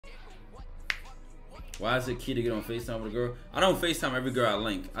Why is it key to get on FaceTime with a girl? I don't FaceTime every girl I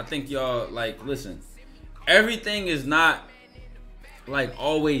link. I think y'all, like, listen. Everything is not, like,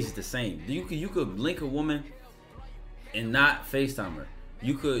 always the same. You could link a woman and not FaceTime her.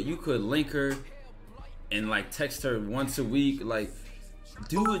 You could link her and, like, text her once a week. Like,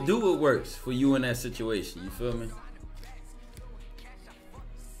 do what works for you in that situation. You feel me?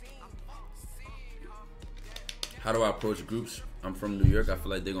 How do I approach groups? I'm from New York. I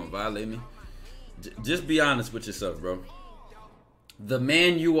feel like they're gonna violate me. Just be honest with yourself, bro. The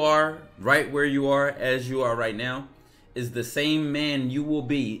man you are, right where you are, as you are right now, is the same man you will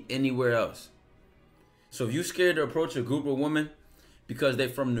be anywhere else. So if you're scared to approach a group of women because they're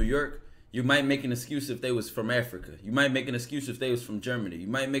from New York, you might make an excuse if they was from Africa. You might make an excuse if they was from Germany. You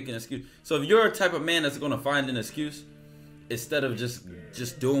might make an excuse. So if you're a type of man that's gonna find an excuse instead of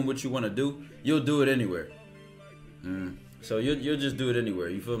just doing what you want to do, you'll do it anywhere. So you'll just do it anywhere.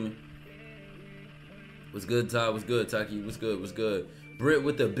 You feel me? What's good, Todd? What's good, Taki? What's good? What's good? Britt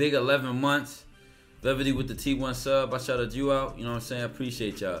with the big 11 months. Velvety with the T1 sub. I shouted you out. You know what I'm saying? I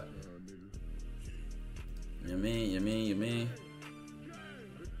appreciate y'all. You mean? I'm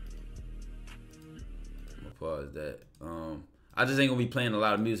gonna pause that. I just ain't gonna be playing a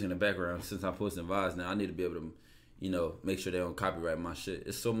lot of music in the background since I'm posting vibes now. I need to be able to, you know, make sure they don't copyright my shit.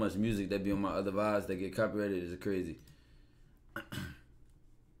 It's so much music that be on my other vibes that get copyrighted. It's crazy.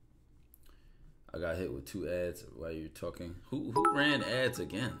 I got hit with 2 ads while you're talking. Who ran ads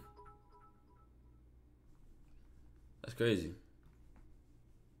again? That's crazy.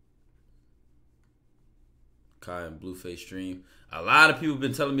 Kai and Blueface stream. A lot of people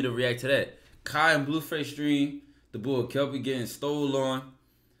been telling me to react to that. Kai and Blueface stream. The boy Kelpie getting stole on.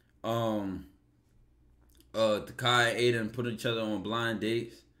 The Kai and Aiden put each other on blind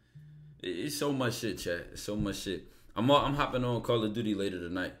dates. It's so much shit, chat. It's so much shit. I'm hopping on Call of Duty later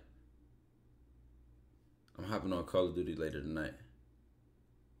tonight. You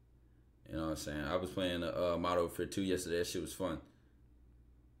know what I'm saying? I was playing Modern Warfare 2 yesterday. That shit was fun.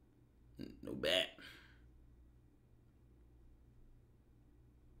 No bad.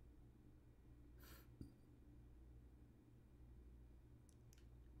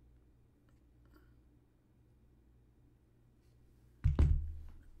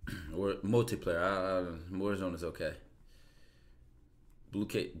 Or multiplayer. Warzone is okay.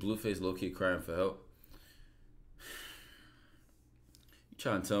 Blueface low-key crying for help. You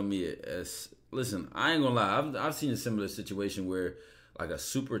trying to tell me as... Listen, I ain't gonna lie. I've seen a similar situation where like a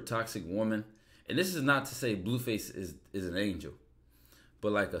super toxic woman, and this is not to say Blueface is an angel,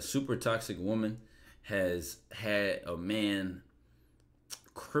 but like a super toxic woman has had a man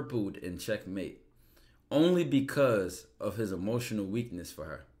crippled in checkmate only because of his emotional weakness for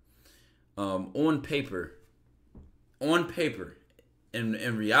her. On paper,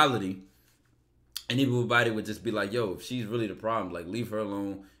 in reality, anybody would just be like, yo, if she's really the problem, like leave her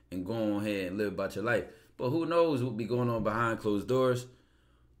alone and go on ahead and live about your life. But who knows what be going on behind closed doors?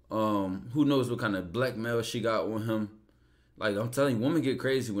 Who knows what kind of blackmail she got on him? Like, I'm telling you, women get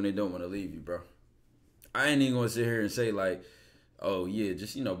crazy when they don't want to leave you, bro. I ain't even gonna sit here and say like, oh yeah,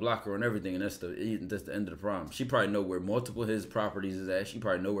 just, you know, block her on everything, and that's the end of the problem. She probably know where multiple his properties is at. She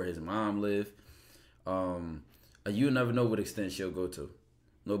probably know where his mom live. You never know what extent she'll go to.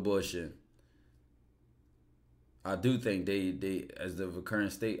 No bullshit. I do think they as the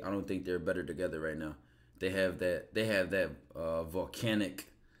current state, I don't think they're better together right now. They have that volcanic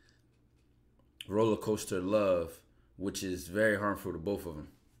roller coaster love, which is very harmful to both of them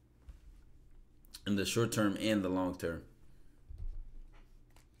in the short term and the long term.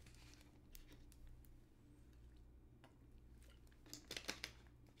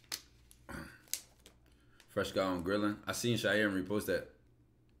 Fresh guy on grilling. I seen Cheyenne repost that.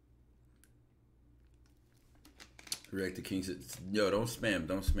 React to King said, yo, don't spam.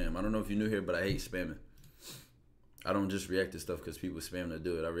 I don't know if you're new here, but I hate spamming. I don't just react to stuff because people spam to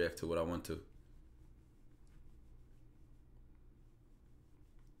do it. I react to what I want to.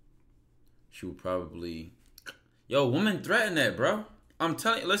 She will probably... Yo, women threaten that, bro. I'm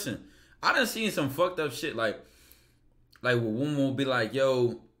telling you, listen, I done seen some fucked up shit like where women will be like,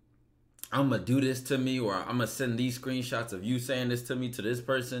 yo, I'm going to do this to me, or I'm going to send these screenshots of you saying this to me to this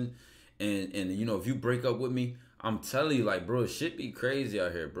person. And you know, if you break up with me, I'm telling you, like, bro, shit be crazy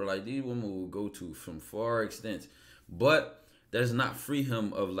out here, bro. Like, these women will go to from far extents. But does not free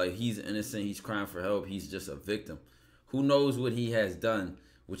him of, like, he's innocent, he's crying for help, he's just a victim. Who knows what he has done,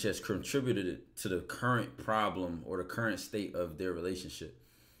 which has contributed to the current problem or the current state of their relationship.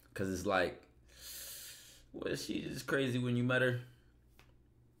 Because it's like, well, she's just crazy when you met her.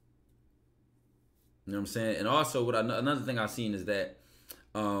 You know what I'm saying? And also, another thing I've seen is that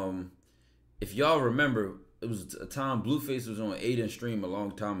If y'all remember, it was a time Blueface was on Aiden stream a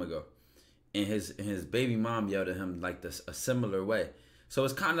long time ago, and his baby mom yelled at him like this a similar way. So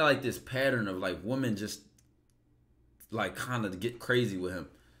it's kind of like this pattern of like women just like kind of get crazy with him.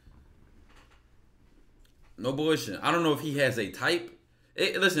 No bullshit. I don't know if he has a type.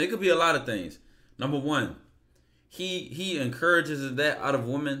 Listen, it could be a lot of things. Number one, he encourages that out of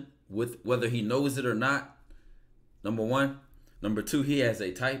women with whether he knows it or not. Number one. Number two, he has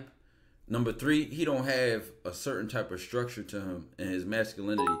a type. Number three, he don't have a certain type of structure to him and his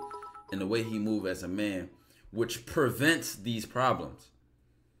masculinity and the way he move as a man, which prevents these problems.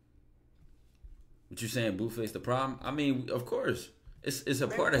 What you saying, Blueface, the problem? I mean, of course. It's a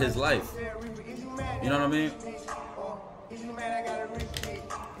part of his life. You know what I mean?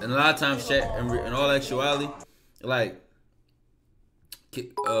 And a lot of times, chat, in all actuality, like,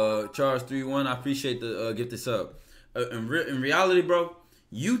 Charles 3-1, I appreciate the gift this up. In reality, bro,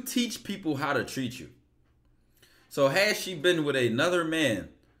 you teach people how to treat you. So had she been with another man,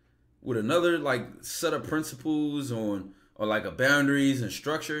 with another like set of principles or like a boundaries and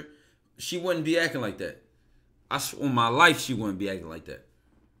structure, she wouldn't be acting like that. On my life, she wouldn't be acting like that.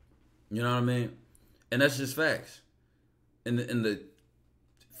 You know what I mean? And that's just facts. And the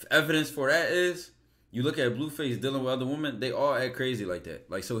evidence for that is, you look at Blueface dealing with other women, they all act crazy like that.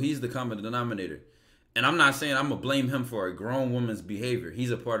 Like, so he's the common denominator. And I'm not saying I'm going to blame him for a grown woman's behavior.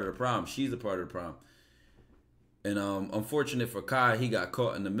 He's a part of the problem. She's a part of the problem. And unfortunate for Kai, he got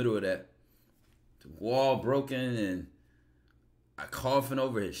caught in the middle of that. The wall broken and I coughing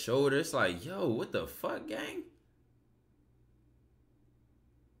over his shoulder. It's like, yo, what the fuck, gang?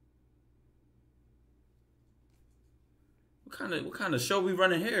 What kind of show we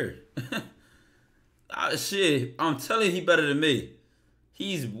running here? Shit, I'm telling you, he better than me.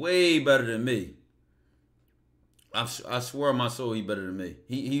 He's way better than me. I swear on my soul, he better than me.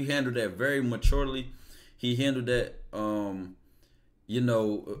 He handled that very maturely. He handled that, you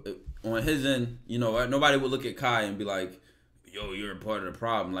know, on his end. You know, nobody would look at Kai and be like, yo, you're a part of the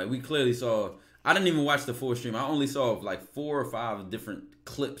problem. Like, we clearly saw, I didn't even watch the full stream. I only saw like 4 or 5 different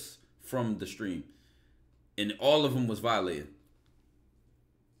clips from the stream. And all of them was violated.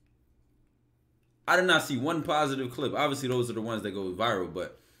 I did not see one positive clip. Obviously, those are the ones that go viral,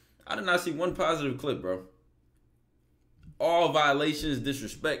 but I did not see one positive clip, bro. All violations,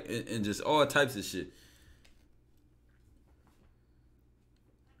 disrespect, and just all types of shit.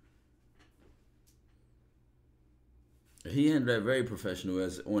 He handled that very professional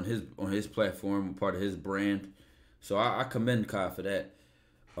as on his platform, part of his brand. So I commend Kai for that.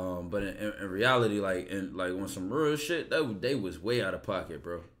 But in reality, like on some real shit, they was way out of pocket,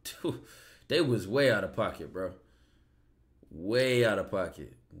 bro. They was way out of pocket, bro. Way out of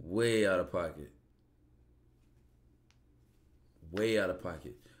pocket. Way out of pocket. Way out of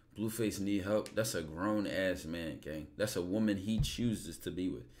pocket. Blueface need help. That's a grown ass man, gang. That's a woman he chooses to be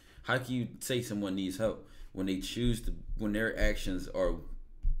with. How can you say someone needs help when they choose to, when their actions are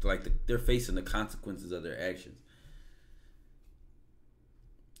like they're facing the consequences of their actions?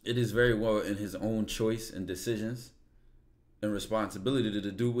 It is very well in his own choice and decisions and responsibility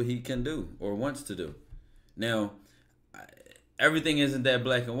to do what he can do or wants to do. Now, everything isn't that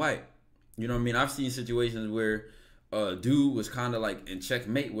black and white. You know what I mean? I've seen situations where a dude was kind of like in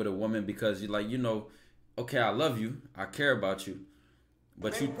checkmate with a woman because you're like, you know, okay, I love you, I care about you,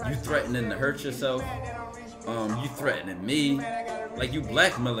 but you threatening to hurt yourself. You threatening me, like you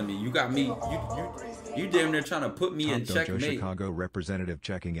blackmailing me. You got me. You damn near trying to put me in checkmate. DOJO Chicago representative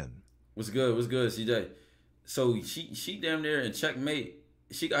checking in. What's good? What's good, CJ? So she damn near in checkmate.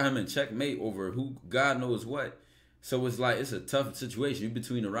 She got him in checkmate over who God knows what. So it's like it's a tough situation. You're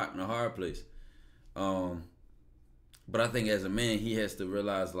between a rock and a hard place. But I think as a man, he has to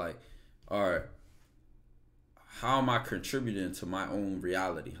realize like, all right, how am I contributing to my own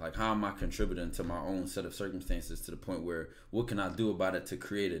reality? Like, how am I contributing to my own set of circumstances to the point where what can I do about it to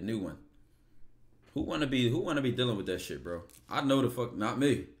create a new one? Who wanna be dealing with that shit, bro? I know the fuck, not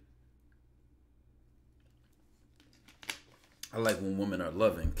me. I like when women are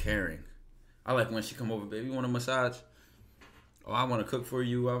loving, caring. I like when she come over, baby, you want a massage? Oh, I want to cook for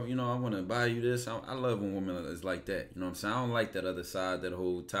you. I want to buy you this. I love when women is like that. You know what I'm saying? I don't like that other side, that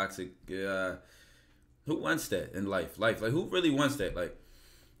whole toxic. Who wants that in life? Like who really wants that? Like,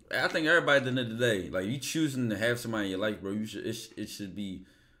 I think everybody at the end of the day, like you choosing to have somebody in your life, bro. It should be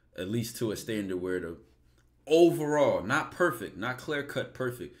at least to a standard where the overall, not perfect, not clear cut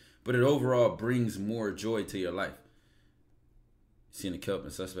perfect, but it overall brings more joy to your life. Seen the Kelp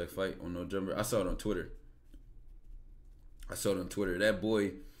and Suspect fight on November. I saw it on Twitter.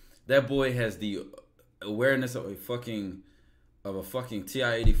 That boy has the awareness of a fucking of a fucking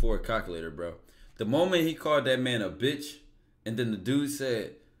TI-84 calculator, bro. The moment he called that man a bitch, and then the dude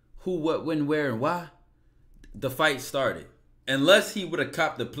said who, what, when, where, and why, the fight started. Unless he would have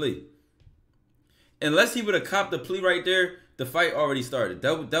copped the plea. Unless he would have copped the plea right there, the fight already started.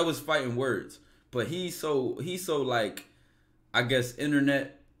 That was fighting words. But he's so like, I guess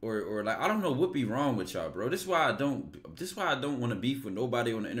internet or like, I don't know what be wrong with y'all, bro. This is why I don't want to beef with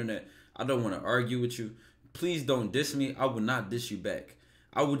nobody on the internet. I don't want to argue with you. Please don't diss me. I will not diss you back.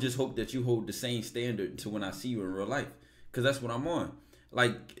 I would just hope that you hold the same standard to when I see you in real life. Because that's what I'm on.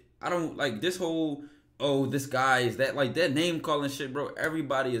 Like, I don't like this whole, oh, this guy is that, like that name calling shit, bro.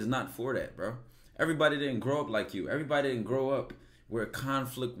 Everybody is not for that, bro. Everybody didn't grow up like you. Everybody didn't grow up where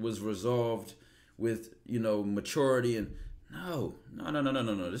conflict was resolved with, you know, maturity and no.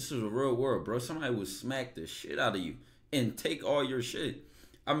 This is a real world, bro. Somebody would smack the shit out of you and take all your shit.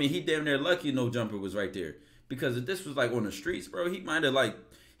 I mean, he damn near lucky no jumper was right there. Because if this was like on the streets, bro, he might have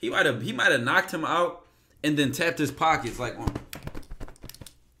knocked him out and then tapped his pockets like,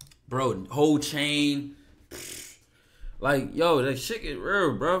 bro, whole chain. Like, yo, that shit get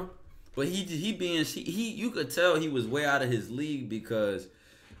real, bro. But he you could tell he was way out of his league because,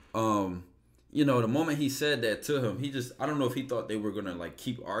 you know, the moment he said that to him, I don't know if he thought they were gonna like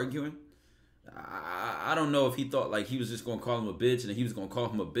keep arguing. I don't know if he thought like he was just gonna call him a bitch and he was gonna call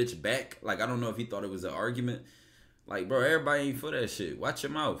him a bitch back. Like, I don't know if he thought it was an argument. Like, bro, everybody ain't for that shit. Watch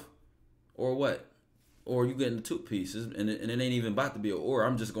your mouth. Or what? Or you getting the two pieces and it ain't even about to be or.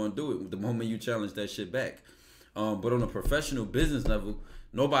 I'm just gonna do it the moment you challenge that shit back. But on a professional business level,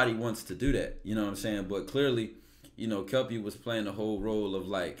 nobody wants to do that. You know what I'm saying? But clearly, you know, Kelpie was playing the whole role of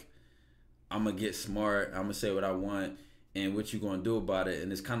like, I'm gonna get smart, I'm gonna say what I want, and what you gonna do about it.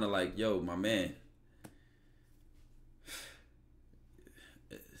 And it's kind of like, yo, my man,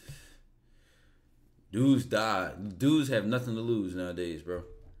 dudes die. Dudes have nothing to lose nowadays, bro.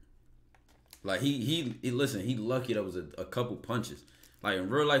 Like he listen, he lucky that was a couple punches. Like in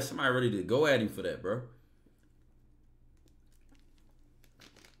real life, somebody ready to go at him for that, bro.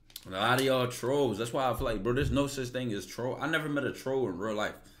 A lot of y'all trolls. That's why I feel like, bro, there's no such thing as troll. I never met a troll in real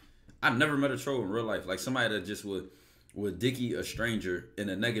life. I never met a troll in real life. Like somebody that just would dicky a stranger in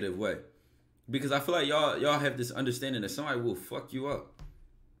a negative way. Because I feel like y'all have this understanding that somebody will fuck you up.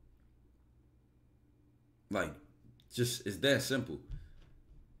 Like, just it's that simple.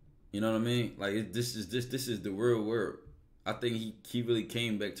 You know what I mean? Like this is the real world. I think he really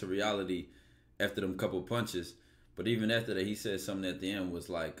came back to reality after them couple punches. But even after that, he said something at the end was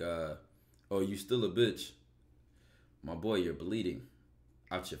like, oh, you still a bitch. My boy, you're bleeding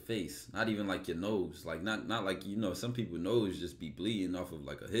out your face. Not even like your nose. Like, not like, you know, some people's nose just be bleeding off of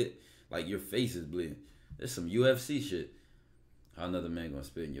like a hit. Like, your face is bleeding. There's some UFC shit. How another man gonna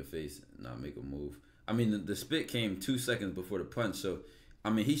spit in your face and not make a move? I mean, the spit came 2 seconds before the punch. So, I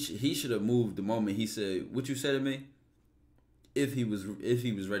mean, he should have moved the moment he said, what you said to me? If he was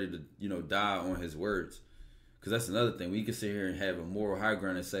ready to, you know, die on his words. Because that's another thing. We can sit here and have a moral high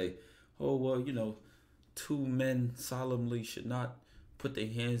ground and say, oh, well, you know, two men solemnly should not put their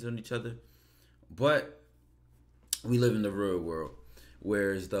hands on each other. But we live in the real world.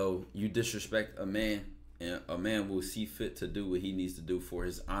 Whereas though you disrespect a man, and a man will see fit to do what he needs to do for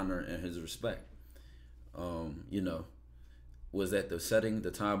his honor and his respect. You know, was that the setting,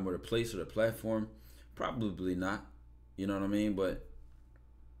 the time, or the place, or the platform? Probably not. You know what I mean? But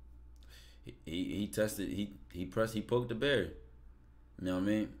he tested, he poked the bear. You know what I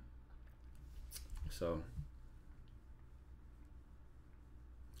mean? So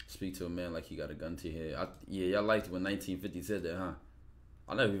speak to a man like he got a gun to your head. Yeah, y'all liked when 1950 said that, huh?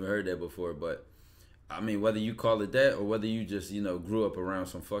 I never even heard that before, but I mean, whether you call it that or whether you just, you know, grew up around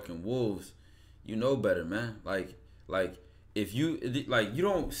some fucking wolves, you know better, man. Like if you you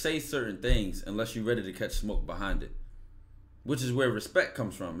don't say certain things unless you're ready to catch smoke behind it, which is where respect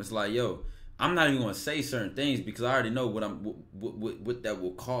comes from. It's like, yo, I'm not even gonna say certain things because I already know what that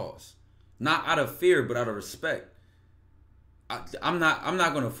will cause, not out of fear but out of respect. I'm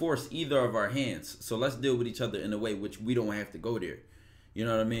not gonna force either of our hands, so let's deal with each other in a way which we don't have to go there. You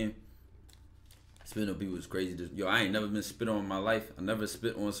know what I mean? Spitting on people is crazy. Yo, I ain't never been spit on in my life. I never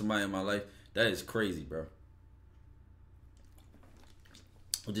spit on somebody in my life. That is crazy, bro.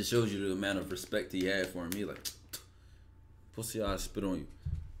 It just shows you the amount of respect he had for me. Like, pussy, I spit on you.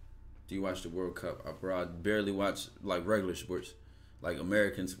 Do you watch the World Cup? Bro, I barely watch like regular sports, like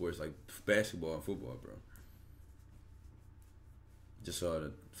American sports, like basketball and football, bro. Just saw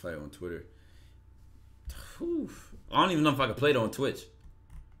the fight on Twitter. Whew. I don't even know if I can play it on Twitch.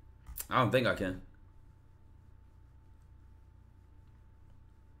 I don't think I can.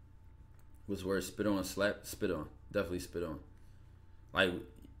 What's worse, spit on, slap? Spit on. Definitely spit on. Like,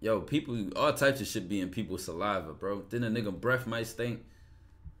 yo, people, all types of shit be in people's saliva, bro. Then a nigga breath might stink.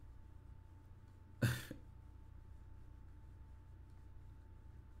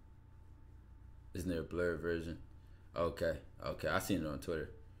 Isn't there a blurred version? Okay, I seen it on Twitter.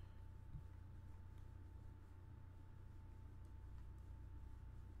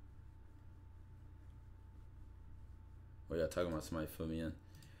 What y'all talking about? Somebody fill me in.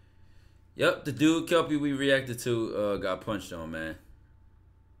 Yep, the dude Kelpie we reacted to got punched on, man.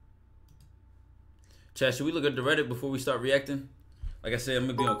 Chat, should we look at the Reddit before we start reacting? Like I said, I'm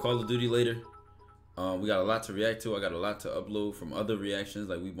gonna be on Call of Duty later. We got a lot to react to. I got a lot to upload from other reactions.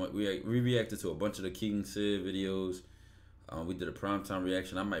 Like we reacted to a bunch of the King Sid videos. We did a primetime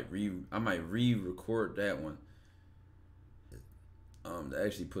reaction. I might re-record that one. To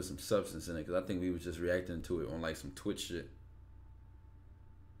actually put some substance in it, because I think we was just reacting to it on like some Twitch shit.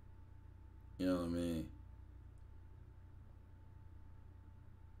 You know what I mean?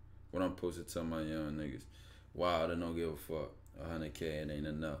 What I'm supposed to tell my young niggas. Wow, they don't give a fuck. 100K, it ain't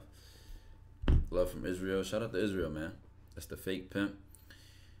enough. Love from Israel. Shout out to Israel, man. That's the fake pimp.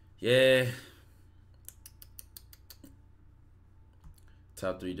 Yeah.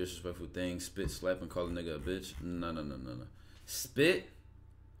 Top 3 disrespectful things. Spit, slap, and call a nigga a bitch. No. Spit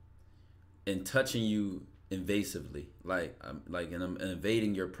and touching you invasively. Like and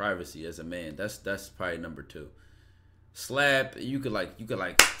invading your privacy as a man. That's probably number 2. Slap, you could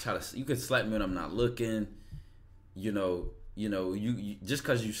slap me when I'm not looking. You just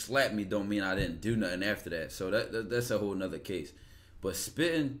because you slapped me don't mean I didn't do nothing after that. So that's a whole nother case. But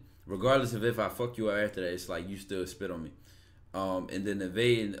spitting, regardless of if I fuck you out after that, it's like you still spit on me. And then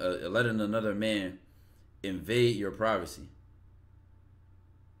invading, letting another man invade your privacy.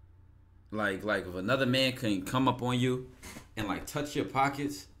 Like if another man can come up on you and like touch your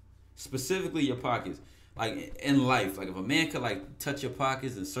pockets, specifically your pockets, like in life, like if a man could like touch your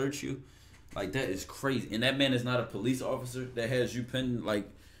pockets and search you, like that is crazy. And that man is not a police officer that has you pinned like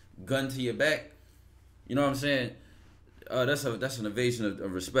gun to your back. You know what I'm saying? That's an invasion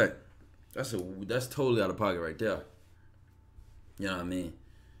of respect. That's totally out of pocket right there. You know what I mean?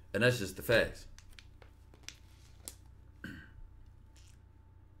 And that's just the facts.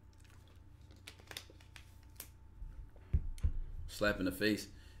 Slap in the face,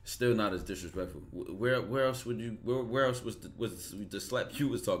 still not as disrespectful. Where else would you? Where else was the slap you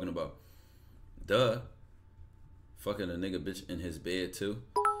was talking about? Duh. Fucking a nigga bitch in his bed too.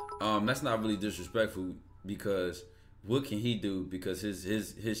 That's not really disrespectful because what can he do? Because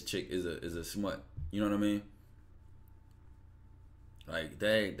his chick is a smut. You know what I mean? Like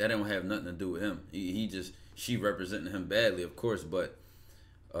that don't have nothing to do with him. She representing him badly, of course, but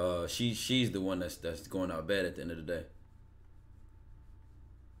she's the one that's going out bad at the end of the day.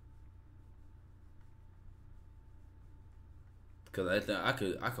 Cause I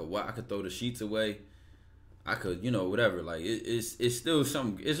could throw the sheets away. I could, whatever. Like it's still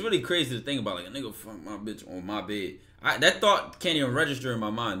something. It's really crazy to think about. Like a nigga fuck my bitch on my bed. That thought can't even register in my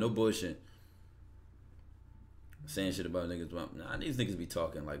mind. No bullshit. Saying shit about niggas. Nah, these niggas be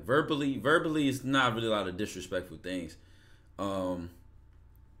talking like verbally. Verbally, it's not really a lot of disrespectful things.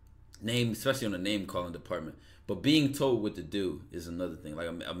 Especially on the name calling department. But being told what to do is another thing. Like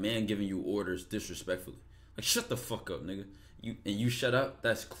a man giving you orders disrespectfully. Like shut the fuck up, nigga. You shut up.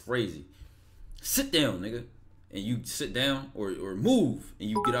 That's crazy. Sit down, nigga. And you sit down or move and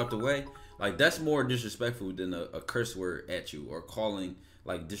you get out the way. Like that's more disrespectful than a curse word at you or calling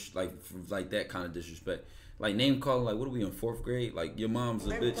like that kind of disrespect. Like name calling, like what are we in 4th grade? Like your mom's a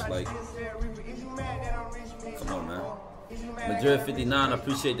bitch. Like come on, man. Madrid 59, I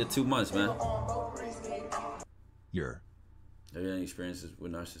appreciate the 2 months, man. You're. Have you had any experiences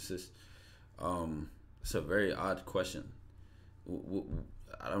with narcissists? It's a very odd question.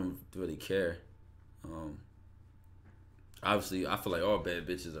 I don't really care. Obviously, I feel like all bad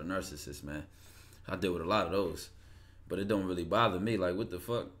bitches are narcissists, man. I deal with a lot of those, but it don't really bother me. Like, what the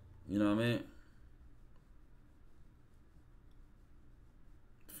fuck? You know what I mean?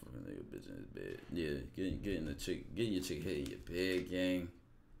 Fucking nigga bitch in his bed. Yeah, getting your chick hit in your bed, gang.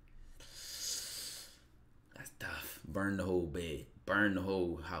 That's tough. Burn the whole bed. Burn the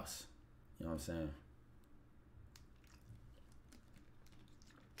whole house. You know what I'm saying?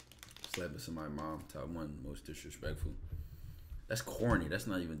 Slapping somebody's mom, top 1 most disrespectful. That's corny. That's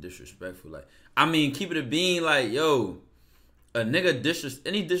not even disrespectful. Like, I mean, keep it a bean. Like, yo, a nigga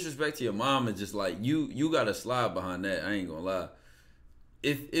any disrespect to your mom is just like you gotta slide behind that. I ain't gonna lie.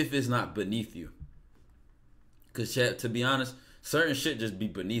 If it's not beneath you, cause to be honest, certain shit just be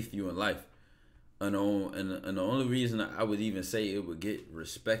beneath you in life. And the only reason I would even say it would get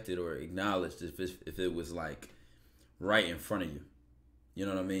respected or acknowledged if it was like right in front of you. You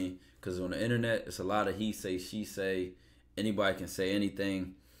know what I mean? Because on the internet, it's a lot of he say, she say. Anybody can say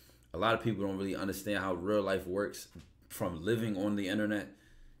anything. A lot of people don't really understand how real life works from living on the internet.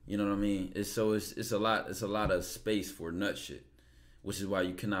 You know what I mean? It's a lot of space for nut shit, which is why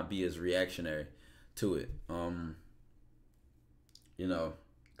you cannot be as reactionary to it. You know,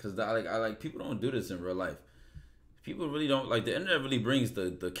 because I like people don't do this in real life. People really don't like the internet. Really brings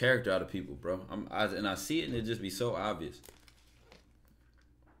the character out of people, bro. I see it and it just be so obvious.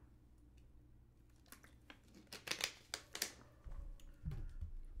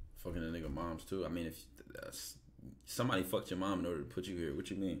 Fucking the nigga moms too. I mean, if somebody fucked your mom in order to put you here, what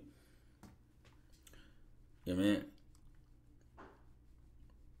you mean? Yeah, man.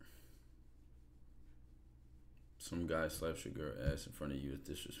 Some guy slaps your girl ass in front of you is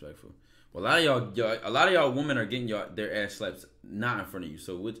disrespectful. Well, a lot of y'all women are getting their ass slaps not in front of you.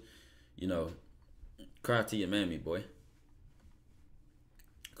 So what, you know, cry to your mammy, boy.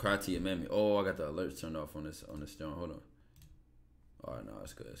 Cry to your mammy. Oh, I got the alerts turned off on this joint. Hold on. All right, no,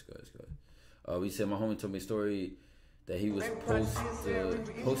 it's good. We said my homie told me a story that he was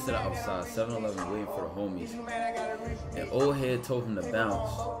posted outside 7-Eleven waiting for the homies. And old head told him to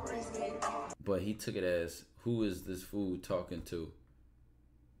bounce, but he took it as, who is this fool talking to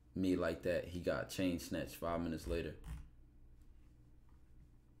me like that? He got chain snatched 5 minutes later.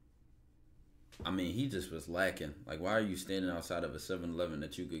 I mean, he just was lacking. Like, why are you standing outside of a 7-Eleven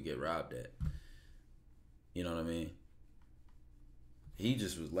that you could get robbed at? You know what I mean? He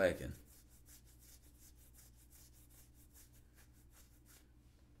just was lacking.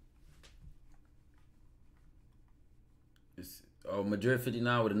 Madrid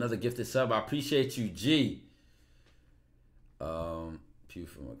 59 with another gifted sub. I appreciate you, G. Pew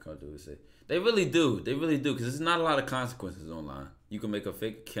from what country would say. They really do. Because there's not a lot of consequences online. You can make a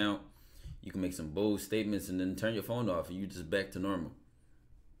fake account. You can make some bold statements and then turn your phone off and you just back to normal.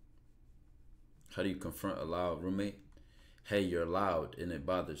 How do you confront a loud roommate? Hey, you're loud and it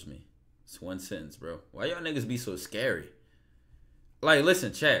bothers me. It's one sentence, bro. Why y'all niggas be so scary? Like,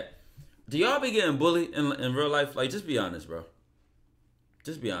 listen, chat. Do y'all be getting bullied in real life? Like, just be honest, bro.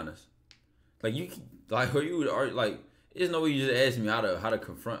 Just be honest. Like, or you would argue, like, there's no way you just ask me how to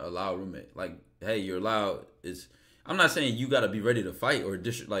confront a loud roommate. Like, hey, you're loud. I'm not saying you gotta be ready to fight or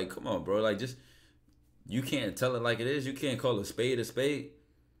like, come on, bro. Like, just, you can't tell it like it is. You can't call a spade a spade.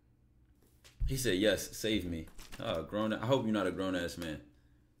 He said, yes, save me. I hope you're not a grown-ass man.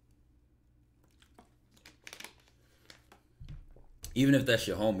 Even if that's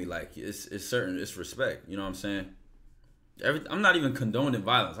your homie, like, it's respect. You know what I'm saying? I'm not even condoning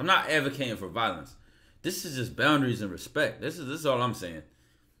violence. I'm not advocating for violence. This is just boundaries and respect. This is all I'm saying.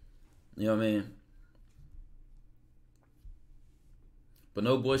 You know what I mean? But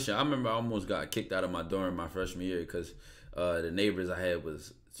no bullshit. I remember I almost got kicked out of my dorm my freshman year because the neighbors I had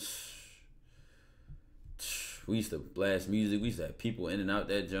was... We used to blast music. We used to have people in and out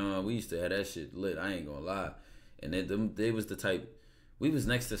that joint. We used to have that shit lit. I ain't gonna lie. And they was the type. We was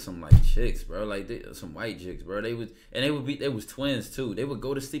next to some like chicks, bro. Like some white chicks, bro. They was twins too. They would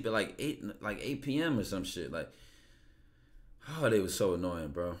go to sleep at like 8 p.m. or some shit. Like, oh, they was so annoying,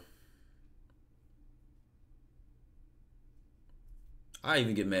 bro. I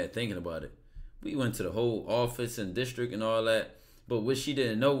even get mad thinking about it. We went to the whole office and district and all that. But what she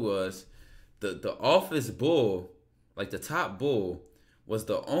didn't know was the office bull, like the top bull, was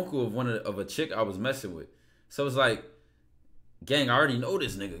the uncle of a chick I was messing with. So it's like, gang, I already know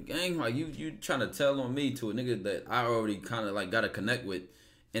this nigga. Gang, like you trying to tell on me to a nigga that I already kind of like got to connect with.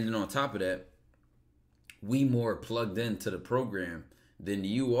 And then on top of that, we more plugged into the program than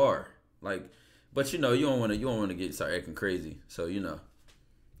you are. Like, but you know, you don't want to start acting crazy. So, you know,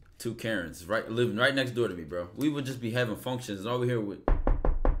 two Karens living right next door to me, bro. We would just be having functions and over here with,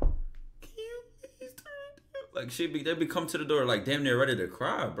 like, they'd be come to the door like damn near ready to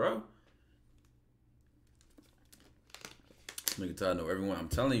cry, bro. Nigga tell I know everyone. I'm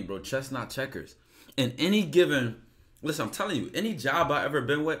telling you, bro, chess not checkers. In any given, listen, I'm telling you, any job I ever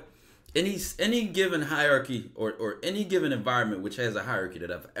been with, any given hierarchy or any given environment which has a hierarchy that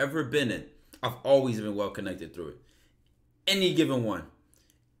I've ever been in, I've always been well connected through it. Any given one.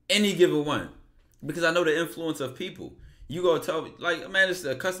 Because I know the influence of people. You go tell me, like, man,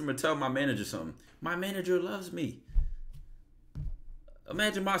 a customer tell my manager something. My manager loves me.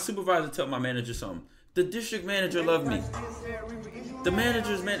 Imagine my supervisor tell my manager something. The district manager loved me. The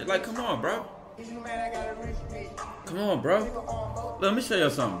manager's man, like, come on, bro. Come on, bro. Let me show you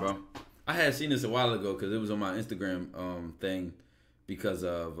something, bro. I had seen this a while ago because it was on my Instagram thing because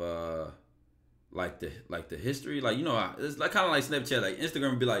of like the history. Like, you know, it's like kind of like Snapchat. Like Instagram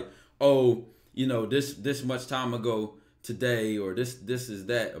would be like, oh, you know, this much time ago, today, or this is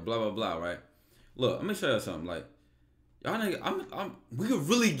that, or blah blah blah, right? Look, let me show you something. Like, y'all nigga, we could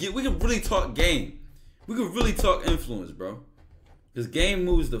really talk game. We could really talk influence, bro. This game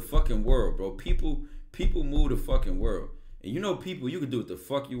moves the fucking world, bro. People move the fucking world. And you know people, you can do what the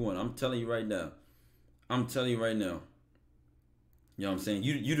fuck you want. I'm telling you right now. You know what I'm saying?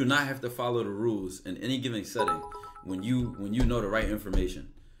 You do not have to follow the rules in any given setting when you know the right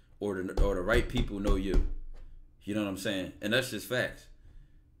information or the right people know you. You know what I'm saying? And that's just facts.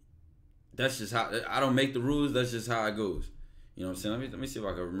 That's just how I don't make the rules. That's just how it goes. You know what I'm saying? Let me see if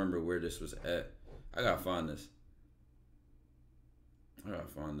I can remember where this was at. I gotta find this.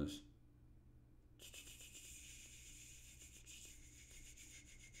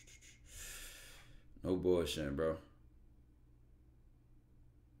 No bullshit, bro.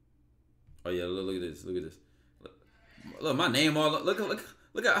 Oh yeah, look at this. Look, my name all look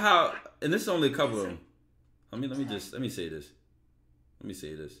at how, and this is only a couple of them. Let me say this.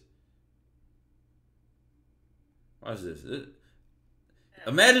 Watch this.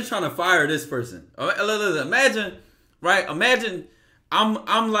 Imagine trying to fire this person. Imagine, right? Imagine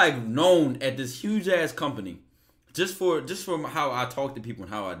I'm like known at this huge ass company just for how I talk to people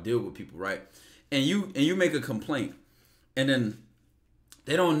and how I deal with people, right? And you make a complaint, and then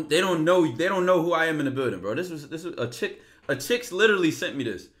they don't know who I am in the building, bro. This was a chick literally sent me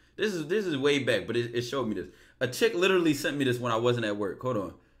this. This is way back, but it showed me this. A chick literally sent me this when I wasn't at work. Hold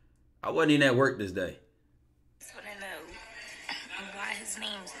on, I wasn't even at work this day. That's what I know. Why his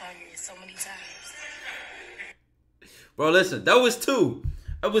name's on here so many times. Bro, listen, that was two.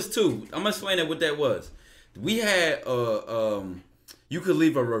 I'm gonna explain what that was. We had you could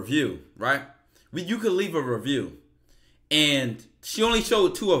leave a review, right? You could leave a review, and she only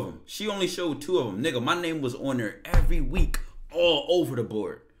showed two of them. Nigga, my name was on there every week, all over the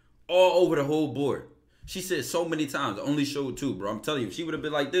board, all over the whole board. She said so many times, I only showed two, bro. I'm telling you, if she would have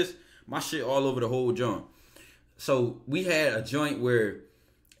been like this, my shit all over the whole joint. So we had a joint where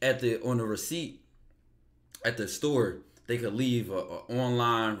on the receipt at the store, they could leave a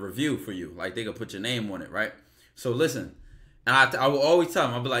online review for you. Like, they could put your name on it, right? So listen, and I will always tell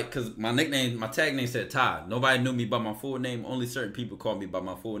them, I'll be like, because my tag name said Ty. Nobody knew me by my full name. Only certain people called me by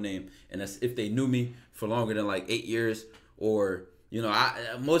my full name. And that's if they knew me for longer than like 8 years, or, you know,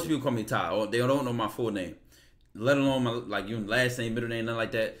 most people call me Ty. Or they don't know my full name. Let alone my last name, middle name, nothing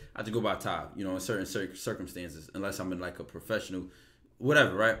like that. I have to go by Ty, you know, in certain circumstances, unless I'm in like a professional,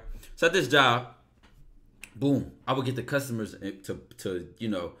 whatever, right? So at this job, boom, I would get the customers to you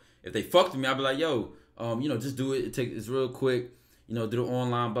know, if they fucked with me, I'd be like, yo, you know, just do it. It's real quick, you know, do it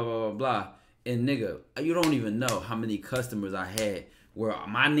online, blah, blah, blah, blah. And nigga, you don't even know how many customers I had where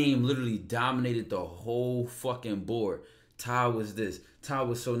my name literally dominated the whole fucking board. Ty was this. Ty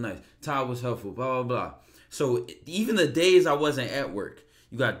was so nice. Ty was helpful, blah, blah, blah. So even the days I wasn't at work,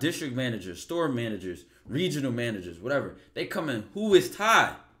 you got district managers, store managers, regional managers, whatever. They come in, who is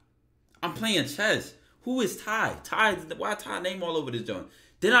Ty? I'm playing chess. Who is Ty? Why Ty name all over this joint?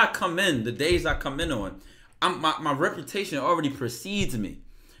 Then I come in, the days I come in on, my reputation already precedes me.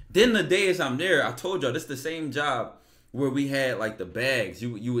 Then the days I'm there, I told y'all, this is the same job where we had like the bags.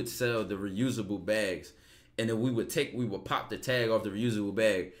 You would sell the reusable bags. And then we would pop the tag off the reusable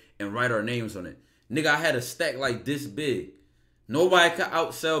bag and write our names on it. Nigga, I had a stack like this big. Nobody could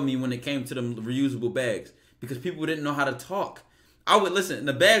outsell me when it came to them reusable bags because people didn't know how to talk. I would listen, and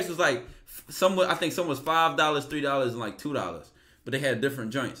the bags was like, I think some was $5, $3, and like $2. But they had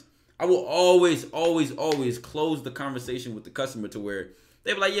different joints. I will always close the conversation with the customer to where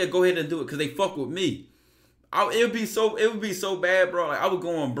they be like, yeah, go ahead and do it, because they fuck with me. It would be so bad, bro. Like, I would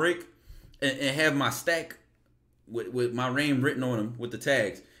go on break and have my stack with my name written on them with the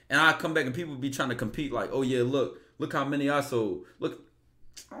tags. And I'd come back and people would be trying to compete like, oh yeah, look how many I sold. Look,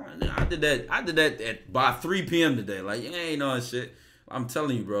 I did that at by 3 p.m. today. Like, you ain't know that shit. I'm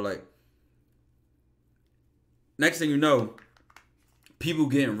telling you, bro, like, next thing you know, people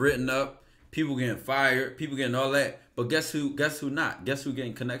getting written up, people getting fired, people getting all that. But guess who not? Guess who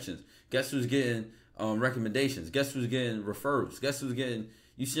getting connections? Guess who's getting recommendations? Guess who's getting referrals? Guess who's getting,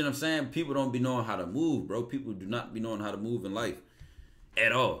 you see what I'm saying? People don't be knowing how to move, bro. People do not be knowing how to move in life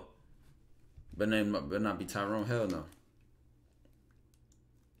at all. But better not be Tyrone. Hell no.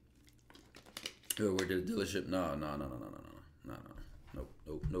 You worked at a dealership? No.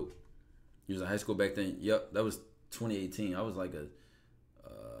 Nope. You was in high school back then? Yep, that was 2018. I was like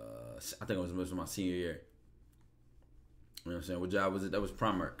I think it was my senior year. You know what I'm saying? What job was it? That was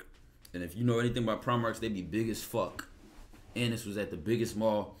Primark. And if you know anything about Primarks, they be big as fuck. And this was at the biggest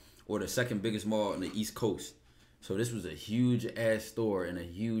mall, or the second biggest mall on the East Coast. So this was a huge ass store in a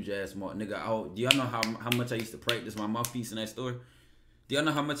huge ass mall. Nigga, do y'all know how much I used to practice my mouthpiece in that store? Do y'all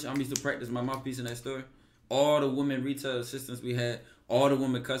know how much I used to practice my mouthpiece in that store? All the women retail assistants we had, all the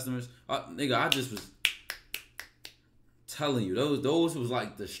women customers. Nigga, I just was telling you, those was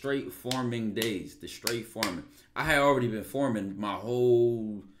like the straight farming days. The straight farming. I had already been farming my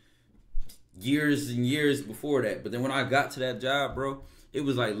whole years and years before that. But then when I got to that job, bro, it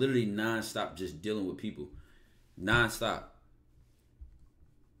was like literally nonstop just dealing with people. Nonstop.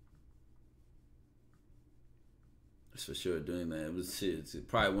 That's for sure doing that. It was shit. It's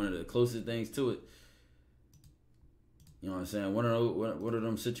probably one of the closest things to it. You know what I'm saying? One of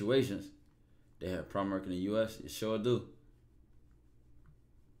them situations. They have Primark in the US. It sure do.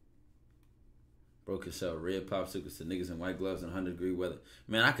 Bro could sell red popsicles to niggas in white gloves in 100-degree weather.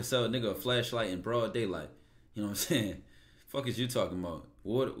 Man, I could sell a nigga a flashlight in broad daylight. You know what I'm saying? Fuck is you talking about?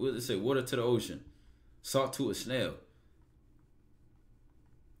 Water, what did it say? Water to the ocean. Salt to a snail.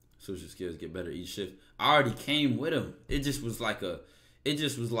 Social skills get better each shift. I already came with him. It just was like it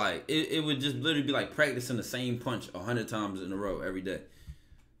would just literally be like practicing the same punch 100 times in a row every day.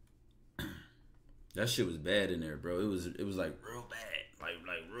 That shit was bad in there, bro. It was like real bad. Like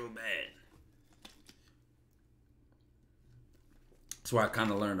real bad. That's why I kind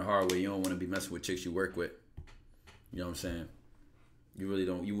of learned the hard way. You don't want to be messing with chicks you work with. You know what I'm saying? You really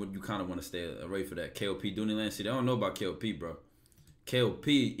don't. You kind of want to stay away from that. KOP Dooneyland. See, they don't know about KOP, bro. KOP,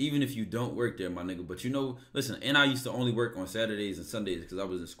 even if you don't work there, my nigga. But you know, listen, and I used to only work on Saturdays and Sundays because I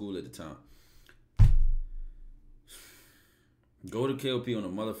was in school at the time. Go to KOP on a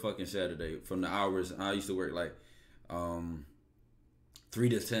motherfucking Saturday from the hours. I used to work like 3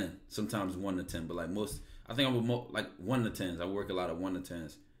 to 10, sometimes 1 to 10, but like most, I think I would like 1 to 10s. I work a lot of 1 to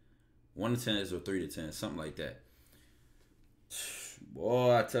 10s. 1 to 10s or 3 to 10, something like that.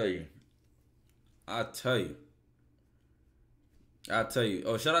 Boy, I tell you. Oh,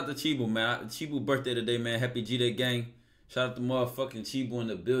 shout out to Chibu, man. Chibu birthday today, man. Happy G-Day gang. Shout out to motherfucking Chibu in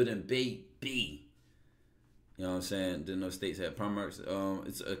the building, baby. You know what I'm saying? Didn't know states had Primarks.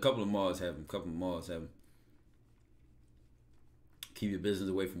 It's a couple of malls have them. Keep your business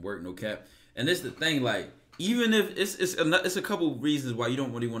away from work, no cap. And this the thing, like, even if it's a couple reasons why you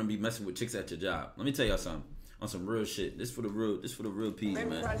don't really want to be messing with chicks at your job. Let me tell y'all something. On some real shit. This for the real peas,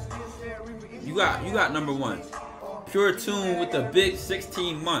 man. You got number one. Pure tune with the big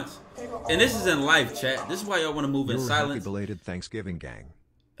 16 months. And this is in life, chat. This is why y'all want to move in silence. Happy belated Thanksgiving, gang.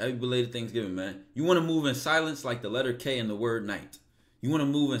 Happy belated Thanksgiving, man. You want to move in silence like the letter K in the word night. You want to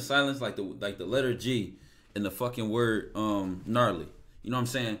move in silence like the letter G in the fucking word gnarly. You know what I'm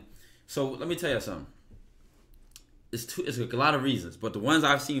saying? So let me tell you something. It's a lot of reasons, but the ones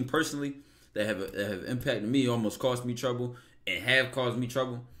I've seen personally that have impacted me, almost caused me trouble, and have caused me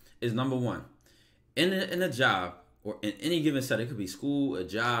trouble, is number one, in a job or in any given setting. It could be school, a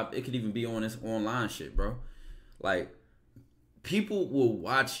job, it could even be on this online shit, bro. Like, people will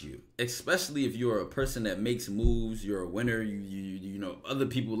watch you, especially if you're a person that makes moves. You're a winner. You know other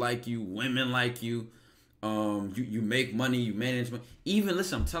people like you, women like you. You make money, you manage money. Even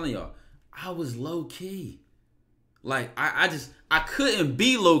listen, I'm telling y'all, I was low key. Like I couldn't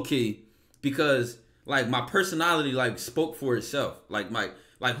be low key because like my personality like spoke for itself. Like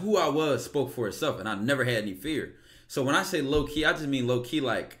who I was spoke for itself, and I never had any fear. So when I say low key, I just mean low key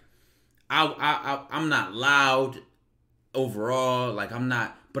like I'm not loud overall. Like I'm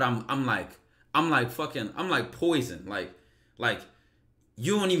not, but I'm like poison. Like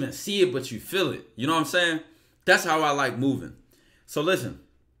you don't even see it, but you feel it. You know what I'm saying? That's how I like moving. So listen,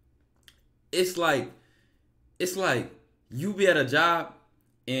 it's like you be at a job,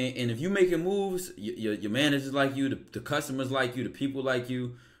 and if you making moves, your managers like you, the customers like you, the people like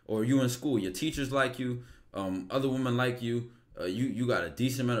you, or you in school, your teachers like you, other women like you, you got a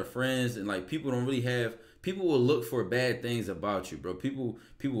decent amount of friends, and like people will look for bad things about you, bro. People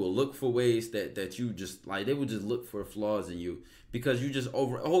will look for ways that you just like, they will just look for flaws in you because you just the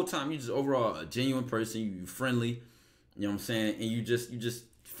whole time you just overall a genuine person, you friendly, you know what I'm saying, and you just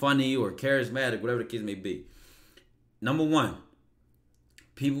funny or charismatic, whatever the case may be. Number one,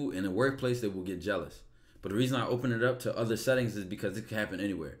 people in the workplace, they will get jealous. But the reason I open it up to other settings is because it can happen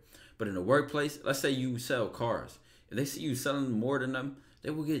anywhere. But in the workplace, let's say you sell cars. If they see you selling more than them, they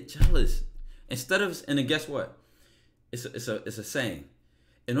will get jealous. And then guess what? It's a saying.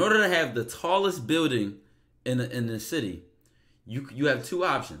 In order to have the tallest building in the city, you have two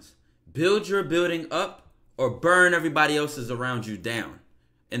options. Build your building up or burn everybody else's around you down.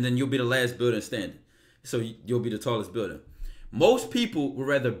 And then you'll be the last building standing. So you'll be the tallest building. Most people would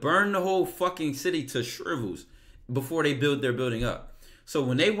rather burn the whole fucking city to shrivels before they build their building up. So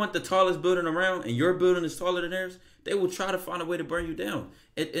when they want the tallest building around and your building is taller than theirs, they will try to find a way to burn you down.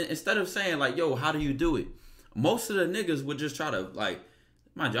 Instead of saying like, yo, how do you do it? Most of the niggas would just try to like,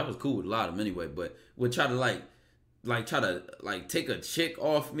 mind you, I was cool with a lot of them anyway, but would try to try to take a chick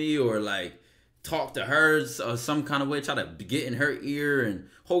off me or like talk to her some kind of way, try to get in her ear, and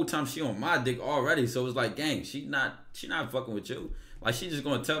whole time she on my dick already. So it's like, gang, she not fucking with you. Like, she just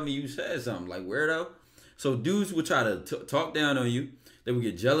gonna tell me you said something, like, weirdo. So dudes would try to talk down on you. They would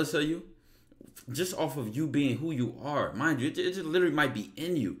get jealous of you just off of you being who you are. Mind you, it just literally might be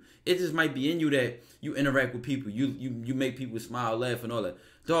in you. It just might be in you that you interact with people. You make people smile, laugh, and all that.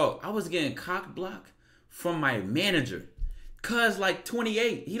 Dog, I was getting cock blocked from my manager. Cuz like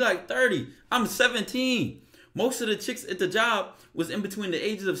 28. He like 30. I'm 17. Most of the chicks at the job was in between the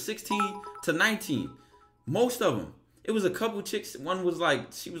ages of 16 to 19. Most of them. It was a couple chicks. One was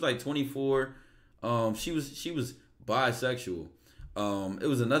like, she was like 24. She was bisexual. It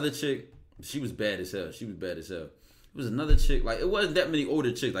was another chick. She was bad as hell. It was another chick. Like, it wasn't that many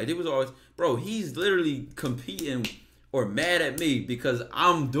older chicks. Like, it was always, bro, he's literally competing or mad at me because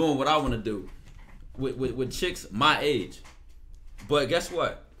I'm doing what I want to do with chicks my age. But guess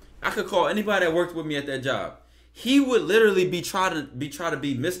what? I could call anybody that worked with me at that job. He would literally be trying to be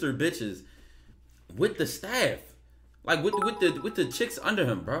Mr. Bitches with the staff. Like, with the chicks under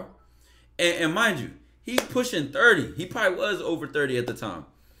him, bro. And mind you, he's pushing 30. He probably was over 30 at the time.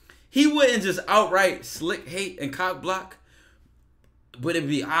 He wouldn't just outright slick hate and cock block, but it'd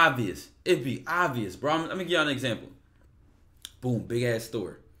be obvious. Bro. Let me give y'all an example. Boom, big ass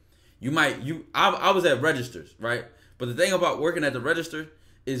store. I was at registers, right? But the thing about working at the register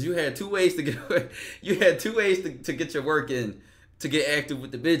is you had two ways to get to get your work in, to get active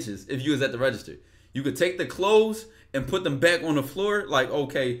with the bitches if you was at the register. You could take the clothes and put them back on the floor, like,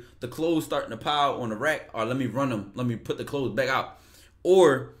 okay, the clothes starting to pile on the rack, or let me run them, let me put the clothes back out.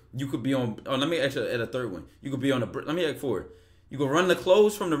 Or you could be on, let me actually add a third one. You could be on let me add forward. You could run the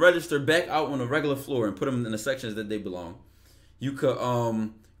clothes from the register back out on the regular floor and put them in the sections that they belong. You could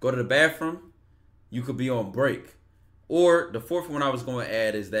go to the bathroom. You could be on break. Or the fourth one I was going to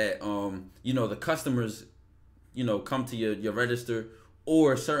add is that, the customers, come to your register,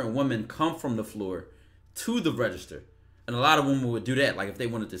 or certain women come from the floor to the register. And a lot of women would do that. Like, if they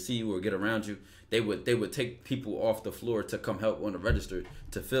wanted to see you or get around you, they would take people off the floor to come help on the register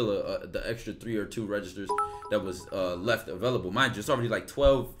to fill the extra 3 or 2 registers that was left available. Mind you, it's already like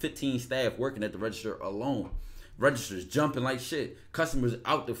 12, 15 staff working at the register alone. Registers jumping like shit. Customers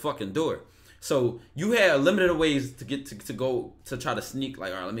out the fucking door. So you had limited ways to get to go to try to sneak.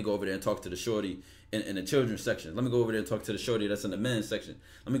 Like, all right, let me go over there and talk to the shorty in the children's section. Let me go over there and talk to the shorty that's in the men's section.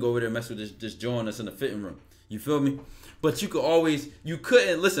 Let me go over there and mess with this John that's in the fitting room. You feel me? But you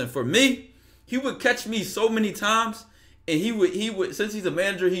couldn't listen. For me, he would catch me so many times, and he would since he's a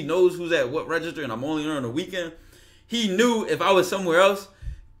manager, he knows who's at what register, and I'm only there on the weekend. He knew if I was somewhere else,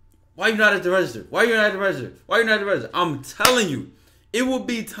 why you not at the register? Why you not at the register? Why you not at the register? I'm telling you, it will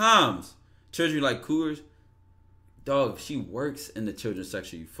be times. Children like Cougars, dog, if she works in the children's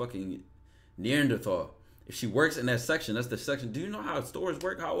section, you fucking Neanderthal. If she works in that section, that's the section. Do you know how stores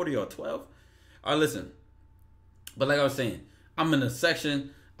work? How old are y'all? 12? All right, listen. But like I was saying, I'm in a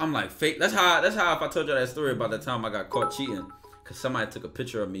section. I'm like fake. That's how if I told you that story about the time I got caught cheating, because somebody took a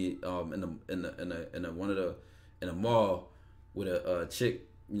picture of me in a mall with a chick,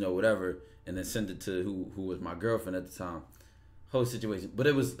 whatever, and then sent it to who was my girlfriend at the time. Whole situation. But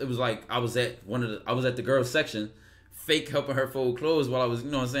it was like I was at the girls section, fake helping her fold clothes while I was,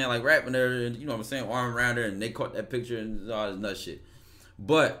 like rapping her and arm around her, and they caught that picture and all this nut shit.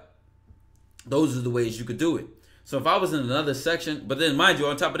 But those are the ways you could do it. So if I was in another section, but then mind you,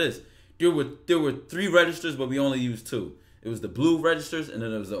 on top of this, there were 3 registers, but we only used 2. It was the blue registers and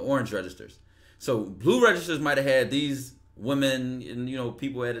then there was the orange registers. So blue registers might have had these women and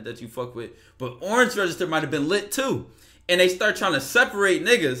people at it that you fuck with, but orange register might have been lit too. And they start trying to separate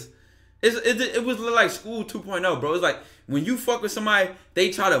niggas. It was like school 2.0, bro. It's like when you fuck with somebody, they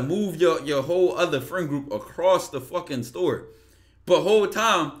try to move your whole other friend group across the fucking store. But whole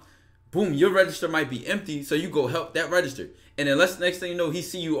time, boom, your register might be empty, so you go help that register. And then next thing you know, he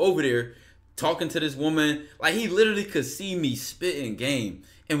see you over there talking to this woman. Like, he literally could see me spitting game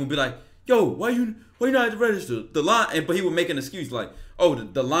and would be like, yo, why you not at the register? The line, but he would make an excuse like, oh,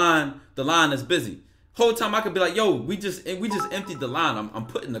 the line is busy. Whole time I could be like, yo, we just emptied the line. I'm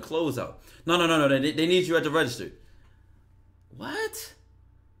putting the clothes out. No. They need you at the register. What?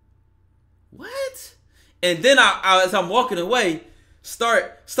 And then I as I'm walking away,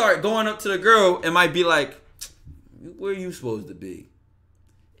 start going up to the girl and might be like, where are you supposed to be?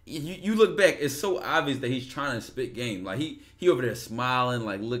 you look back, it's so obvious that he's trying to spit game. Like he over there smiling,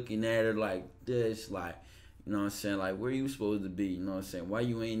 like looking at her like this, like, you know what I'm saying, like, where you supposed to be, you know what I'm saying, why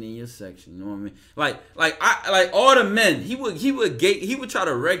you ain't in your section, you know what I mean? Like all the men, he would try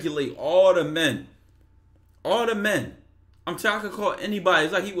to regulate all the men. All the men. I'm telling you, I could call anybody.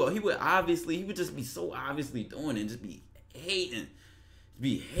 It's like he would just be so obviously doing it and just be hating.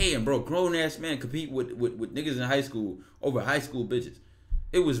 Bro. Grown ass man compete with niggas in high school over high school bitches.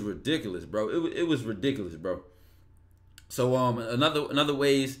 It was ridiculous, bro. It was ridiculous, bro. So another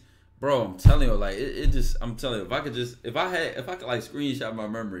ways, bro, I'm telling you, like I'm telling you, if I could like screenshot my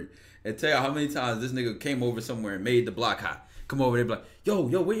memory and tell you how many times this nigga came over somewhere and made the block hot. Come over there and be like,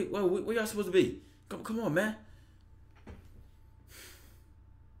 yo, where y'all supposed to be? Come on, man.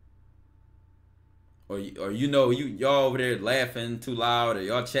 Or y'all over there laughing too loud, or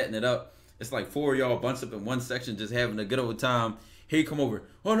y'all chatting it up. It's like 4 of y'all bunched up in one section just having a good old time. Here you come over.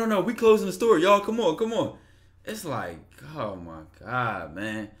 Oh no, we closing the store, y'all. Come on. It's like, oh my God,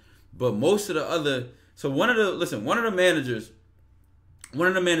 man. But most of the other, so one of the managers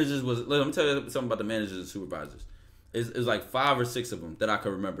was, let me tell you something about the managers and supervisors. It's like 5 or 6 of them that I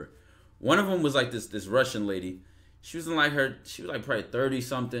can remember. One of them was like this Russian lady. She was like probably 30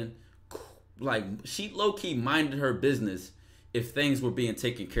 something. Like, she low-key minded her business if things were being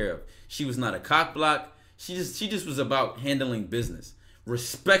taken care of. She was not a cock block. She just was about handling business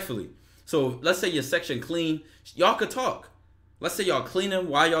respectfully. So let's say your section clean, y'all could talk. Let's say y'all cleaning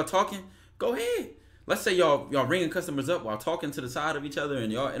while y'all talking, go ahead. Let's say y'all ringing customers up while talking to the side of each other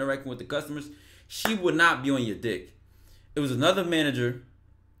and y'all interacting with the customers. She would not be on your dick. It was another manager.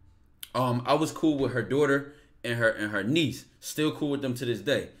 I was cool with her daughter and her niece. Still cool with them to this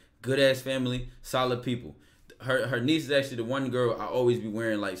day. Good ass family, solid people. Her niece is actually the one girl I always be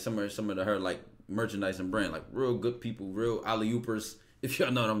wearing like some of her like merchandise and brand, like real good people, real alley-oopers, if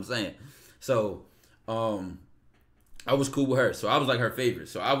y'all know what I'm saying. So I was cool with her. So I was like her favorite.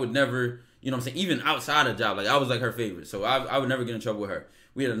 So I would never, you know what I'm saying, even outside of job, like I was like her favorite. So I would never get in trouble with her.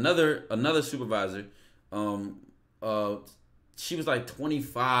 We had another supervisor. She was like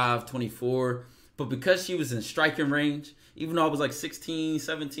 25, 24, but because she was in striking range, even though I was like 16,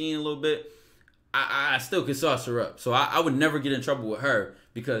 17 a little bit, I still could sauce her up. So I would never get in trouble with her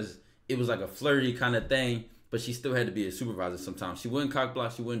because it was like a flirty kind of thing, but she still had to be a supervisor sometimes. She wouldn't cock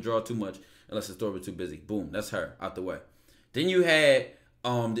block, she wouldn't draw too much unless the store was too busy. Boom, that's her, out the way. Then you had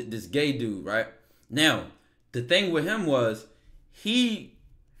this gay dude, right? Now, the thing with him was he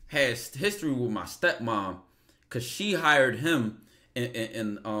has history with my stepmom because she hired him at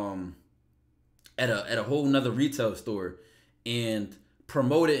a whole nother retail store and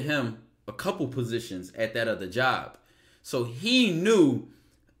promoted him a couple positions at that other job. So he knew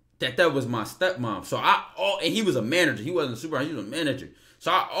that was my stepmom. So and he was a manager. He wasn't a supervisor, he was a manager.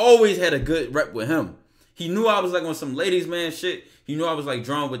 So I always had a good rep with him. He knew I was like on some ladies man shit. He knew I was like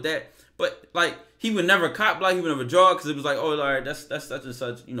drawn with that. But like he would never cop block, he would never draw because it was like, oh, all right, that's such and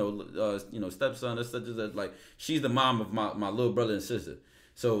such, stepson, that's such and such. Like she's the mom of my little brother and sister.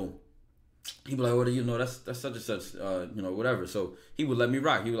 So he'd be like, what do you know? That's such and such, whatever. So he would let me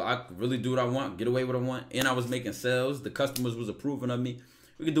rock. He was like, I could really do what I want, get away what I want. And I was making sales. The customers was approving of me.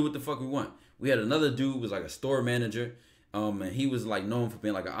 We could do what the fuck we want. We had another dude who was like a store manager. And he was like known for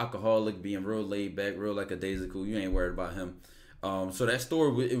being like an alcoholic, being real laid back, real like a daisical. You ain't worried about him. So that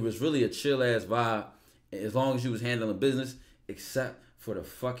store, it was really a chill ass vibe as long as you was handling business, except for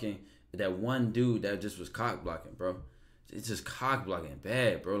that one dude that just was cock blocking, bro. It's just cock blocking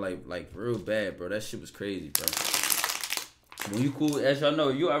bad, bro. Like real bad, bro. That shit was crazy, bro. When you cool, as y'all know,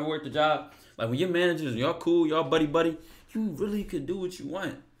 you ever worked a job, like when your managers, y'all cool, y'all buddy, you really could do what you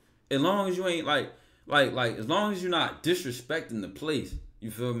want. As long as you ain't like as long as you're not disrespecting the place,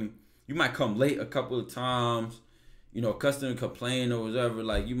 you feel me? You might come late a couple of times, customer complain or whatever,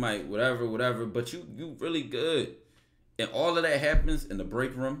 like you might whatever, but you really good. And all of that happens in the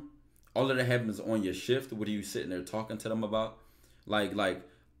break room. All of that happens on your shift. What are you sitting there talking to them about? Like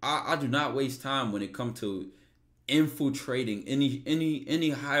I do not waste time when it comes to infiltrating any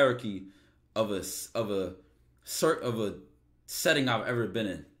hierarchy of a setting I've ever been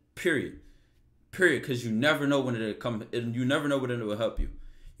in. Period. Because you never know when it'll come. You never know when it will help you.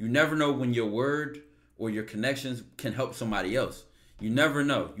 You never know when your word or your connections can help somebody else. You never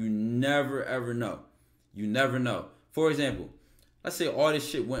know. You never ever know. You never know. For example, let's say all this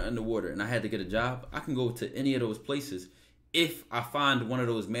shit went underwater and I had to get a job. I can go to any of those places if I find one of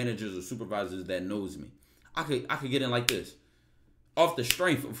those managers or supervisors that knows me. I could get in like this. Off the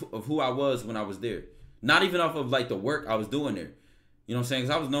strength of who I was when I was there. Not even off of like the work I was doing there. You know what I'm saying?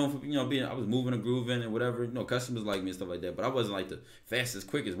 Because I was known for, I was moving and grooving and whatever. Customers like me and stuff like that. But I wasn't like the fastest,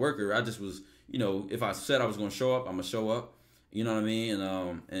 quickest worker. I just was, if I said I was going to show up, I'm going to show up. You know what I mean?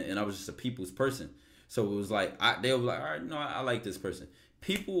 And I was just a people's person. So it was like, they were like, all right, I like this person.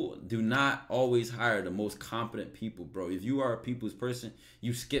 People do not always hire the most competent people, bro. If you are a people's person,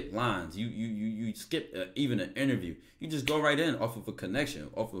 you skip lines. You skip even an interview. You just go right in off of a connection,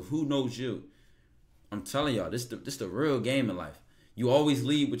 off of who knows you. I'm telling y'all, this the real game in life. You always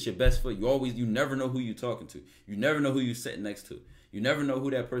lead with your best foot. You never know who you're talking to. You never know who you're sitting next to. You never know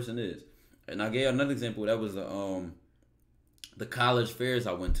who that person is. And I gave another example. That was the college fairs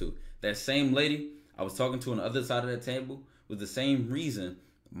I went to. That same lady I was talking to on the other side of that table was the same reason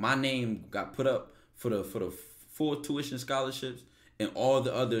my name got put up for the full tuition scholarships and all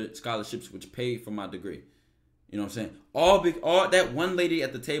the other scholarships which paid for my degree. You know what I'm saying? All that one lady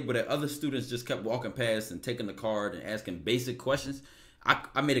at the table that other students just kept walking past and taking the card and asking basic questions.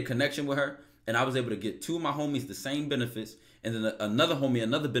 I made a connection with her, and I was able to get two of my homies the same benefits, and then another homie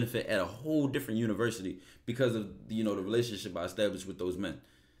another benefit at a whole different university because of the relationship I established with those men.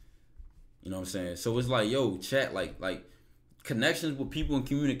 You know what I'm saying? So it's like, yo, chat, like connections with people and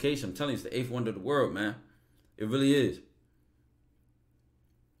communication. I'm telling you, it's the eighth wonder of the world, man. It really is.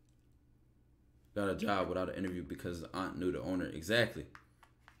 Got a job without an interview because the aunt knew the owner. Exactly.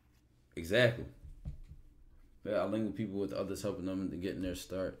 Yeah, I link with people with others helping them to getting their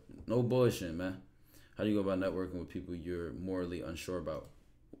start. No bullshit, man. How do you go about networking with people you're morally unsure about?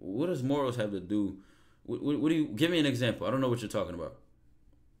 What does morals have to do? What do you give me an example? I don't know what you're talking about.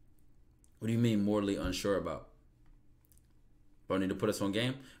 What do you mean morally unsure about? Do I need to put us on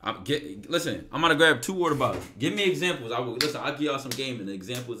game? Listen, I'm gonna grab 2 water bottles. Give me examples. I'll give y'all some game and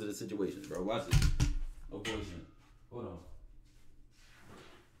examples of the situations, bro. Watch this. No bullshit. Hold on.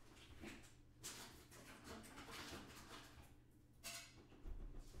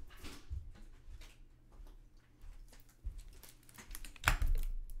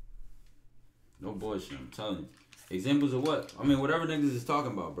 No bullshit. I'm telling you. Examples of what? I mean, whatever niggas is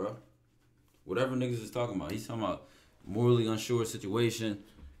talking about, bro. Whatever niggas is talking about. He's talking about morally unsure situation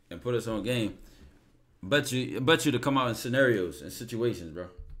and put us on game. Bet you to come out in scenarios and situations, bro,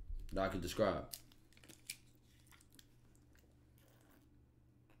 that I could describe.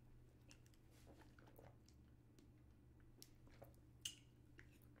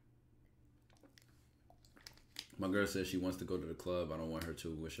 My girl says she wants to go to the club. I don't want her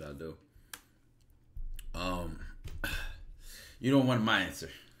to. What should I do? You don't want my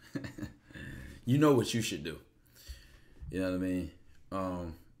answer. You know what you should do. You know what I mean?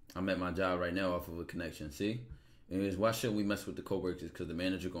 I'm at my job right now off of a connection. See? Anyways, why shouldn't we mess with the coworkers? Because the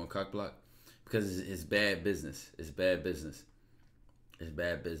manager going to cock block? Because it's bad business. It's bad business.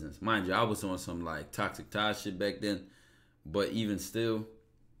 Mind you, I was on some like toxic tie shit back then. But even still,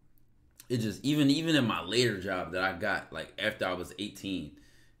 it just even in my later job that I got like after I was 18,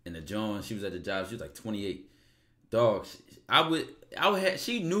 and the John, she was at the job, she was like 28. Dog,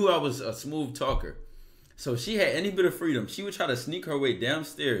 she knew I was a smooth talker. So she had any bit of freedom. She would try to sneak her way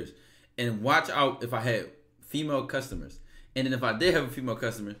downstairs and watch out if I had female customers. And then if I did have a female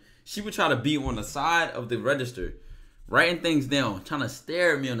customer, she would try to be on the side of the register, writing things down, trying to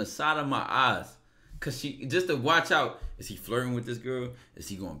stare at me on the side of my eyes. Cause she just to watch out. Is he flirting with this girl? Is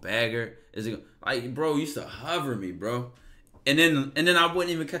he gonna bag her? Is he like, bro, used to hover me, bro. And then I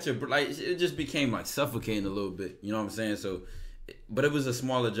wouldn't even catch her. Like, it just became like suffocating a little bit. You know what I'm saying? So, but it was a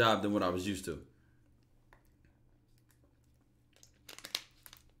smaller job than what I was used to.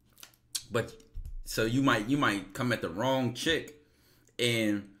 But so you might come at the wrong chick,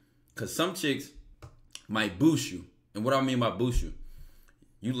 and cause some chicks might boost you. And what I mean by boost you,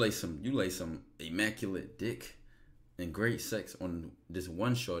 you lay some immaculate dick and great sex on this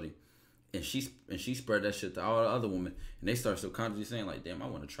one shorty, and she spread that shit to all the other women, and they start subconsciously saying like, damn, I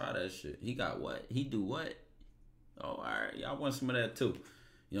want to try that shit. He got what? He do what? Oh, all right, yeah, I want some of that too.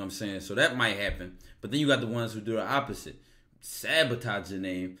 You know what I'm saying? So that might happen. But then you got the ones who do the opposite. Sabotage your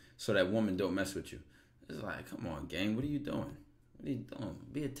name so that woman don't mess with you. It's like, come on, gang, what are you doing?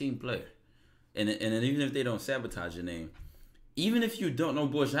 Be a team player. And then even if they don't sabotage your name, even if you don't know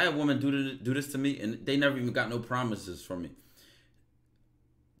bullshit, I had a woman do this to me, and they never even got no promises from me.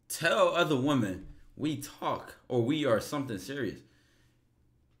 Tell other women we talk or we are something serious.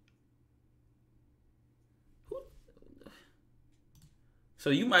 So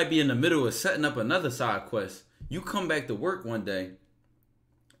you might be in the middle of setting up another side quest. You come back to work one day,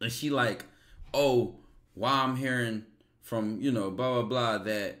 and she like, oh, why I'm hearing from, blah, blah, blah,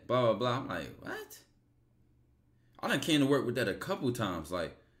 that, blah, blah, blah. I'm like, what? I done came to work with that a couple times.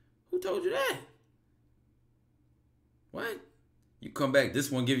 Like, who told you that? What? You come back, this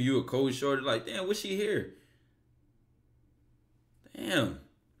one give you a cold shoulder, like, damn, what's she here? Damn.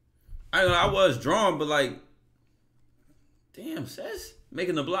 I was drawn, but like, damn, sis,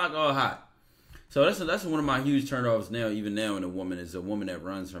 making the block all hot. So that's one of my huge turnoffs now, even now in a woman, is a woman that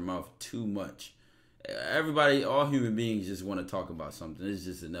runs her mouth too much. Everybody, all human beings just want to talk about something. It's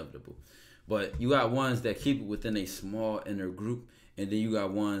just inevitable. But you got ones that keep it within a small inner group, and then you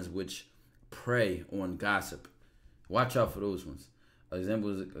got ones which prey on gossip. Watch out for those ones. An example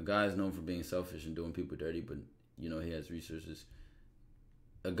is a guy is known for being selfish and doing people dirty, but you know he has resources.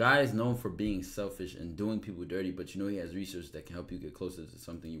 A guy is known for being selfish and doing people dirty, but you know he has resources that can help you get closer to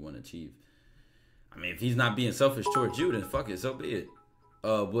something you want to achieve. I mean, if he's not being selfish towards you, then fuck it, so be it.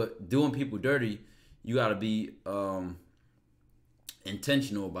 But doing people dirty, you gotta be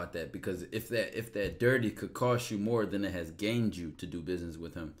intentional about that, because if that dirty could cost you more than it has gained you to do business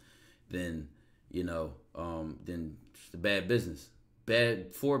with him, then then it's the bad business,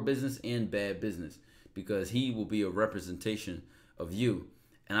 bad for business and bad business, because he will be a representation of you.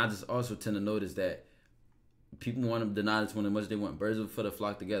 And I just also tend to notice that people want to deny this one as much as they want. Birds of a feather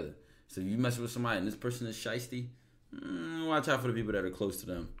flock together. So if you mess with somebody and this person is shiesty, watch out for the people that are close to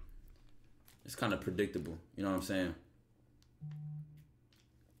them. It's kind of predictable. You know what I'm saying?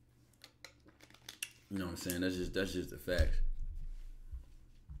 You know what I'm saying? That's just the fact.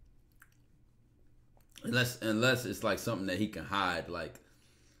 Unless it's like something that he can hide. Like,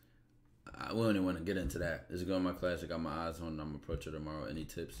 I wouldn't even want to get into that. This is going to my class. I got my eyes on, and I'm going to approach her tomorrow. Any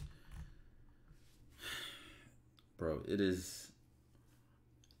tips? Bro, it is...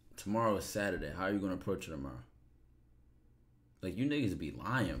 Tomorrow is Saturday. How are you going to approach her tomorrow? Like, you niggas be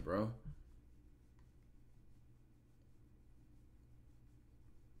lying, bro.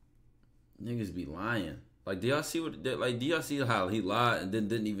 Niggas be lying. Like, do y'all see how he lied and then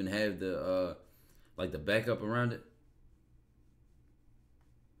didn't even have the the backup around it?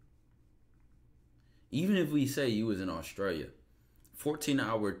 Even if we say you was in Australia,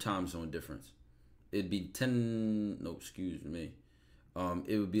 14-hour time zone difference, it'd be 10. No, excuse me.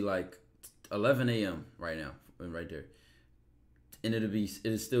 It would be like 11 a.m. right now, right there, and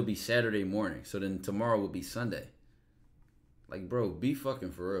it'd still be Saturday morning. So then tomorrow would be Sunday. Like, bro, be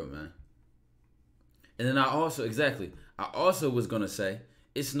fucking for real, man. And then I also was gonna say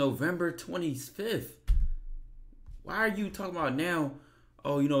it's November 25th. Why are you talking about now?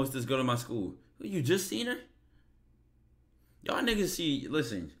 Oh, you know, it's this girl in my school. You just seen her? Y'all niggas see.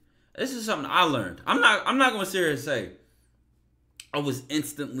 Listen, this is something I learned. I'm not gonna sit here and say I was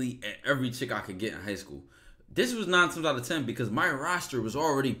instantly at every chick I could get in high school. This was 9 times out of 10 because my roster was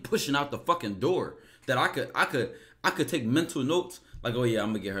already pushing out the fucking door. That I could take mental notes like, oh yeah,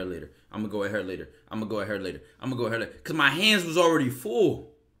 I'm gonna get her later. I'm gonna go at her later. I'm gonna go at her later. I'm gonna go at her later. Cause my hands was already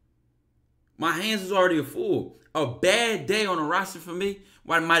full. My hands was already full. A bad day on a roster for me,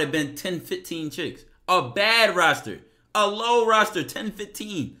 might have been 10, 15 chicks. A bad roster. A low roster, 10,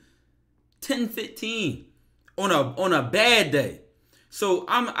 15. 10, 15 on a bad day. So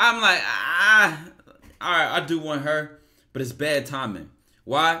I'm like, all right, I do want her, but it's bad timing.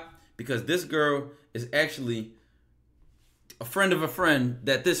 Why? Because this girl is actually a friend of a friend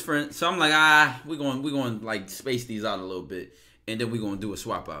that this friend. So I'm like, we're going like space these out a little bit, and then we're gonna do a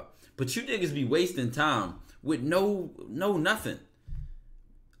swap out. But you niggas be wasting time with no nothing.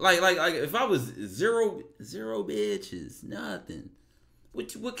 Like if I was zero bitches, nothing.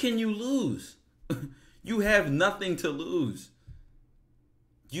 What can you lose? You have nothing to lose.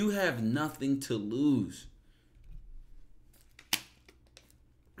 You have nothing to lose.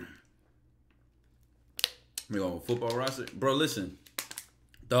 We on football roster, bro. Listen,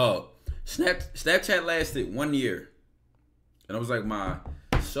 dog. Snapchat lasted 1 year, and it was like my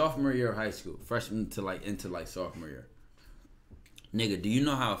sophomore year of high school, freshman to into sophomore year. Nigga, do you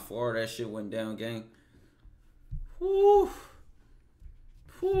know how far that shit went down, gang? Whew.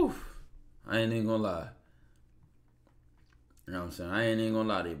 I ain't even gonna lie. You know what I'm saying? I ain't even gonna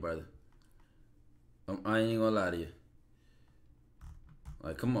lie to you, brother. I ain't even gonna lie to you.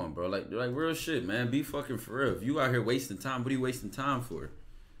 Like, come on, bro. Like real shit, man. Be fucking for real. If you out here wasting time, what are you wasting time for?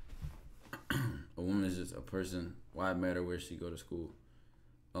 A woman is just a person. Why matter where she go to school?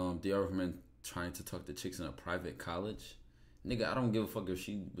 Do y'all recommend trying to talk to chicks in a private college? Nigga, I don't give a fuck if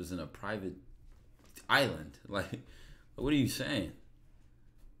she was in a private island. Like, what are you saying?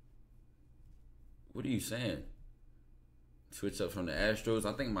 What are you saying? Switch up from the Astros.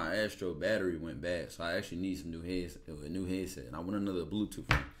 I think my Astro battery went bad, so I actually need some new headset, and I want another Bluetooth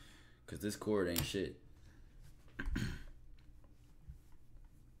one, cause this cord ain't shit.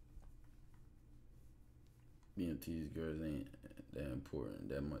 BMT's girls ain't that important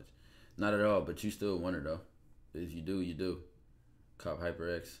that much, not at all. But you still want her though. If you do, you do. Cop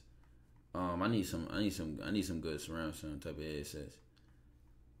HyperX. I need some good surround sound type of headsets.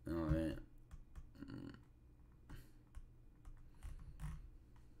 You know what I mean?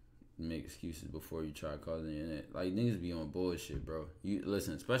 Make excuses before you try calling the internet. Like, niggas be on bullshit, bro. You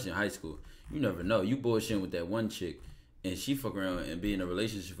listen, especially in high school. You never know. You bullshitting with that one chick, and she fuck around and be in a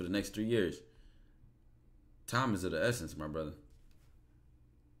relationship for the next 3 years. Time is of the essence, my brother.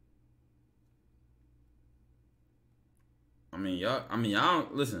 Y'all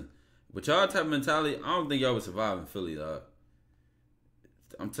don't listen. With y'all type of mentality, I don't think y'all would survive in Philly, dog.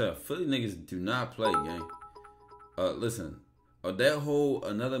 I'm telling you, Philly niggas do not play, gang. Listen. That whole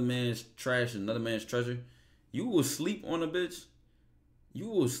another man's trash, another man's treasure. You will sleep on a bitch. You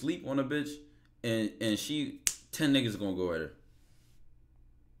will sleep on a bitch, and 10 niggas gonna go at her.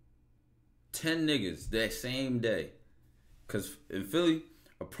 10 niggas that same day. Cause in Philly,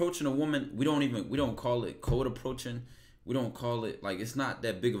 approaching a woman, we don't call it code approaching. We don't call it, like, it's not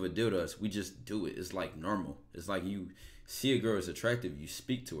that big of a deal to us. We just do it. It's like normal. It's like you see a girl is attractive, you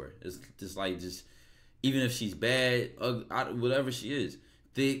speak to her. It's just like even if she's bad, ugly, whatever she is,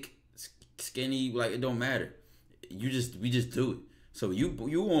 thick, skinny, like, it don't matter. We just do it. So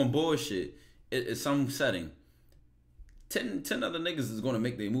you on bullshit at some setting. 10 other niggas is gonna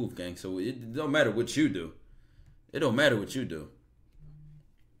make their move, gang. So it don't matter what you do. It don't matter what you do.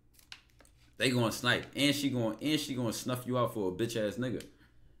 They gonna snipe, and she gonna snuff you out for a bitch ass nigga.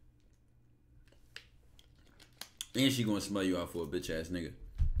 And she gonna smell you out for a bitch ass nigga.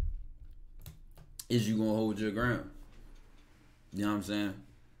 Is you gonna hold your ground? You know what I'm saying?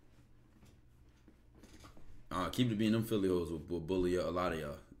 Keep it being them Philly hoes will bully a lot of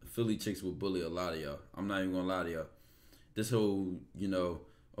y'all. Philly chicks will bully a lot of y'all. I'm not even gonna lie to y'all. This whole,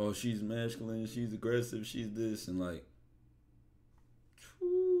 oh, she's masculine, she's aggressive, she's this, and like,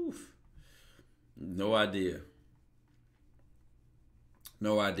 whew, no idea.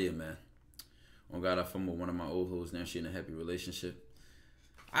 No idea, man. Oh God, I fumbled one of my old hoes. Now she in a happy relationship.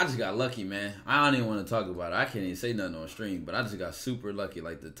 I just got lucky, man. I don't even want to talk about it. I can't even say nothing on stream, but I just got super lucky.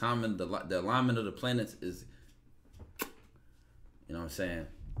 Like, the timing, the alignment of the planets is, you know what I'm saying?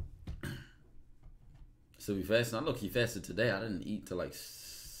 Still be fasting. I low-key fasted today. I didn't eat till like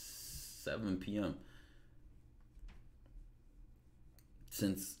 7 p.m.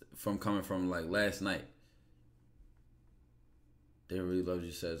 Coming from like last night. They really love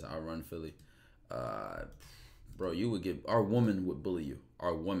you, says I run Philly. Bro, our woman would bully you.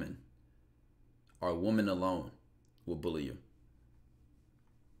 Our woman alone will bully you.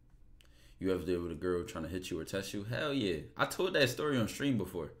 You ever deal with a girl trying to hit you or test you? Hell yeah. I told that story on stream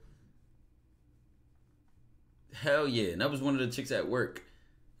before. Hell yeah. And that was one of the chicks at work.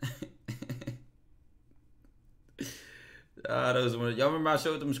 That was one. Y'all remember I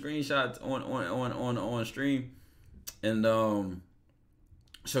showed them screenshots on stream, and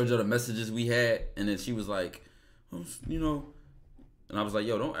showed y'all the messages we had, and then she was like, and I was like,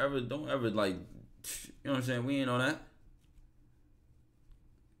 yo, don't ever like, you know what I'm saying? We ain't on that.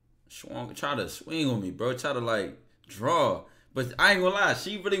 Try to swing on me, bro. Try to like draw. But I ain't gonna lie,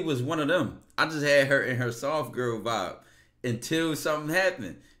 she really was one of them. I just had her in her soft girl vibe until something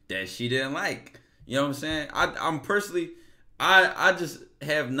happened that she didn't like. You know what I'm saying? I'm personally, I just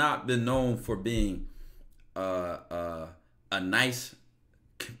have not been known for being a nice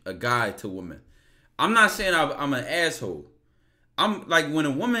guy to women. I'm not saying I'm an asshole. I'm like, when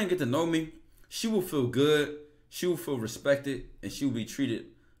a woman get to know me, she will feel good, she will feel respected, and she will be treated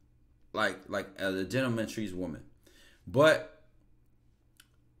like as a gentleman treats a woman. But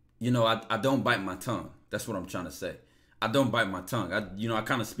I don't bite my tongue. That's what I'm trying to say. I don't bite my tongue. I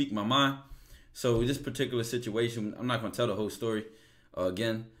kind of speak my mind. So in this particular situation, I'm not gonna tell the whole story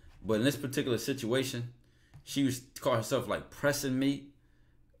again, but in this particular situation, she was caught herself like pressing me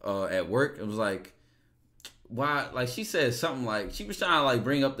at work. It was like, why? Like, she said something like, she was trying to like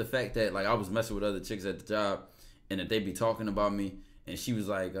bring up the fact that like I was messing with other chicks at the job, and that they be talking about me. And she was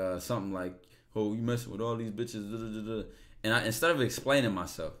like something like, "Oh, you messing with all these bitches?" Da, da, da, da. And instead of explaining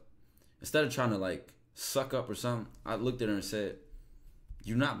myself, instead of trying to like suck up or something, I looked at her and said,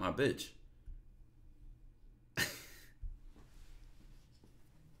 "You're not my bitch."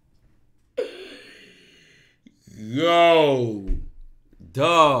 Yo,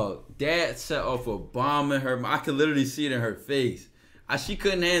 dog, that set off a bomb in her. I could literally see it in her face. She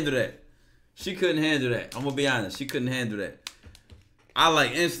couldn't handle that. She couldn't handle that. I'm gonna be honest. She couldn't handle that. I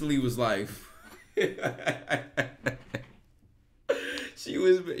like instantly was like, she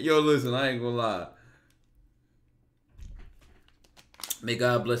was, yo, listen, I ain't gonna lie. May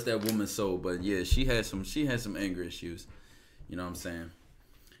God bless that woman's soul, but yeah, she had some anger issues. You know what I'm saying?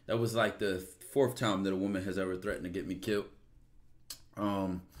 That was like the 4th time that a woman has ever threatened to get me killed.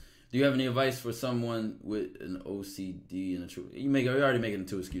 Do you have any advice for someone with an OCD and a true? You're already making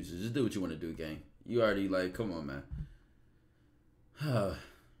two excuses. Just do what you want to do, gang. You already like, come on, man.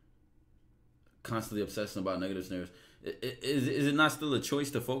 Constantly obsessing about negative scenarios. Is it not still a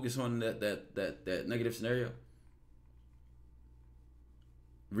choice to focus on that negative scenario?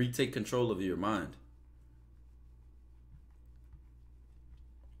 Retake control of your mind.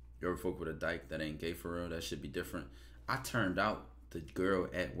 You ever fuck with a dyke that ain't gay for real? That should be different. I turned out the girl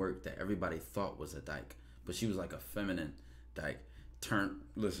at work that everybody thought was a dyke, but she was like a feminine dyke.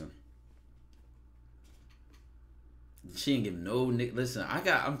 Listen. She ain't give no nick. Listen,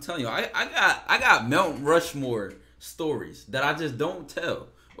 I'm telling you, I got Mount Rushmore stories that I just don't tell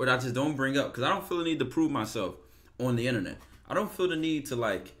or that I just don't bring up because I don't feel the need to prove myself on the internet. I don't feel the need to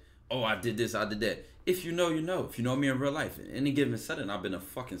like, oh, I did this, I did that. If you know, you know. If you know me in real life, in any given setting, I've been a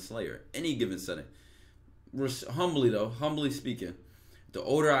fucking slayer. Any given setting. Humbly speaking, the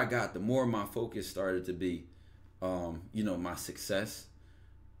older I got, the more my focus started to be, my success,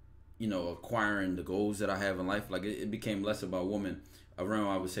 acquiring the goals that I have in life. Like it became less about women around,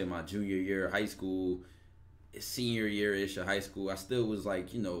 I would say, my junior year of high school, senior year-ish of high school. I still was like,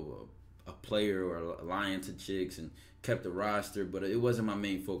 a player or lying to chicks and kept the roster, but it wasn't my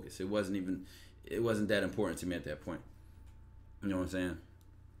main focus. It wasn't that important to me at that point. You know what I'm saying?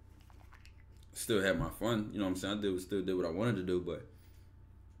 Still had my fun. You know what I'm saying? I still did what I wanted to do, but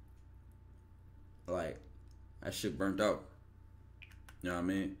like that shit burnt out. You know what I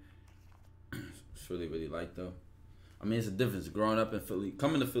mean? It's really, really like though. I mean, it's a difference. Growing up in Philly,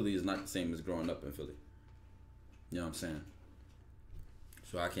 coming to Philly is not the same as growing up in Philly. You know what I'm saying?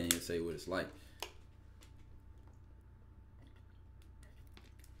 So I can't even say what it's like.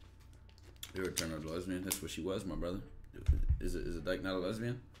 You ever turned her a lesbian? That's what she was, my brother. Is a dyke not a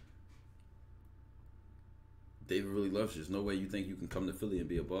lesbian? David really loves you. There's no way you think you can come to Philly and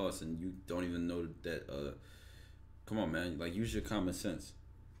be a boss and you don't even know that. Come on, man. Like, use your common sense.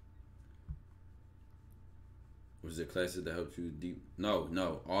 Was there classes that helped you deep?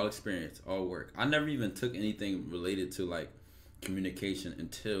 No. All experience, all work. I never even took anything related to like communication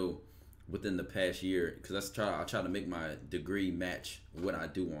until within the past year, because I try to make my degree match what I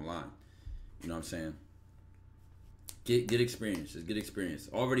do online. You know what I'm saying? Get experience. Just get experience.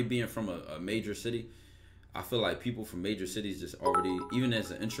 Already being from a major city, I feel like people from major cities just already, even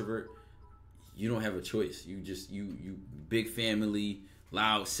as an introvert, you don't have a choice. You big family,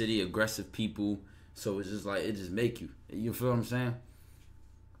 loud city, aggressive people. So it's just like, it just make you. You feel what I'm saying?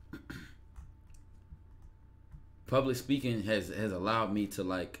 Public speaking has allowed me to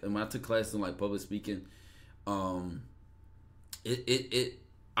like, and when I took classes in like public speaking, I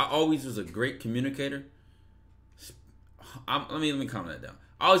always was a great communicator. Let me calm that down.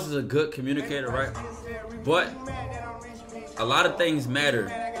 I always was a good communicator, right? But a lot of things matter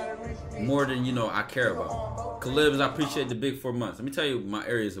more than I care about. Calibs, I appreciate the big 4 months. Let me tell you my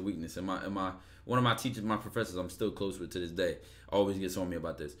areas of weakness. And one of my teachers, my professors, I'm still close with to this day, always gets on me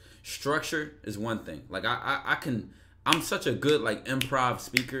about this. Structure is one thing. Like I'm such a good like improv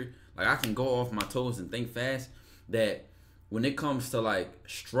speaker. Like I can go off my toes and think fast that when it comes to like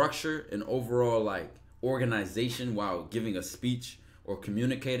structure and overall like organization while giving a speech or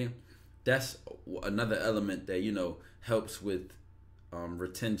communicating, that's another element that helps with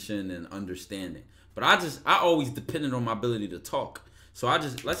retention and understanding. But I always depended on my ability to talk. So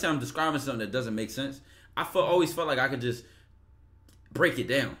let's say I'm describing something that doesn't make sense. Always felt like I could just break it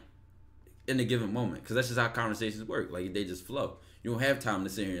down in a given moment, because that's just how conversations work. Like they just flow. You don't have time to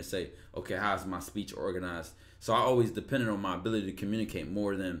sit here and say, okay, how's my speech organized? So I always depended on my ability to communicate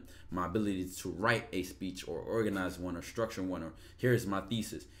more than my ability to write a speech or organize one or structure one, or here's my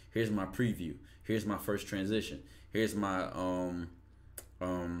thesis, here's my preview, here's my first transition, here's my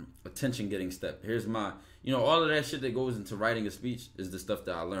attention getting step, here's my all of that shit that goes into writing a speech is the stuff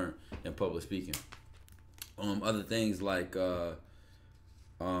that I learned in public speaking. Other things like the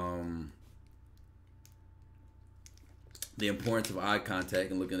importance of eye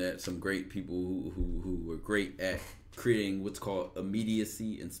contact and looking at some great people who were great at creating what's called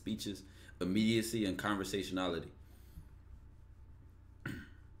immediacy in speeches, immediacy and conversationality.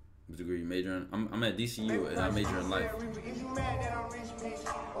 What degree you major in? I'm at DCU and I major in life.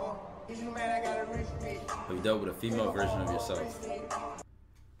 Have you dealt with a female version of yourself?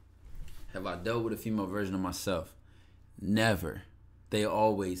 Have I dealt with a female version of myself? Never. They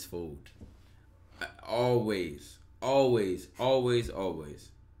always fold. Always.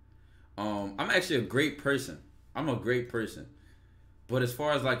 I'm actually a great person. I'm a great person. But as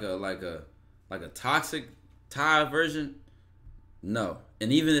far as like a toxic tie version, no.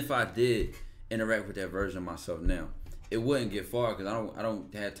 And even if I did interact with that version of myself now, it wouldn't get far because I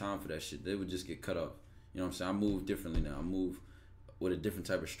don't have time for that shit. They would just get cut off. You know what I'm saying? I move differently now. I move with a different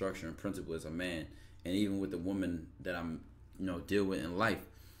type of structure and principle as a man, and even with the woman that I'm, deal with in life.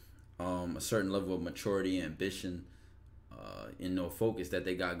 A certain level of maturity and ambition, focus that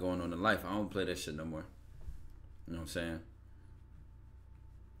they got going on in life. I don't play that shit no more. You know what I'm saying?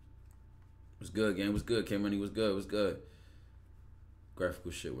 What's good, gang? What's good? K-Money, what's good? What's good?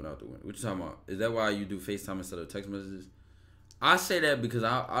 Graphical shit went out the window. What you talking about? Is that why you do FaceTime instead of text messages? I say that because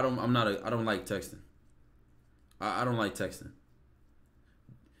I don't like texting. I don't like texting.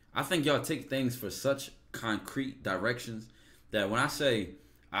 I think y'all take things for such concrete directions that when I say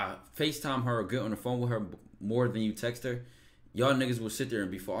I FaceTime her or get on the phone with her more than you text her, y'all niggas will sit there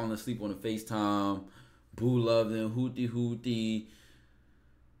and be falling asleep on the FaceTime, boo loving, hooty.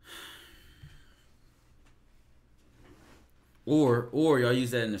 Or y'all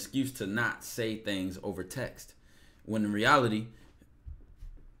use that as an excuse to not say things over text. When in reality,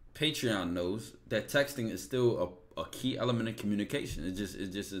 Patreon knows that texting is still a key element of communication. It's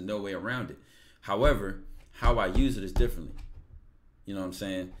just no way around it. However, how I use it is differently. You know what I'm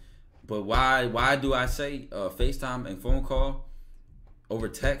saying? But why do I say FaceTime and phone call over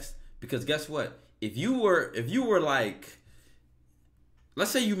text? Because guess what? If you were like, let's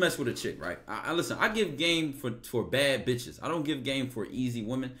say you mess with a chick, right? Listen, I give game for bad bitches. I don't give game for easy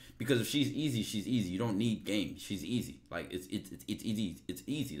women, because if she's easy, she's easy. You don't need game. She's easy. Like it's easy. It's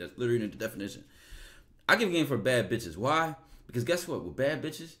easy. That's literally the definition. I give game for bad bitches. Why? Because guess what? With bad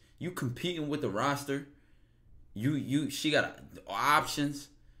bitches, you competing with the roster. She got options.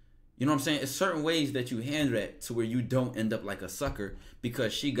 You know what I'm saying? It's certain ways that you handle that to where you don't end up like a sucker,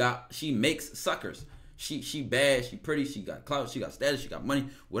 because she makes suckers. She bad, she pretty, she got clout, she got status, she got money,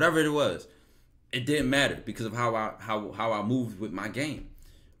 whatever it was. It didn't matter because of how I moved with my game.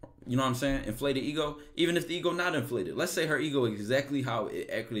 You know what I'm saying? Inflated ego, even if the ego not inflated. Let's say her ego is exactly how it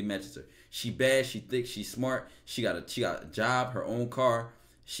actually matches her. She bad, she thick, she smart, she got a job, her own car,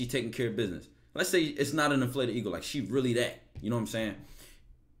 she taking care of business. Let's say it's not an inflated ego, like she really that. You know what I'm saying?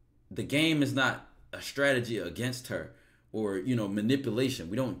 The game is not a strategy against her or manipulation.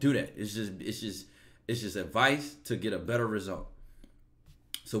 We don't do that. It's just advice to get a better result.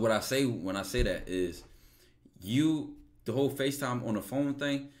 So what I say when I say that is, the whole FaceTime on the phone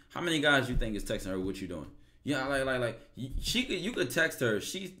thing. How many guys you think is texting her what you doing? Yeah, like you could text her,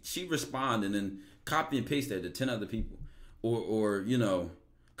 she respond and then copy and paste that to 10 other people, or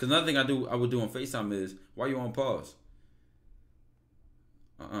because another thing I would do on FaceTime is, why you on pause?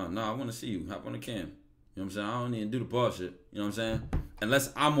 No, I want to see you. Hop on the cam. You know what I'm saying? I don't even do the pause shit. You know what I'm saying?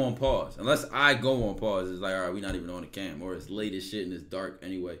 Unless I'm on pause. Unless I go on pause, it's like, all right, we not even on the cam. Or it's late as shit and it's dark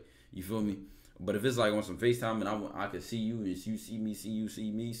anyway. You feel me? But if it's like on some FaceTime and I can see you and you see me, see you, see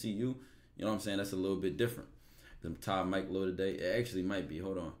me, see you. You know what I'm saying? That's a little bit different. The top mic low today. It actually might be.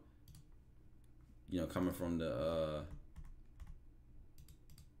 Hold on. Coming from the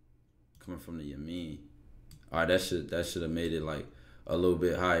Yamin. All right, that should have made it like a little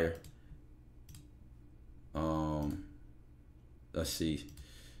bit higher. Let's see.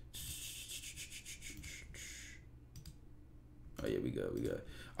 Oh yeah, we good.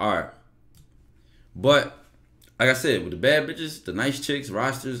 All right, but like I said, with the bad bitches, the nice chicks,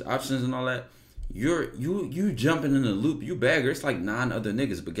 rosters, options, and all that, you jumping in the loop. You bag her. It's like 9 other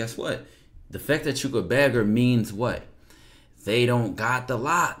niggas. But guess what? The fact that you could bag her means what? They don't got the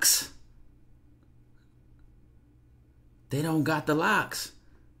locks. They don't got the locks.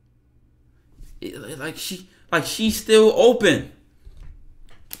 Like she's still open.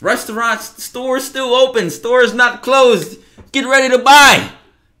 Restaurants, stores still open. Stores not closed. Get ready to buy.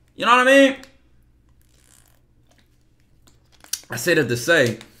 You know what I mean? I say that to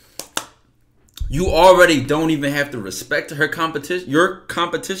say, you already don't even have to respect your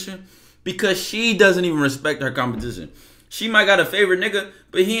competition, because she doesn't even respect her competition. She might got a favorite nigga,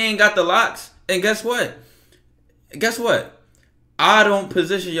 but he ain't got the locks. And guess what? I don't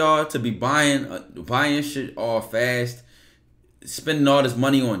position y'all to be buying shit all fast, spending all this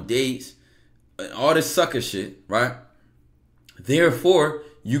money on dates, all this sucker shit, right? Therefore,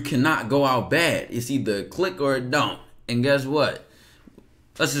 you cannot go out bad. It's either click or it don't. And guess what?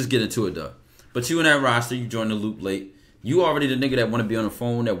 Let's just get into it though. But you in that roster, you joined the loop late. You already the nigga that want to be on the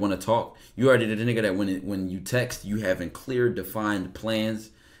phone, that want to talk. You already the nigga that when you text, you having clear, defined plans.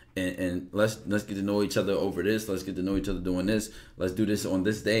 And let's get to know each other over this. Let's get to know each other doing this. Let's do this on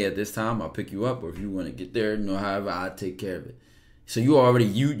this day at this time. I'll pick you up, or if you want to get there, however, I'll take care of it. So you already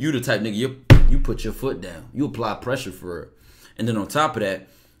you the type nigga, you put your foot down. You apply pressure for her. And then on top of that,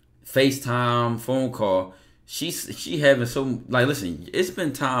 FaceTime, phone call. She having so, like, listen, it's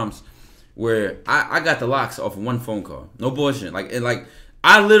been times where I got the locks off of one phone call. No bullshit. Like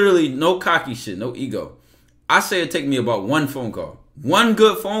I literally, no cocky shit, no ego. I say it take me about one phone call. One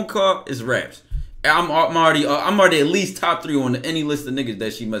good phone call is raps. I'm already at least top 3 on any list of niggas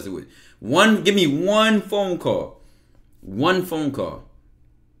that she messing with. Give me one phone call. One phone call.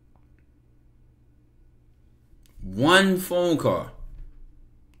 One phone call.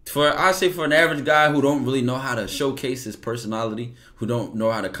 For an average guy who don't really know how to showcase his personality, who don't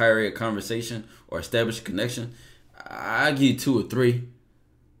know how to carry a conversation or establish a connection, I give you 2 or 3.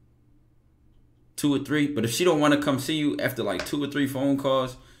 2 or 3. But if she don't want to come see you after like 2 or 3 phone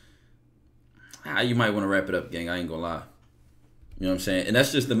calls, you might want to wrap it up, gang. I ain't gonna lie. You know what I'm saying? And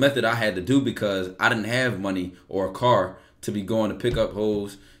that's just the method I had to do because I didn't have money or a car to be going to pick up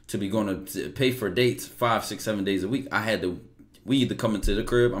hoes, to be going to pay for dates 5, 6, 7 days a week. We either coming to the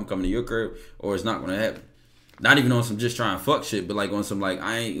crib, I'm coming to your crib, or it's not gonna happen. Not even on some just trying to fuck shit, but like on some like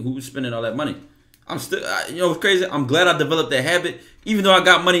who's spending all that money? I'm still, you know what's crazy? I'm glad I developed that habit. Even though I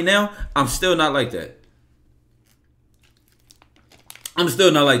got money now, I'm still not like that. I'm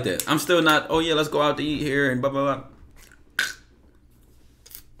still not like that. I'm still not, oh yeah, let's go out to eat here and blah, blah, blah.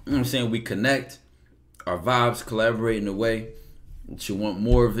 You know what I'm saying? We connect. Our vibes collaborate in a way that you want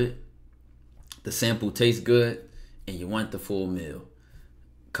more of it. The sample tastes good and you want the full meal.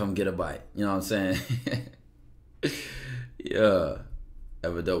 Come get a bite. You know what I'm saying? Yeah.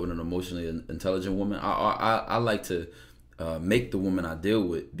 Ever dealt with an emotionally intelligent woman? I like to make the woman I deal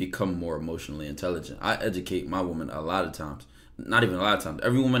with become more emotionally intelligent. I educate my woman a lot of times. Not even a lot of times.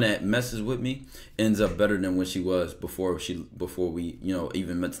 Every woman that messes with me ends up better than when she was before we, you know,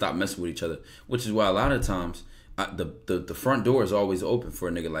 even stopped messing with each other. Which is why a lot of times the front door is always open for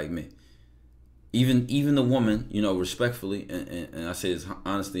a nigga like me. Even the woman, you know, respectfully, and I say this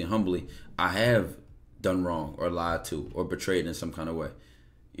honestly and humbly, I have done wrong or lied to or betrayed in some kind of way.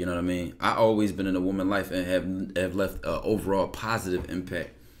 You know what I mean? I always been in a woman's life and have left an overall positive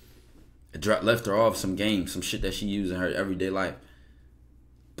impact. Left her off some game, some shit that she used in her everyday life.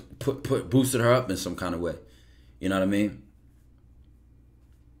 Boosted her up in some kind of way. You know what I mean?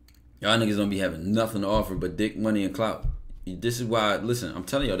 Y'all niggas don't be having nothing to offer but dick, money, and clout. This is why, listen, I'm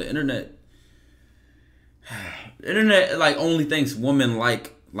telling y'all, the internet like only thinks women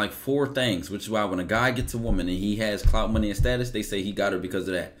like 4 things, which is why when a guy gets a woman and he has clout, money, and status, they say he got her because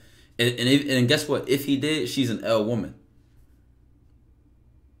of that. And guess what? If he did, she's an L woman.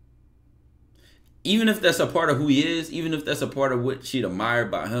 Even if that's a part of who he is, even if that's a part of what she'd admire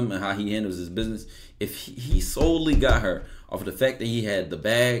about him and how he handles his business, if he solely got her off of the fact that he had the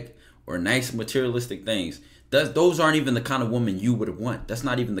bag or nice materialistic things, those aren't even the kind of woman you would want. That's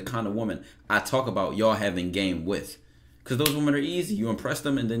not even the kind of woman I talk about y'all having game with. Because those women are easy. You impress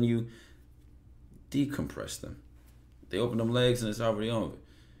them and then you decompress them. They open them legs and it's already over.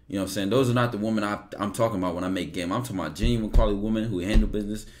 You know what I'm saying? Those are not the women I'm talking about when I make game. I'm talking about genuine quality women who handle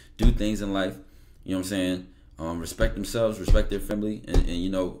business, do things in life. You know what I'm saying? Respect themselves, respect their family, and you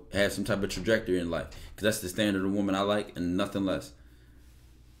know, have some type of trajectory in life. Because that's the standard of woman I like and nothing less.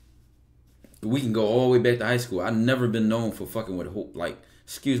 We can go all the way back to high school. I've never been known for fucking with, like,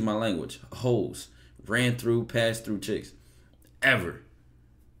 excuse my language, hoes. Ran through, passed through chicks. Ever.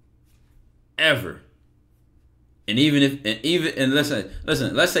 And listen,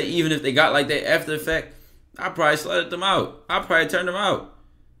 let's say even if they got like that after the fact, I probably slutted them out. I probably turned them out.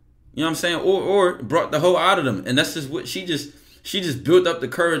 You know what I'm saying? Or brought the hoe out of them. And that's just what she just built up the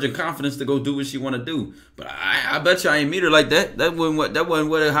courage and confidence to go do what she want to do. But I bet you I ain't meet her like that. That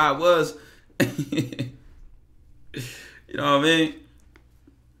wasn't how it was. You know what I mean?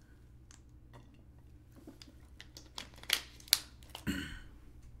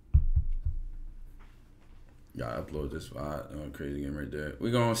 Y'all upload this crazy game right there.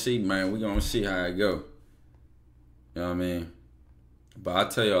 We're gonna see, man. We're gonna see how it go. You know what I mean? But I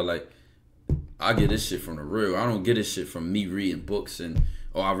tell y'all, like, I get this shit from the real. I don't get this shit from me reading books and,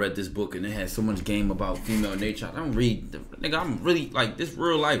 oh, I read this book and it had so much game about female nature. I don't read, nigga, I'm really, like, this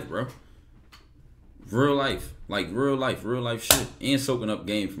real life, bro. Real life. Like, real life shit. And soaking up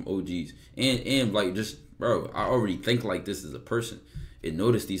game from OGs. And like, just, bro, I already think like this as a person and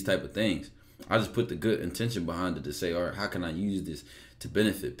notice these type of things. I just put the good intention behind it to say, all right, how can I use this to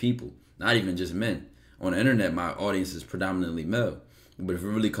benefit people? Not even just men. On the internet, my audience is predominantly male. But if it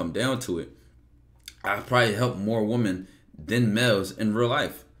really come down to it, I probably help more women than males in real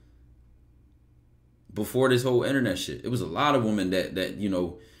life. Before this whole internet shit, it was a lot of women that you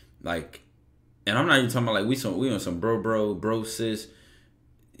know, like, and I'm not even talking about like we on some bro sis,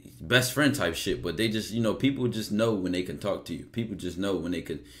 best friend type shit. But they just, you know, people just know when they can talk to you. People just know when they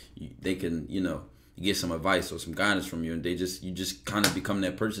can, you know, get some advice or some guidance from you, and you just kind of become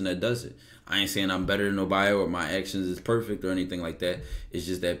that person that does it. I ain't saying I'm better than nobody or my actions is perfect or anything like that. It's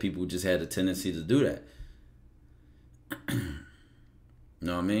just that people just had a tendency to do that. You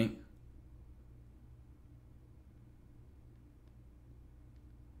know what I mean?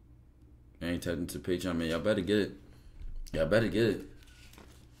 I ain't tapped into Patreon, man. Y'all better get it. Y'all better get it.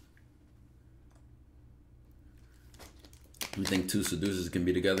 You think two seducers can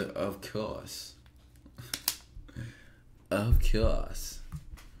be together? Of course. Of course.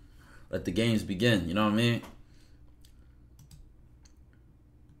 Let the games begin. You know what I mean?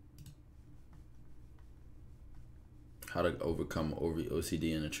 How to overcome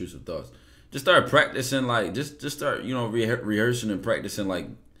OCD and intrusive thoughts. Just start practicing, like, just start, rehearsing and practicing, like,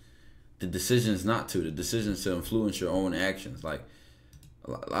 the decisions the decisions to influence your own actions. Like,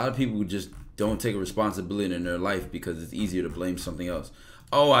 a lot of people just don't take a responsibility in their life because it's easier to blame something else.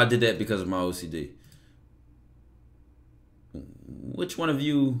 Oh, I did that because of my OCD. Which one of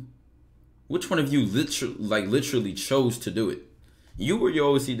you literally chose to do it? You or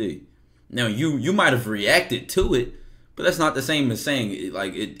your OCD? Now, you might have reacted to it, but that's not the same as saying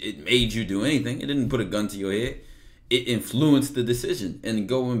it made you do anything. It didn't put a gun to your head. It influenced the decision. And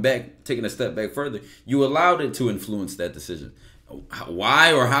going back, taking a step back further, you allowed it to influence that decision.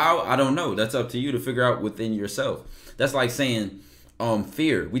 Why or how? I don't know. That's up to you to figure out within yourself. That's like saying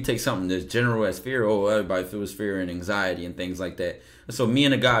fear. We take something that's general as fear. Oh, everybody feels fear and anxiety and things like that. So me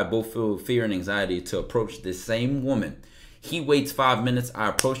and a guy both feel fear and anxiety to approach this same woman. He waits 5 minutes. I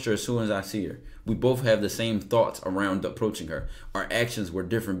approach her as soon as I see her. We both have the same thoughts around approaching her. Our actions were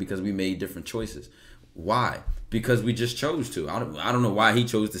different because we made different choices. Why? Because we just chose to. I don't know why he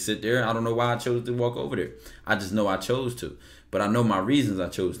chose to sit there. I don't know why I chose to walk over there. I just know I chose to. But I know my reasons I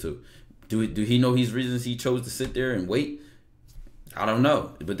chose to. Do he know his reasons he chose to sit there and wait? I don't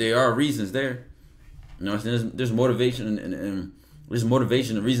know. But there are reasons there. You know, there's motivation and there's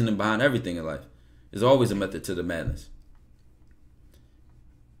motivation and reasoning behind everything in life. There's always a method to the madness.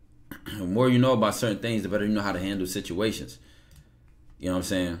 The more you know about certain things, the better you know how to handle situations. You know what I'm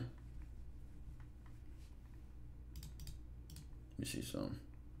saying? Let me see something.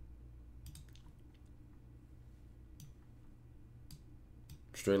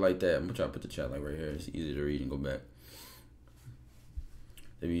 Straight like that. I'm gonna try to put the chat like right here. It's easy to read and go back.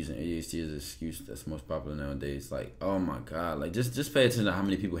 They're using ADHD as an excuse that's most popular nowadays. Like, oh my God. Like, just pay attention to how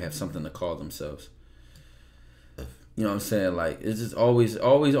many people have something to call themselves. You know what I'm saying? Like, it's just always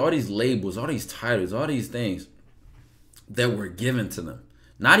all these labels, all these titles, all these things that were given to them.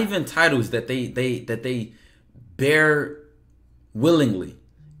 Not even titles that they bear willingly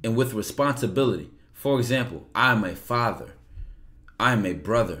and with responsibility. For example, I am a father. I am a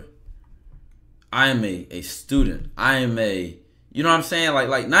brother. I am a student. I am a, you know what I'm saying?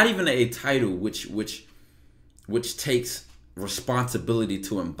 Like not even a title which takes responsibility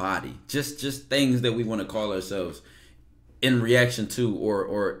to embody. Just things that we want to call ourselves in reaction to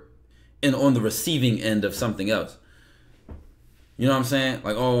or on the receiving end of something else. You know what I'm saying?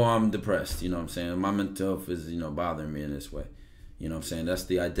 Like, oh, I'm depressed. You know what I'm saying? My mental health is, bothering me in this way. You know what I'm saying? That's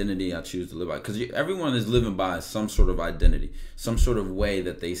the identity I choose to live by. Because everyone is living by some sort of identity, some sort of way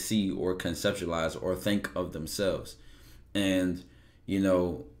that they see or conceptualize or think of themselves. And,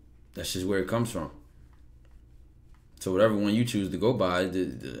 that's just where it comes from. So whatever one you choose to go by,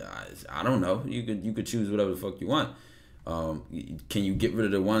 I don't know. You could choose whatever the fuck you want. Can you get rid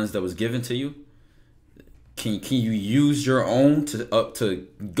of the ones that was given to you? Can you use your own to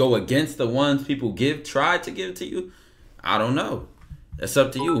go against the ones people tried to give to you? I don't know. That's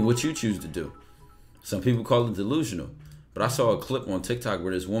up to you and what you choose to do. Some people call it delusional. But I saw a clip on TikTok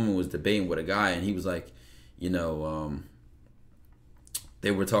where this woman was debating with a guy and he was like,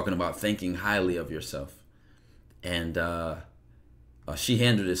 they were talking about thinking highly of yourself. And she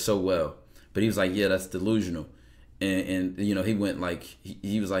handled it so well. But he was like, yeah, that's delusional. And he went like,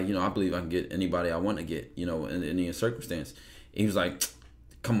 he was like, I believe I can get anybody I want to get, in any circumstance. He was like,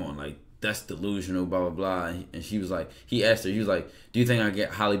 come on, like, that's delusional, blah, blah, blah. And she was like, he asked her, he was like, do you think I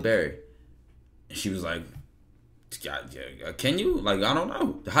get Halle Berry? And she was like, can you? Like, I don't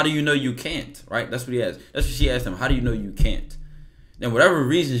know. How do you know you can't? Right? That's what he asked. That's what she asked him. How do you know you can't? And whatever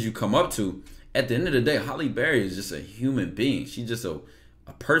reasons you come up to, at the end of the day, Halle Berry is just a human being. She's just a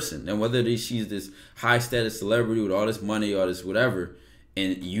person. And whether she's this high status celebrity with all this money or this whatever,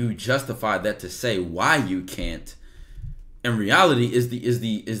 and you justify that to say why you can't, in reality, is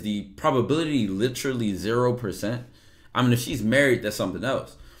the probability literally 0%? I mean, if she's married, that's something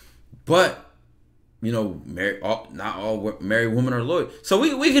else. But not all married women are loyal. So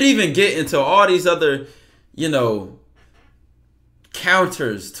we could even get into all these other,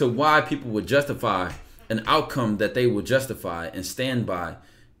 counters to why people would justify an outcome that they will justify and stand by,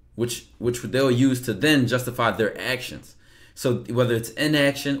 which they'll use to then justify their actions. So whether it's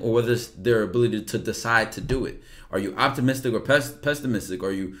inaction or whether it's their ability to decide to do it. Are you optimistic or pessimistic?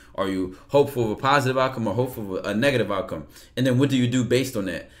 Are you hopeful of a positive outcome or hopeful of a negative outcome? And then what do you do based on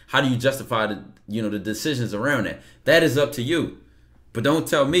that? How do you justify the decisions around that? That is up to you. But don't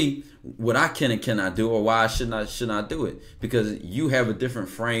tell me what I can and cannot do or why I should not do it, because you have a different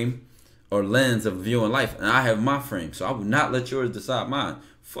frame or lens of viewing life, and I have my frame. So I would not let yours decide mine.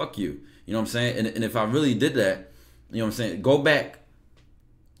 Fuck you. You know what I'm saying? And if I really did that, you know what I'm saying, go back.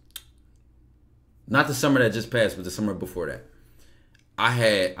 Not the summer that just passed, but the summer before that. I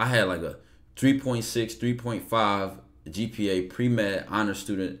had like a 3.6, 3.5 GPA, pre-med, honor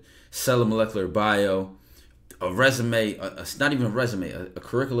student, cellular molecular bio, a resume, not even a resume, a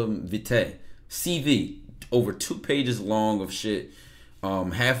curriculum vitae, CV, over 2 pages long of shit.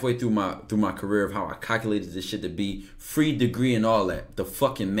 Halfway through my career of how I calculated this shit to be, free degree and all that. The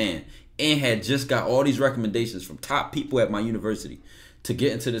fucking man. And had just got all these recommendations from top people at my university to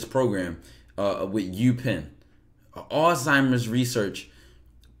get into this program with UPenn. Alzheimer's research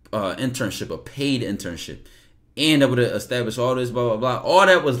internship, a paid internship. And able to establish all this, blah, blah, blah. All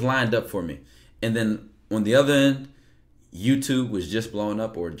that was lined up for me. And then on the other end, YouTube was just blowing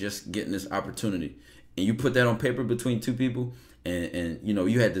up or just getting this opportunity. And you put that on paper between two people, and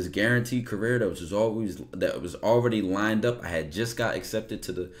you had this guaranteed career that was already lined up. I had just got accepted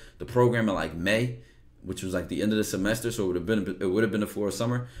to the program in like May, which was like the end of the semester, so it would have been before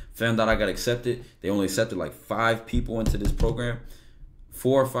summer. Found out I got accepted. They only accepted like 5 people into this program,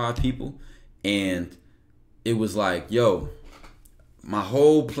 4 or 5 people, and it was like, yo, my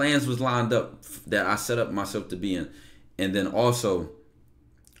whole plans was lined up that I set up myself to be in, and then also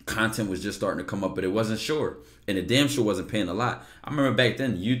content was just starting to come up, but it wasn't sure. And it damn sure wasn't paying a lot. I remember back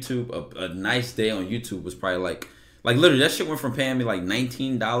then, YouTube, a nice day on YouTube was probably like literally that shit went from paying me like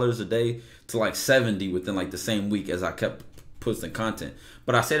 $19 a day to like $70 within like the same week as I kept posting content.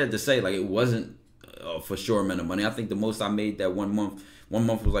 But I say that to say like it wasn't for sure amount of money. I think the most I made that one month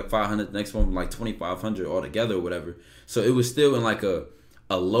was like $500, the next one was like $2,500 altogether or whatever. So it was still in like a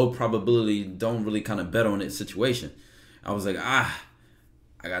low probability, don't really kind of bet on it situation. I was like, I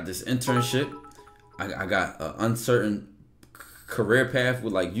got this internship. I got an uncertain career path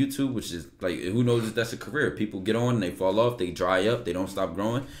with like YouTube, which is like, who knows if that's a career. People get on, they fall off, they dry up, they don't stop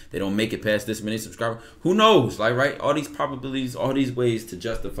growing, they don't make it past this many subscribers. Who knows? Like, right? All these probabilities, all these ways to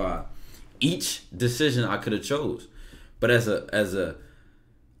justify each decision I could have chose. But as a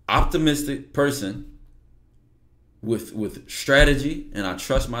optimistic person with strategy, and I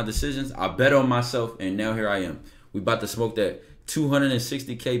trust my decisions, I bet on myself, and now here I am. We about to smoke that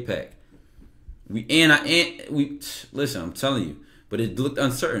 260K pack. Listen, I'm telling you, but it looked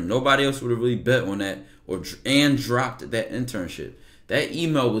uncertain. Nobody else would have really bet on that and dropped that internship. That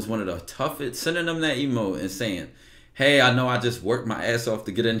email was one of the toughest. Sending them that email and saying, hey, I know I just worked my ass off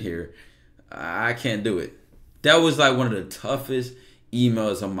to get in here. I can't do it. That was like one of the toughest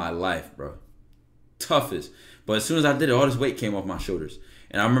emails of my life, bro. Toughest. But as soon as I did it, all this weight came off my shoulders.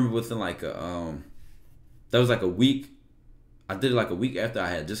 And I remember within like that was like a week. I did it like a week after I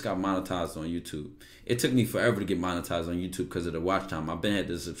had just got monetized on YouTube. It took me forever to get monetized on YouTube because of the watch time. I've been had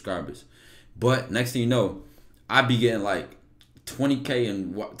the subscribers. But next thing you know, I be getting like 20K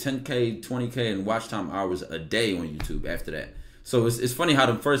and 10K, 20K and watch time hours a day on YouTube after that. So it's funny how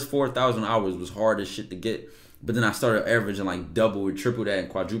the first 4,000 hours was hard as shit to get. But then I started averaging like double or triple that and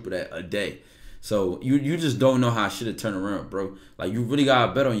quadruple that a day. So you just don't know how shit to turn around, bro. Like, you really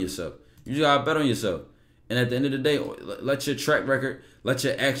gotta bet on yourself. You just gotta bet on yourself. And at the end of the day, let your track record, let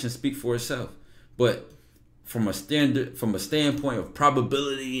your actions speak for itself. But from a standpoint of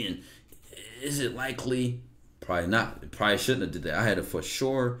probability and is it likely, probably not. Probably shouldn't have did that. I had a for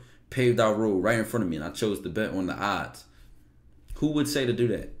sure paved out road right in front of me, and I chose to bet on the odds. Who would say to do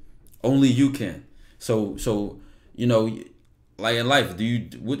that? Only you can. So like in life, what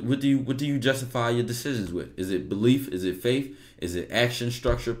do you justify your decisions with? Is it belief? Is it faith? Is it action,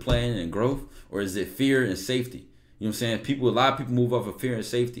 structure, plan, and growth? Or is it fear and safety? You know what I'm saying? A lot of people move off of fear and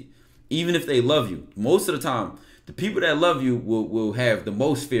safety. Even if they love you. Most of the time, the people that love you will have the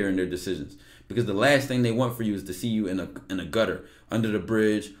most fear in their decisions. Because the last thing they want for you is to see you in a gutter, under the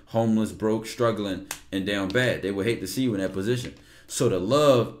bridge, homeless, broke, struggling, and down bad. They would hate to see you in that position. So the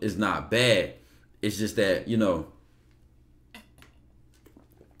love is not bad. It's just that,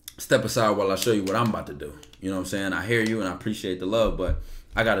 step aside while I show you what I'm about to do. You know what I'm saying? I hear you and I appreciate the love, but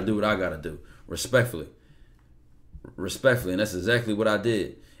I got to do what I got to do. Respectfully. And that's exactly what I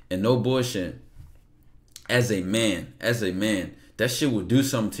did. And no bullshit. As a man, That shit will do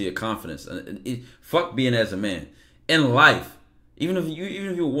something to your confidence. Fuck being as a man. In life, even if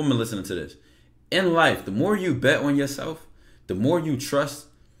you're a woman listening to this, in life, the more you bet on yourself, the more you trust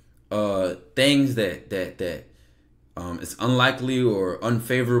things that it's unlikely or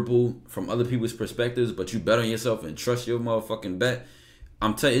unfavorable from other people's perspectives, but you bet on yourself and trust your motherfucking bet.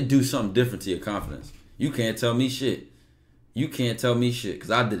 I'm telling you, it do something different to your confidence. You can't tell me shit. You can't tell me shit, because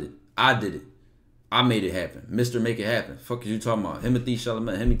I did it. I did it. I made it happen. Mr. Make It Happen. Fuck is you talking about? Timothy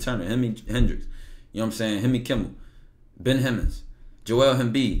Chalamet, Hemi Turner, Hemi Hendrix. You know what I'm saying? Hemi Kimmel, Ben Hemmons, Joel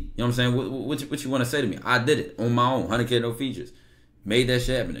Embiid. You know what I'm saying? What you want to say to me? I did it on my own. 100K no features. Made that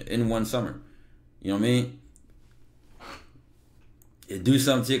shit happen in one summer. You know what I mean? It do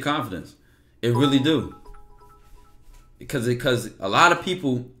something to your confidence. It really do. Because a lot of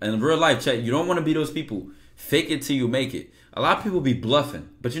people in real life, chat, you don't want to be those people. Fake it till you make it. A lot of people be bluffing.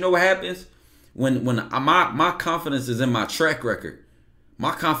 But you know what happens? When my confidence is in my track record.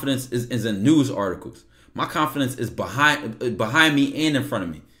 My confidence is in news articles. My confidence is behind me and in front of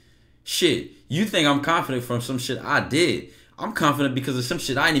me. Shit, you think I'm confident from some shit I did. I'm confident because of some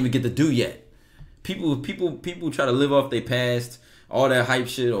shit I didn't even get to do yet. People try to live off their past, all that hype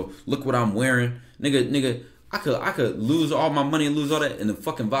shit, or look what I'm wearing. Nigga, I could lose all my money and lose all that, and the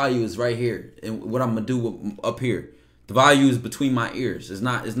fucking value is right here. And what I'm gonna do up here. The value is between my ears. It's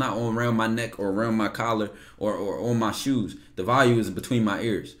not on around my neck or around my collar or on my shoes. The value is between my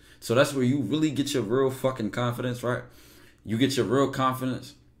ears. So that's where you really get your real fucking confidence, right? You get your real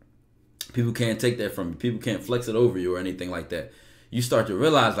confidence. People can't take that from you. People can't flex it over you or anything like that. You start to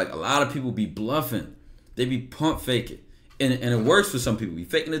realize, like, a lot of people be bluffing. They be pump faking. And it works for some people. You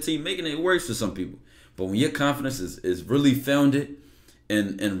faking it till you making it, it works for some people. But when your confidence is really founded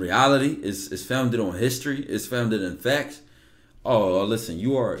in reality, is founded on history, is founded in facts, oh, listen,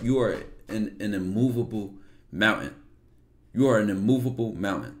 you are an immovable mountain. You are an immovable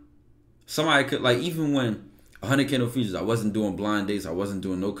mountain. Somebody could, like, even when 100K no features, I wasn't doing blind dates, I wasn't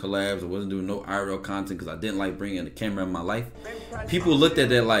doing no collabs, I wasn't doing no IRL content because I didn't like bringing the camera in my life. People looked at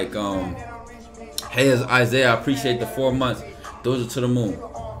that like, hey, Isaiah, I appreciate the 4 months. Those are to the moon,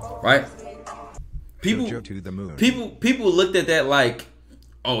 right? People looked at that like,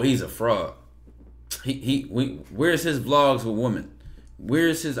 oh, he's a fraud. Where's his vlogs with women?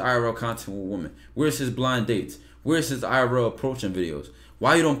 Where's his IRL content with women? Where's his blind dates? Where's his IRL approaching videos?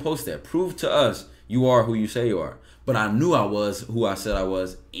 Why you don't post that? Prove to us you are who you say you are. But I knew I was who I said I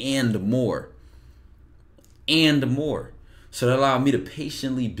was, and more. And more. So that allowed me to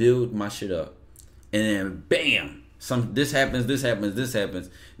patiently build my shit up. And then bam, this happens.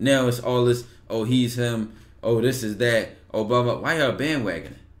 Now it's all this, oh, he's him, oh, this is that, oh, blah, blah. Why y'all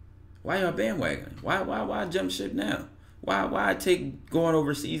bandwagoning? Why jump ship now? Why I take going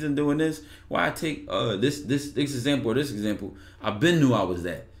overseas and doing this? Why I take this example or this example? I've been knew I was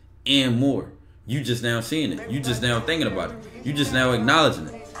that and more. You just now seeing it. You just now thinking about it. You just now acknowledging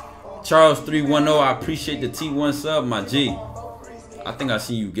it. Charles 310, I appreciate the T1 sub, my G. I think I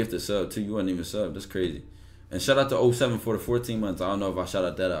seen you gift a sub too. You wasn't even sub. That's crazy. And shout out to 07 for the 14 months. I don't know if I shout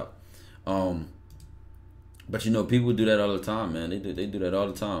out that out. But you know, people do that all the time, man. They do that all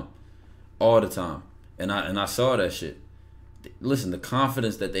the time. All the time. And I saw that shit. Listen, the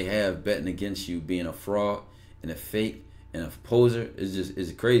confidence that they have betting against you, being a fraud and a fake and a poser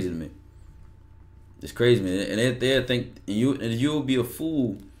is crazy to me. It's crazy, man. And they think you'll be a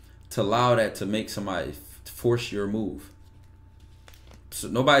fool to allow that to make somebody force your move. So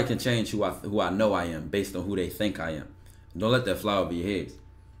nobody can change who I know I am based on who they think I am. Don't let that fly over your heads.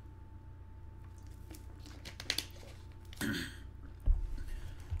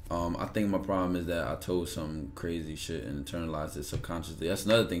 I think my problem is that I told some crazy shit and internalized it subconsciously. That's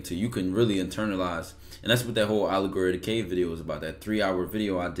another thing too. You can really internalize, and that's what that whole Allegory of the Cave video was about. That 3-hour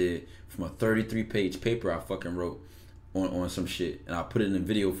video I did from a 33-page paper I fucking wrote on some shit, and I put it in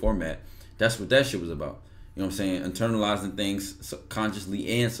video format. That's what that shit was about. You know what I'm saying? Internalizing things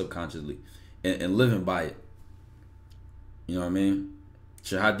consciously and subconsciously, and living by it. You know what I mean?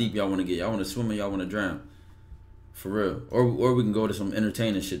 So how deep y'all want to get? Y'all want to swim or y'all want to drown? For real. Or we can go to some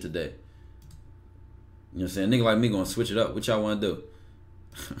entertaining shit today. You know what I'm saying? Nigga like me gonna switch it up. What y'all want to do?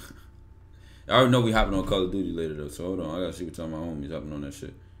 I already know we hopping on Call of Duty later though, so hold on. I gotta see what time my homies hopping on that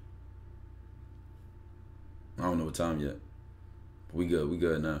shit. I don't know what time yet. But we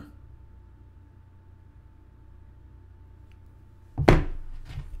good now.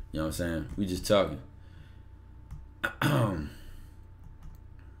 You know what I'm saying? We just talking.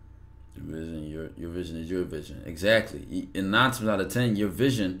 Your vision is your vision. Exactly. And 9 times out of 10, your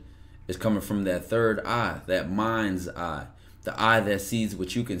vision is coming from that third eye, that mind's eye. The eye that sees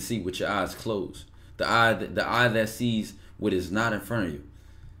what you can see with your eyes closed. The eye that sees what is not in front of you.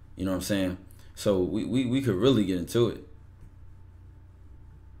 You know what I'm saying? So we could really get into it.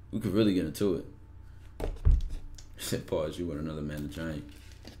 We could really get into it. Said, pause, you want another man to join you.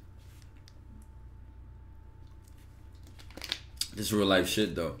 This real life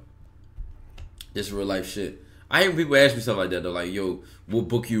shit, though. This real life shit. I hear people ask me stuff like that, though. Like, yo, what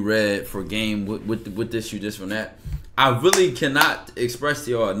book you read for game? What this, you this, from that? I really cannot express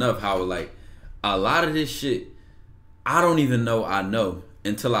to y'all enough how, like, a lot of this shit, I don't even know I know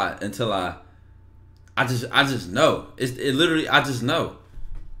until I just know. It literally, I just know.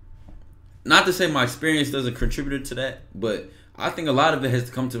 Not to say my experience doesn't contribute to that, but I think a lot of it has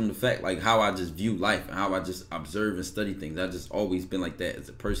to come from the fact, like, how I just view life and how I just observe and study things. I've just always been like that as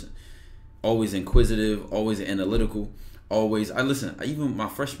a person. Always inquisitive, always analytical, always. Even my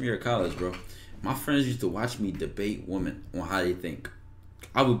freshman year of college, bro, my friends used to watch me debate women on how they think.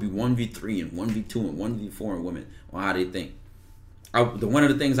 I would be 1v3 and 1v2 and 1v4 and women on how they think. One of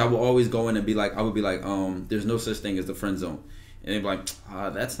the things I would always go in and be like, there's no such thing as the friend zone. And they'd be like,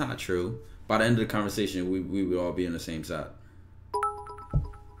 that's not true. By the end of the conversation, we would all be on the same side.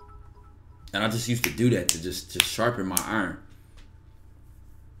 And I just used to do that to just sharpen my iron.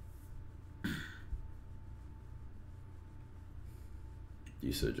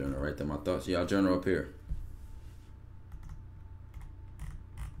 You said journal, write down my thoughts. Yeah, I'll journal up here.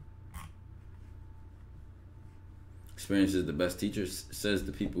 Experience is the best teacher, says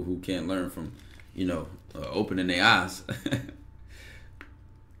the people who can't learn from, opening their eyes.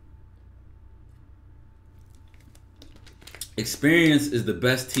 Experience is the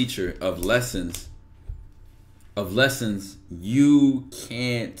best teacher of lessons. You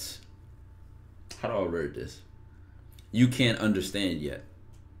can't. How do I word this? You can't understand yet.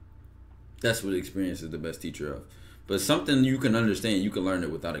 That's what experience is the best teacher of. But something you can understand, you can learn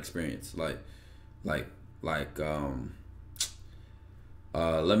it without experience. Let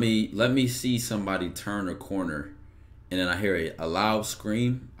me see somebody turn a corner, and then I hear a loud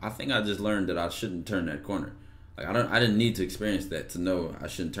scream. I think I just learned that I shouldn't turn that corner. Like, I didn't need to experience that to know I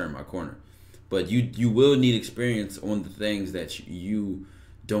shouldn't turn my corner. But you will need experience on the things that you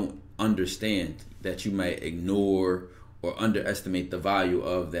don't understand, that you might ignore or underestimate the value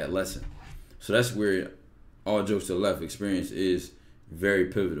of that lesson. So that's where, all jokes to the left, experience is very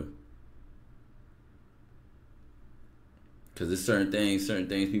pivotal. Because there's certain things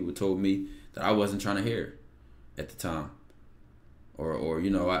people told me that I wasn't trying to hear at the time. Or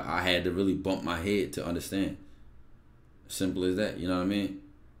I had to really bump my head to understand. Simple as that, you know what I mean?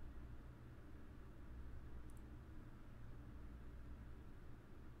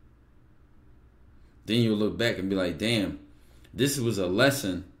 Then you'll look back and be like, damn, this was a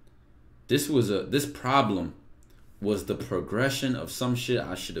lesson. This problem was the progression of some shit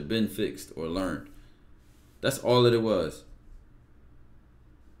I should have been fixed or learned. That's all that it was.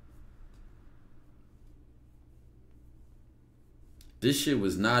 This shit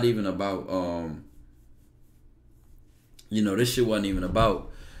was not even about, this shit wasn't even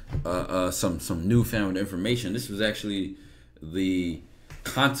about some newfound information. This was actually the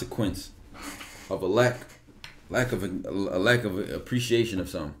consequence of a lack of appreciation of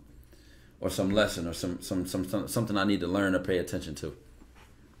something, or some lesson, or something I need to learn or pay attention to.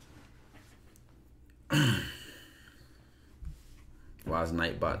 Why is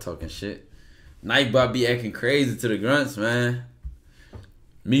Nightbot talking shit? Nightbot be acting crazy to the grunts, man.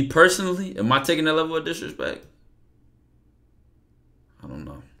 Me personally, am I taking that level of disrespect? I don't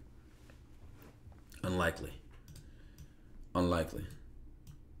know. Unlikely.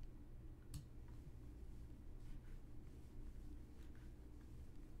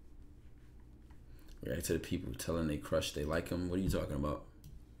 React to the people telling they crush they like them. What are you talking about?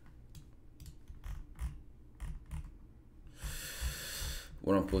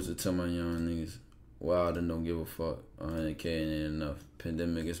 What I'm supposed to tell my young niggas? Wow, then don't give a fuck. 100K ain't enough.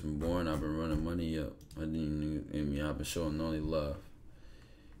 Pandemic has been born. I've been running money up. I've been showing only love.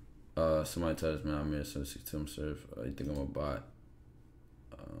 Somebody told us, man, I'm here 76 to surf. You think I'm a bot?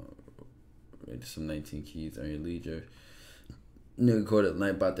 Read some 19 keys on your leader. Nigga called it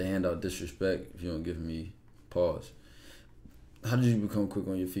night about to hand out disrespect if you don't give me pause. How did you become quick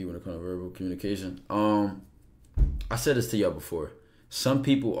on your feet when it comes to verbal communication? I said this to y'all before. Some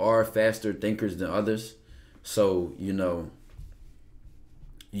people are faster thinkers than others. So, you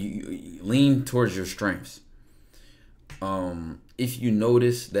lean towards your strengths. If you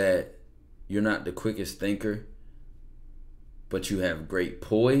notice that you're not the quickest thinker, but you have great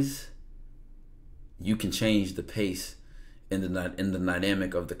poise, you can change the pace in the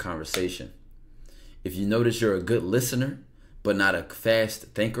dynamic of the conversation. If you notice you're a good listener, but not a fast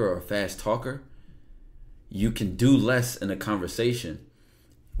thinker or a fast talker, you can do less in a conversation,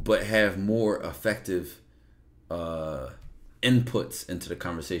 but have more effective inputs into the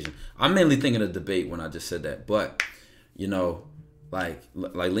conversation. I'm mainly thinking of debate when I just said that, but you know, like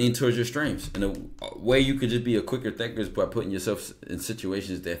lean towards your strengths. And a way you could just be a quicker thinker is by putting yourself in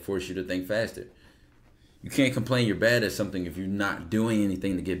situations that force you to think faster. You can't complain you're bad at something if you're not doing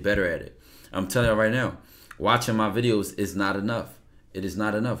anything to get better at it. I'm telling you right now, watching my videos is not enough. It is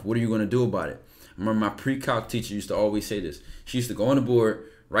not enough. What are you going to do about it? I remember my pre-calc teacher used to always say this. She used to go on the board,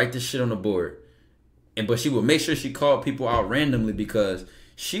 write this shit on the board, but she would make sure she called people out randomly, because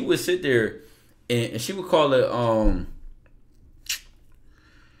she would sit there and she would call it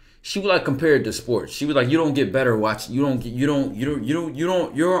she would like compare it to sports. She was like, you don't get better watching. You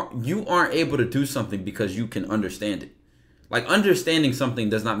aren't able to do something because you can understand it. Like, understanding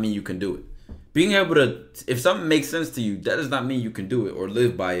something does not mean you can do it. Being able to, if something makes sense to you, that does not mean you can do it or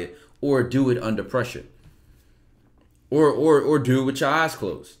live by it or do it under pressure. Or do it with your eyes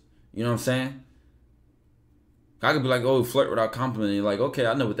closed. You know what I'm saying? I could be like, oh, flirt without complimenting. You're like, okay,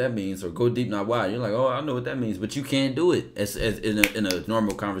 I know what that means. Or go deep, not wide. You're like, oh, I know what that means. But you can't do it as in a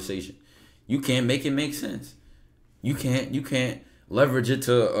normal conversation. You can't make it make sense. You can't leverage it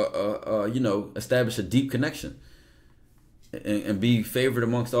to establish a deep connection and be favored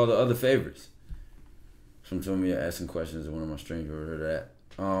amongst all the other favorites. Some of you are asking questions in one of my streams. You heard that?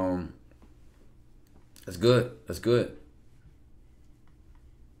 That's good. That's good.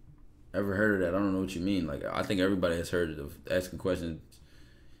 Ever heard of that? I don't know what you mean. Like, I think everybody has heard of asking questions.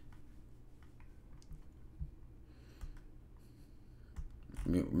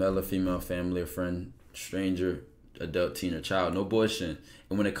 Male or female, family or friend, stranger, adult, teen, or child. No bullshit.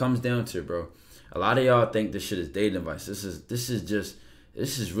 And when it comes down to it, bro, a lot of y'all think this shit is dating advice. This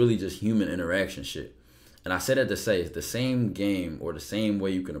is really just human interaction shit. And I said that to say it's the same game, or the same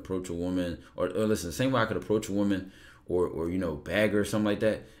way you can approach a woman, or listen, the same way I could approach a woman, or bag her or something like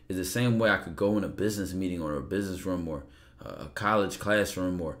that, is the same way I could go in a business meeting or a business room or a college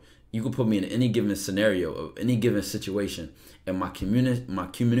classroom, or you could put me in any given scenario of any given situation, and my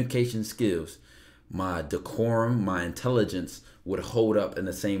communication skills, my decorum, my intelligence would hold up in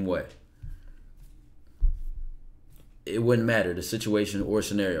the same way. It wouldn't matter the situation or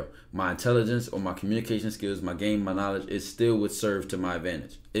scenario. My intelligence or my communication skills, my game, my knowledge, it still would serve to my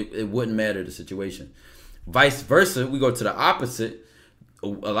advantage. It wouldn't matter the situation. Vice versa, we go to the opposite. A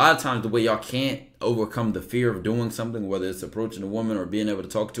lot of times the way y'all can't overcome the fear of doing something, whether it's approaching a woman or being able to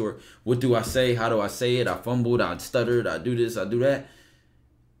talk to her. What do I say? How do I say it? I fumbled, I stuttered, I do this, I do that.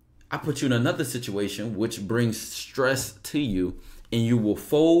 I put you in another situation which brings stress to you, and you will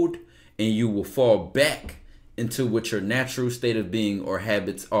fold and you will fall back into what your natural state of being or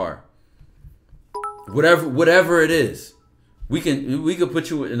habits are. Whatever it is. We could put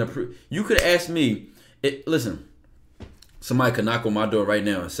you in you could ask me, listen, somebody could knock on my door right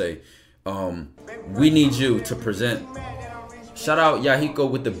now and say, we need you to present. Shout out Yahiko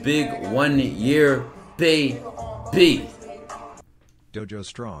with the big 1 year baby. DOJO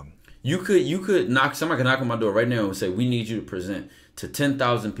strong. Somebody could knock on my door right now and say, we need you to present to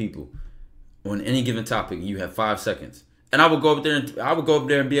 10,000 people on any given topic. You have 5 seconds. And I would go up there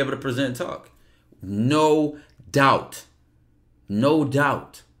and be able to present and talk. No doubt. No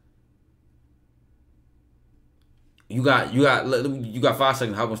doubt. You got 5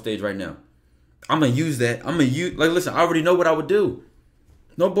 seconds. Hop on stage right now. I'm gonna use that. Listen, I already know what I would do.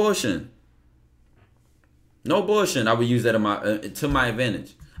 No bullshit. No bullshit. I would use that to my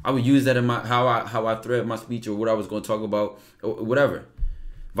advantage. I would use that in how I thread my speech, or what I was gonna talk about, or whatever.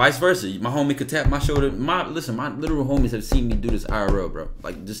 Vice versa. My homie could tap my shoulder. My literal homies have seen me do this IRL, bro.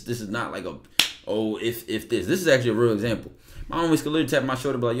 Like, this is not like if this. This is actually a real example. My homies could literally tap my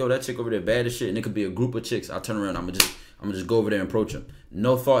shoulder and be like, yo, that chick over there bad as shit. And it could be a group of chicks. I'll turn around. I'm gonna just go over there and approach them.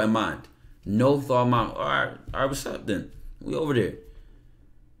 No thought in mind. No thought in mind. All right, what's up then? We over there.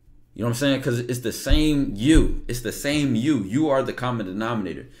 You know what I'm saying? Because it's the same you. It's the same you. You are the common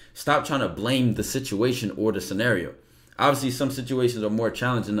denominator. Stop trying to blame the situation or the scenario. Obviously, some situations are more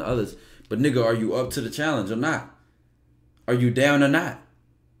challenging than others. But nigga, are you up to the challenge or not? Are you down or not?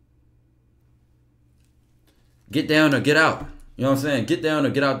 Get down or get out. You know what I'm saying? Get down or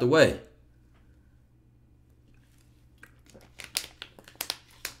get out the way.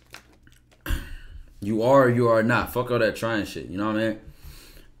 You are or you are not. Fuck all that trying shit. You know what I mean?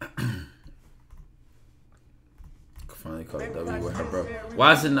 Finally called it W with her, bro.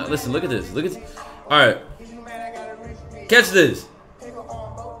 Why is it not? Listen, look at this. All right. Catch this.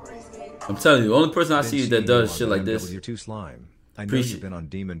 I'm telling you, the only person I see that does shit like this. W2 slime. I know you've been on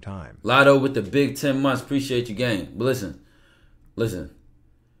demon time. Lotto with the big 10 months. Appreciate you, gang. But listen.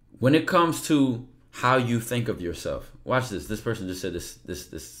 When it comes to how you think of yourself. Watch this. This person just said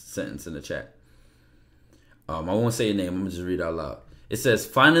this sentence in the chat. I won't say your name. I'm gonna just read it out loud. It says,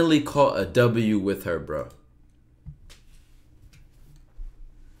 "Finally caught a W with her, bro."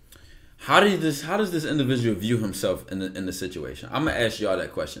 How does this individual view himself in the situation? I'm gonna ask y'all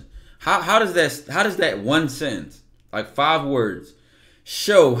that question. How does that one sentence, like 5 words,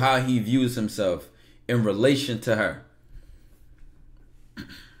 show how he views himself in relation to her?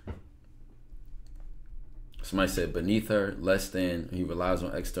 Somebody said beneath her, less than. He relies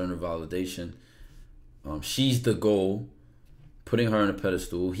on external validation. She's the goal, putting her on a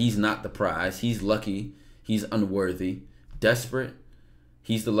pedestal. He's not the prize. He's lucky. He's unworthy. Desperate.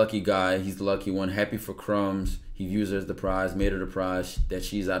 He's the lucky guy. He's the lucky one. Happy for crumbs. He views her as the prize. Made her the prize. That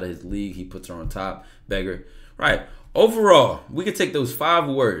she's out of his league. He puts her on top. Beggar. Right. Overall, we could take those 5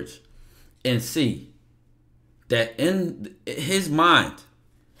 words and see that in his mind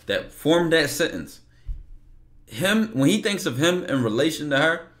that formed that sentence, when he thinks of him in relation to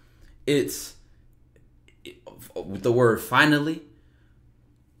her, it's the word finally,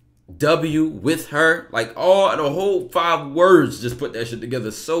 W with her, like all the whole 5 words, just put that shit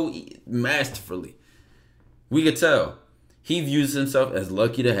together so masterfully. We could tell he views himself as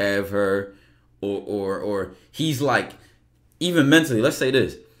lucky to have her, or he's like, even mentally, let's say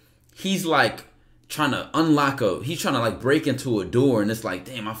this, he's like trying to he's trying to like break into a door, and it's like,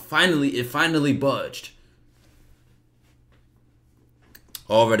 damn, it finally budged.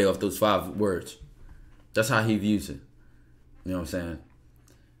 Already off those 5 words. That's how he views it. You know what I'm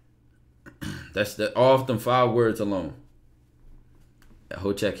saying? That's off them 5 words alone. That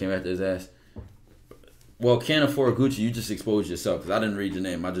whole chat came after his ass. Well, can't afford Gucci. You just exposed yourself, because I didn't read your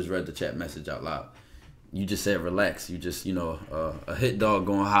name. I just read the chat message out loud. You just said relax. You just, a hit dog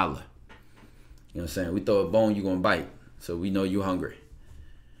going holler. You know what I'm saying? We throw a bone, you gonna bite. So we know you hungry.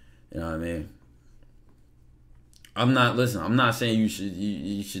 You know what I mean? I'm not saying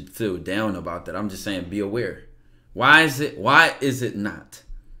you should feel down about that. I'm just saying be aware. Why is it not?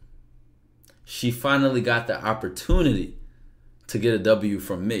 She finally got the opportunity to get a W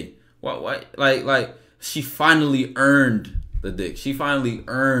from me. Why like she finally earned the dick. She finally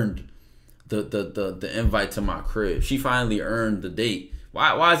earned the invite to my crib. She finally earned the date.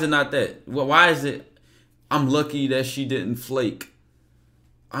 Why is it not that? Why is it I'm lucky that she didn't flake?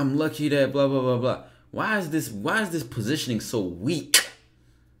 I'm lucky that blah blah blah blah. Why is this positioning so weak?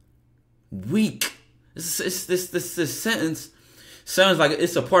 Weak. This sentence sounds like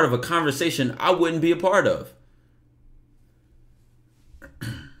it's a part of a conversation I wouldn't be a part of.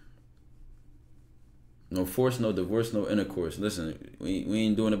 No force, no divorce, no intercourse. Listen, we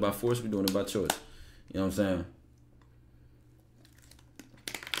ain't doing it by force, we're doing it by choice. You know what I'm saying?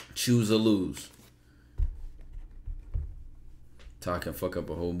 Choose or lose. Talk can fuck up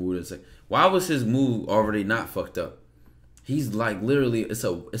a whole mood. It's like, why was his mood already not fucked up? He's like literally, it's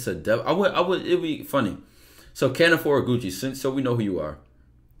a devil. It'd be funny. So can't afford Gucci. So we know who you are.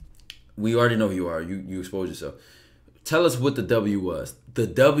 We already know who you are. You expose yourself. Tell us what the W was. The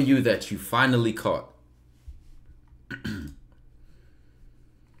W that you finally caught.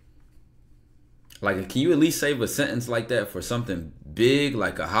 Like, can you at least save a sentence like that for something big,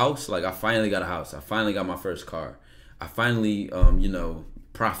 like a house? Like, I finally got a house. I finally got my first car. I finally,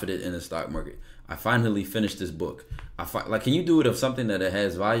 profited in the stock market. I finally finished this book. Can you do it of something that it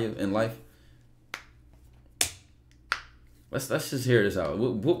has value in life? Let's just hear this out.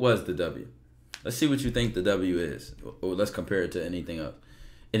 What was the W? Let's see what you think the W is. Or let's compare it to anything else.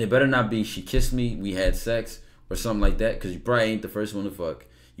 And it better not be she kissed me, we had sex, or something like that, because you probably ain't the first one to fuck.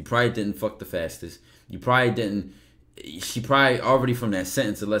 You probably didn't fuck the fastest. You probably didn't. She probably already from that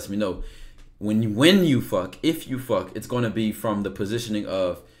sentence, it lets me know when you fuck, if you fuck, it's going to be from the positioning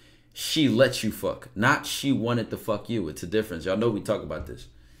of she let you fuck, not she wanted to fuck you. It's a difference. Y'all know we talk about this.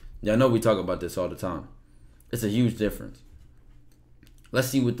 Y'all know we talk about this all the time. It's a huge difference. Let's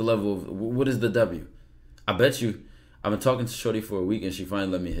see what the level of, what is the W? I bet you, I've been talking to Shorty for a week and she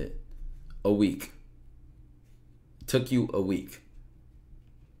finally let me hit. A week. It took you a week.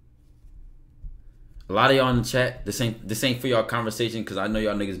 A lot of y'all in the chat, this ain't for y'all conversation, because I know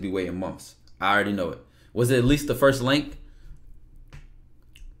y'all niggas be waiting months. I already know it. Was it at least the first link?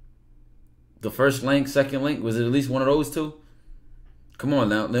 The first link, second link? Was it at least one of those two? Come on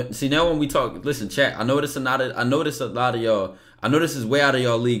now. See, now when we talk, listen, chat, I know this a lot of y'all. I know this is way out of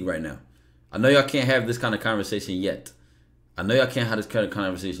y'all league right now. I know y'all can't have this kind of conversation yet. I know y'all can't have this kind of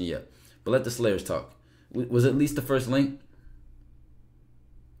conversation yet. But let the Slayers talk. Was it at least the first link?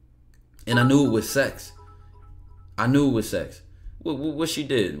 And I knew it was sex. I knew it was sex. What she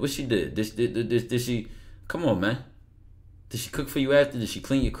did? What she did? Did she? Come on, man. Did she cook for you after? Did she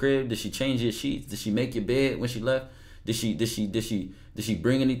clean your crib? Did she change your sheets? Did she make your bed when she left? Did she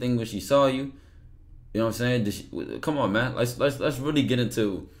bring anything when she saw you? You know what I'm saying? Come on, man. Let's really get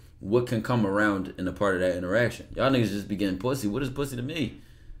into what can come around in a part of that interaction. Y'all niggas just be getting pussy. What is pussy to me?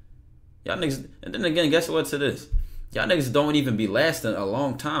 Y'all niggas, and then again, guess what to this? Y'all niggas don't even be lasting a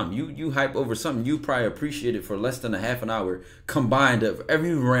long time. You hype over something you probably appreciated for less than a half an hour combined of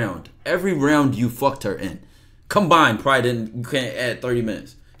every round you fucked her in. Combined, probably didn't, you can't add 30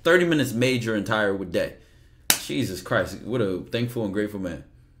 minutes. 30 minutes made your entire day. Jesus Christ, what a thankful and grateful man.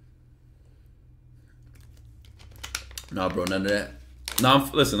 Nah, bro, none of that. Nah,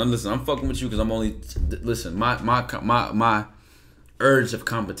 I'm fucking with you because I'm only, listen, my urge of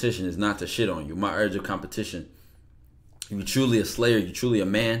competition is not to shit on you. My urge of competition, you truly a slayer, you truly a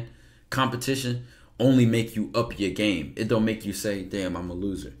man. Competition only make you up your game. It don't make you say, damn, I'm a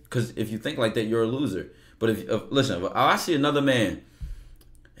loser. Because if you think like that, you're a loser. But if I see another man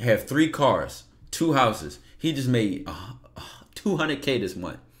have 3 cars, 2 houses, he just made 200K this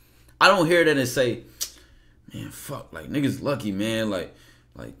month. I don't hear that and say, man, fuck, like niggas lucky, man. Like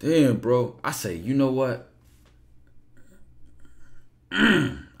damn, bro. I say, you know what?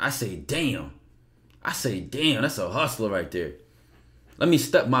 I say, damn, that's a hustler right there. Let me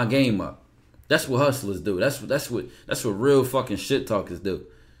step my game up. That's what hustlers do. That's what real fucking shit talkers do.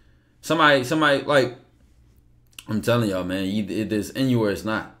 Somebody like, I'm telling y'all, man, it is in you or it's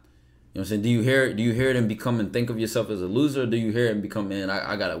not. You know what I'm saying? Do you hear it and become and think of yourself as a loser? Or do you hear it and become, man,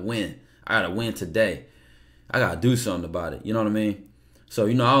 I gotta win. I gotta win today. I gotta do something about it. You know what I mean? So,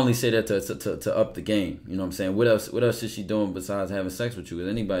 you know, I only say that to up the game. You know what I'm saying? What else is she doing besides having sex with you? With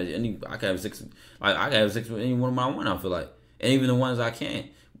anybody, I can have sex. Like, I can have sex with any one of my own, I feel like. And even the ones I can't.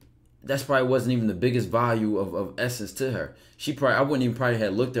 That's probably wasn't even the biggest value of essence to her. I wouldn't even probably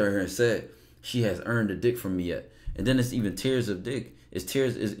have looked at her and said, she has earned a dick from me yet. And then it's even tears of dick. It's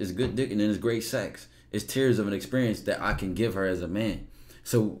tears, it's good dick, and then it's great sex. It's tears of an experience that I can give her as a man.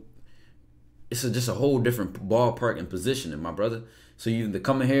 So it's just a whole different ballpark and positioning, my brother. So you either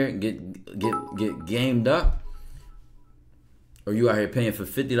come in here and get gamed up, or you out here paying for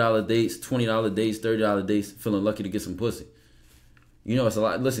 $50 dates, $20 dates, $30 dates, feeling lucky to get some pussy. You know, it's a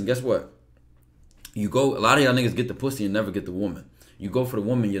lot. Listen, guess what? A lot of y'all niggas get the pussy and never get the woman. You go for the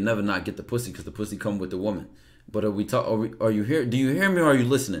woman, you'll never not get the pussy because the pussy come with the woman. But are you here? Do you hear me or are you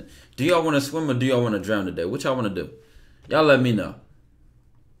listening? Do y'all want to swim or do y'all want to drown today? What y'all want to do? Y'all let me know.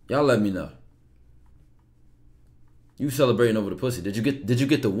 You celebrating over the pussy. Did you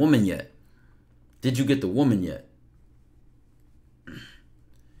get the woman yet?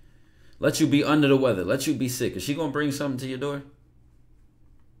 Let you be under the weather. Let you be sick. Is she gonna bring something to your door?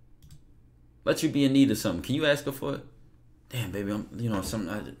 Let you be in need of something. Can you ask her for it? Damn, baby, something happened. You know what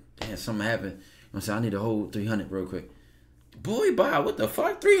I'm saying? I need a whole 300 real quick. Boy, bye. What the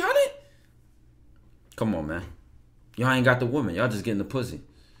fuck? 300? Come on, man. Y'all ain't got the woman. Y'all just getting the pussy.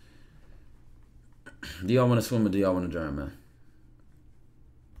 Do y'all want to swim or do y'all want to drown, man?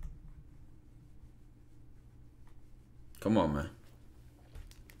 Come on, man.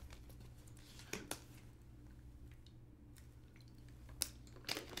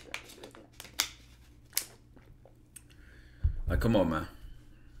 Like, come on, man.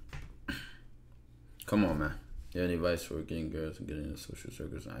 Come on, man. You have any advice for getting girls and getting into social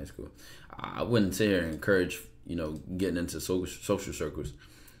circles in high school? I wouldn't sit here and encourage, getting into social circles.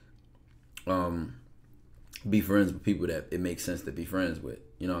 Be friends with people that it makes sense to be friends with.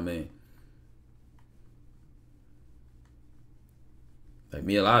 You know what I mean? Like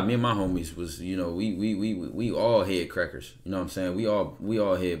me and my homies was, we all head crackers. You know what I'm saying? We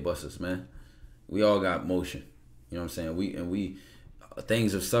all head busters, man. We all got motion. You know what I'm saying? We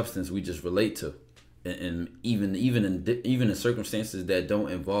things of substance we just relate to, and even in circumstances that don't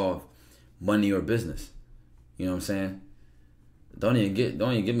involve money or business. You know what I'm saying? Don't even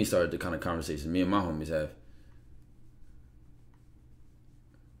get me started the kind of conversations me and my homies have.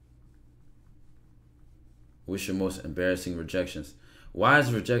 What's your most embarrassing rejections? Why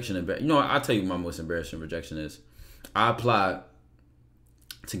is rejection embarrassing? I'll tell you my most embarrassing rejection is. I applied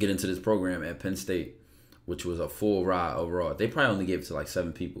to get into this program at Penn State, which was a full ride overall. They probably only gave it to like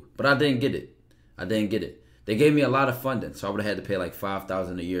 7 people, but I didn't get it. They gave me a lot of funding, so I would have had to pay like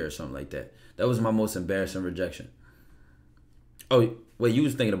 $5,000 a year or something like that. That was my most embarrassing rejection. Oh, wait, you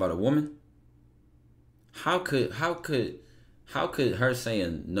was thinking about a woman? How could her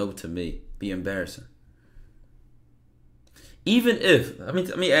saying no to me be embarrassing? Even if, let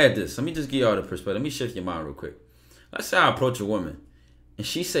me add this. Let me just give y'all the perspective. Let me shift your mind real quick. Let's say I approach a woman and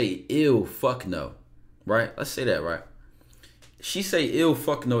she say, ew, fuck no. Right? Let's say that, right? She say, ew,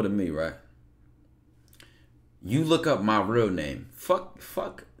 fuck no to me, right? You look up my real name. Fuck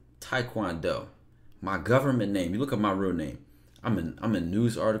Tykwondoe. My government name. You look up my real name. I'm in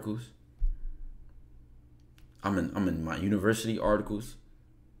news articles. I'm in my university articles.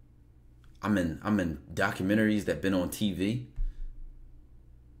 I'm in documentaries that been on TV.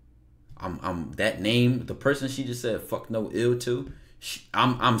 I'm that name, the person she just said fuck no ill to.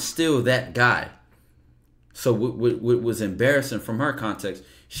 I'm still that guy. So what was embarrassing from her context,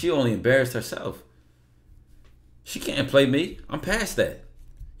 she only embarrassed herself. She can't play me. I'm past that.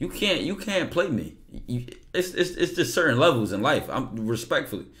 You can't play me. It's just certain levels in life. I'm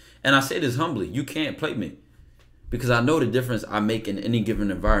respectfully, and I say this humbly. You can't play me, because I know the difference I make in any given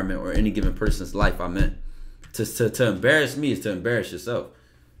environment or any given person's life I'm in. To embarrass me is to embarrass yourself.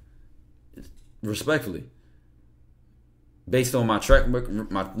 Respectfully, based on my track record,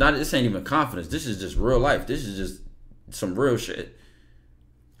 this ain't even confidence. This is just real life. This is just some real shit.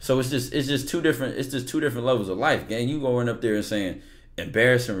 So it's just two different levels of life, gang. You going up there and saying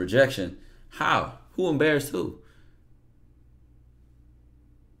embarrassing rejection. How? Who embarrassed who?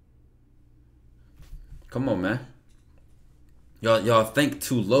 Come on, man. Y'all think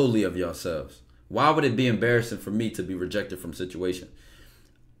too lowly of yourselves. Why would it be embarrassing for me to be rejected from situation?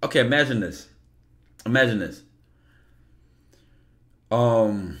 Okay, imagine this. I'm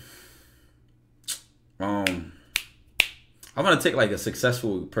gonna take like a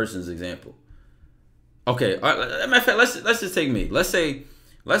successful person's example. Okay, matter of fact, let's just take me. Let's say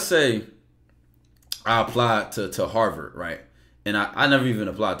I applied to Harvard, right? And I never even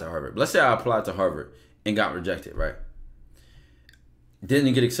applied to Harvard. But let's say I applied to Harvard and got rejected, right?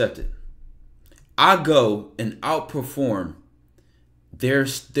 Didn't get accepted. I go and outperform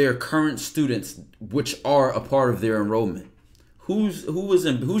their current students, which are a part of their enrollment. Who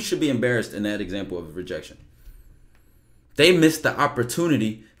should be embarrassed in that example of rejection? They missed the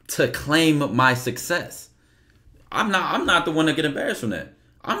opportunity to claim my success. I'm not the one that get embarrassed from that.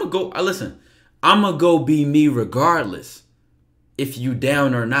 I'm gonna go be me regardless if you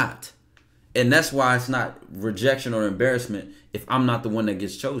down or not. And that's why it's not rejection or embarrassment if I'm not the one that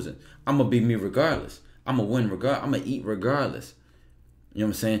gets chosen. I'm gonna be me regardless. I'm gonna win regardless. I'm gonna eat regardless. You know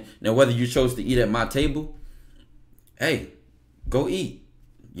what I'm saying? Now, whether you chose to eat at my table, hey, go eat.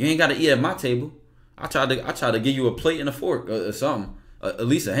 You ain't gotta eat at my table. I try to give you a plate and a fork or something, at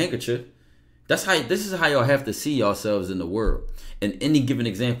least a handkerchief. This is how y'all have to see yourselves in the world. In any given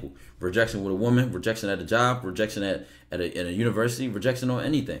example, rejection with a woman, rejection at a job, rejection at a university, rejection on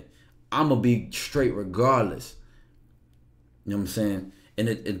anything. I'm gonna be straight regardless. You know what I'm saying? And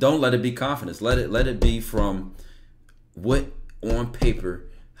it don't let it be confidence. Let it be from what on paper,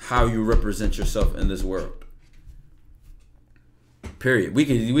 how you represent yourself in this world. Period. We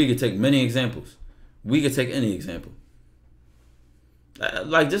could take many examples. We could take any example.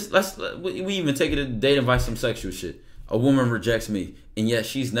 Like just we even take it to dating by some sexual shit. A woman rejects me, and yet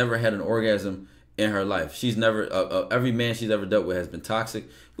she's never had an orgasm in her life. She's never every man she's ever dealt with has been toxic.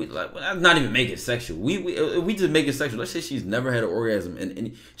 Not even make it sexual. We just make it sexual. Let's say she's never had an orgasm,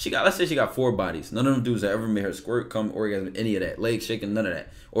 and let's say she got 4 bodies. None of them dudes that ever made her squirt, come, orgasm, any of that. Legs shaking, none of that,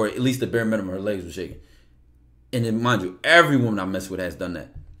 or at least the bare minimum, her legs were shaking. And then, mind you, every woman I mess with has done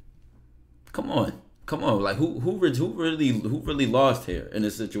that. Come on. Like who really lost here in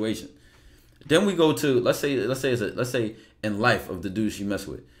this situation? Then we go to let's say in life of the dudes she messed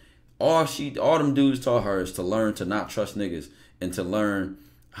with. All them dudes taught her is to learn to not trust niggas and to learn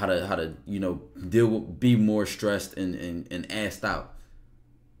how to be more stressed and assed out.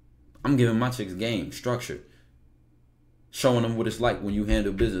 I'm giving my chicks game, structure, showing them what it's like when you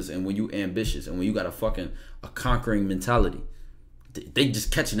handle business and when you ambitious and when you got a conquering mentality. They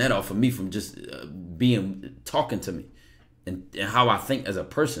just catching that off of me from just talking to me and how I think as a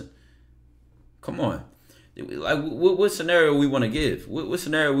person. Come on. Like, what scenario we want to give? What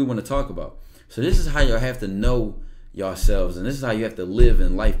scenario we want to talk about? So this is how you have to know yourselves, and this is how you have to live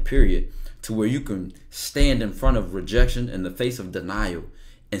in life, period, to where you can stand in front of rejection in the face of denial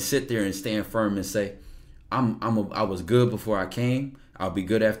and sit there and stand firm and say, I was good before I came. I'll be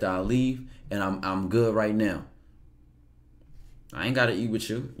good after I leave, and I'm good right now. I ain't gotta eat with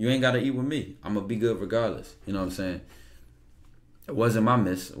you. You ain't gotta eat with me. I'm gonna be good regardless. You know what I'm saying? It wasn't my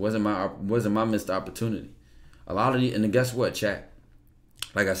miss. It wasn't my missed opportunity. A lot of and guess what, chat?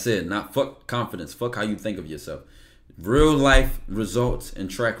 Like I said, not fuck confidence. Fuck how you think of yourself. Real life results and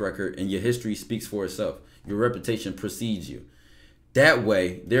track record and your history speaks for itself. Your reputation precedes you. That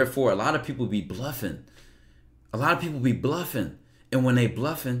way, therefore, a lot of people be bluffing. And when they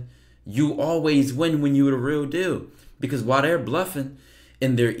bluffing, you always win when you're the real deal. Because while they're bluffing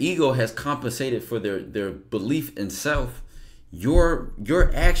and their ego has compensated for their belief in self,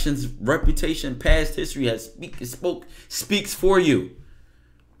 Your actions, reputation, past history speaks for you.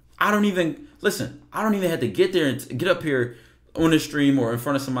 I don't even have to get there and get up here on the stream or in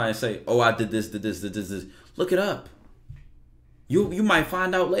front of somebody and say, "Oh, I did this, did this, did this." Look it up. You might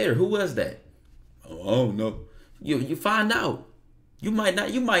find out later. Who was that? Oh, I don't know. You find out. You might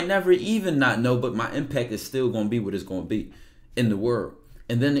never even not know, but my impact is still gonna be what it's gonna be in the world.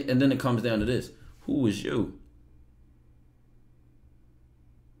 And then it comes down to this. Who is you?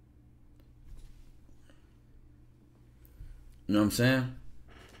 You know what I'm saying?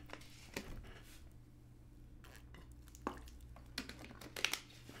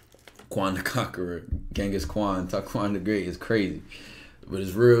 Quan the Conqueror, Genghis Khan, Tykwondoe the Great is crazy. But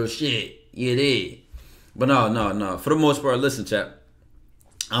it's real shit. Yeah, it is. But no. For the most part, listen, chap.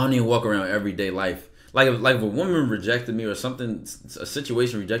 I don't even walk around everyday life. Like if a woman rejected me or something, a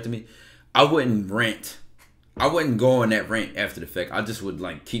situation rejected me, I wouldn't rant. I wouldn't go on that rant after the fact. I just would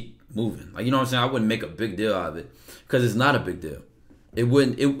like keep moving. Like, you know what I'm saying? I wouldn't make a big deal out of it. Because it's not a big deal. It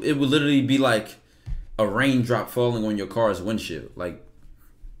would literally be like a raindrop falling on your car's windshield. Like,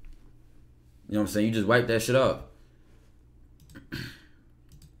 you know what I'm saying? You just wipe that shit off.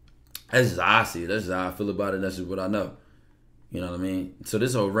 That's just how I see it. That's just how I feel about it. That's just what I know. You know what I mean? So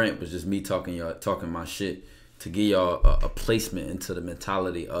this whole rant was just me talking my shit to give y'all a placement into the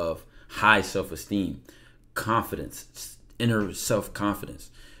mentality of high self-esteem, confidence, inner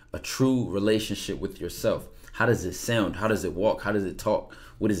self-confidence, a true relationship with yourself. How does it sound? How does it walk? How does it talk?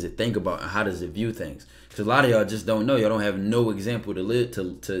 What does it think about? And how does it view things? Because a lot of y'all just don't know. Y'all don't have no example to live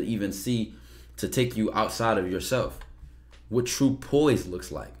to even see, to take you outside of yourself. What true poise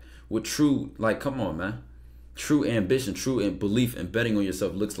looks like. What true, like, come on, man. True ambition, true belief and betting on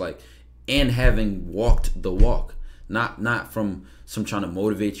yourself looks like. And having walked the walk. Not from some trying to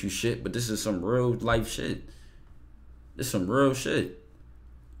motivate you shit, but this is some real life shit. This is some real shit.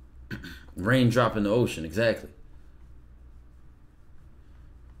 Raindrop in the ocean, exactly.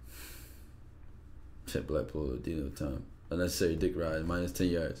 Check Blackpool, Dino time. Unnecessary dick ride, minus 10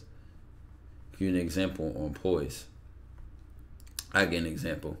 yards. Give you an example on poise. I get an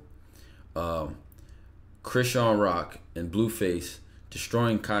example. Christian Rock and Blueface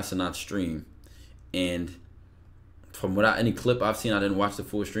destroying Casanat stream, and from any clip I've seen, I didn't watch the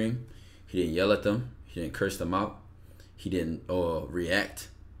full stream. He didn't yell at them. He didn't curse them out. He didn't react.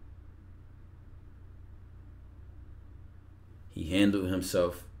 He handled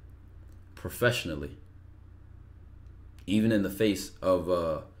himself professionally, even in the face of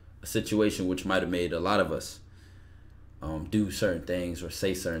a situation which might have made a lot of us do certain things or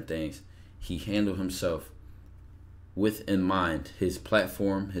say certain things. He handled himself with in mind his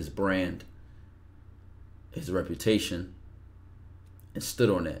platform, his brand, his reputation, and stood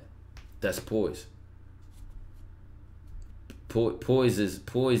on that. That's poise. Poise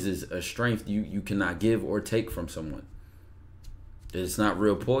is a strength you cannot give or take from someone. It's not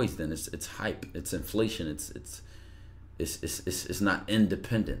real poise. Then it's hype. It's inflation. It's not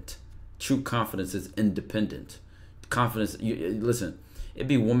independent. True confidence is independent. Confidence. Listen. It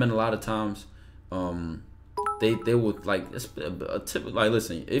be women a lot of times. They would like it's a typical, like,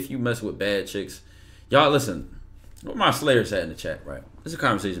 listen. If you mess with bad chicks, y'all listen. What my slayers had in the chat, right? It's a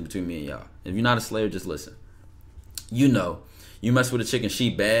conversation between me and y'all. If you're not a slayer, just listen. You know, you mess with a chick and she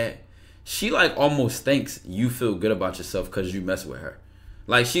bad. She like almost thinks you feel good about yourself because you mess with her.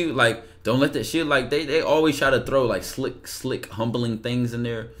 Like she like don't let that shit like they always try to throw like slick humbling things in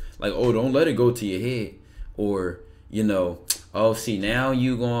there. Like, oh, don't let it go to your head, or you know, oh, see now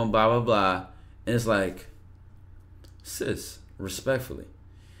you going blah blah blah, and it's like, sis, respectfully,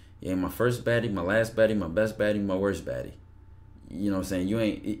 you ain't my first baddie, my last baddie, my best baddie, my worst baddie. You know what I'm saying?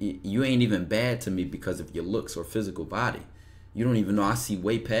 You ain't even bad to me because of your looks or physical body. You don't even know. I see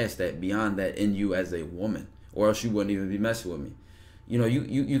way past that, beyond that in you as a woman, or else you wouldn't even be messing with me. You know,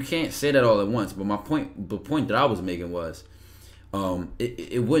 you can't say that all at once. But the point that I was making was,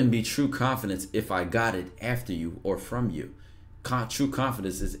 it wouldn't be true confidence if I got it after you or from you. True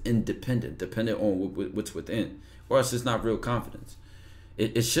confidence is independent, dependent on what's within, or else it's not real confidence.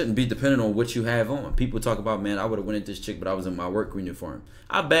 It shouldn't be dependent on what you have on. People talk about, man, I would have went at this chick, but I was in my work uniform.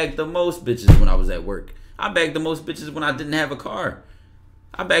 I bagged the most bitches when I was at work. I bagged the most bitches when I didn't have a car.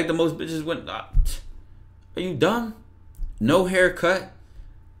 I bagged the most bitches when... are you dumb? No haircut.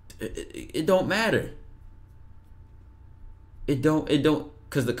 It don't matter. It don't...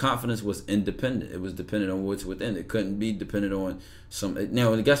 Because the confidence was independent. It was dependent on what's within. It couldn't be dependent on some...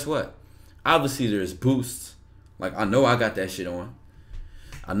 Now, guess what? Obviously, there's boosts. Like, I know I got that shit on.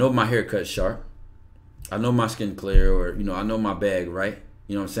 I know my haircut's sharp. I know my skin clear, or, you know, I know my bag, right?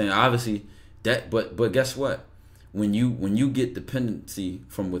 You know what I'm saying? Obviously... But guess what? when you get dependency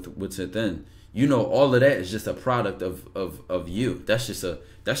from what's within, you know all of that is just a product of you. That's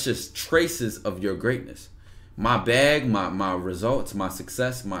just traces of your greatness. My bag, my results, my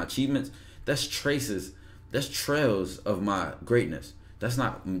success, my achievements, that's traces, that's trails of my greatness. That's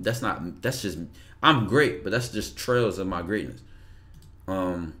just, I'm great, but that's just trails of my greatness.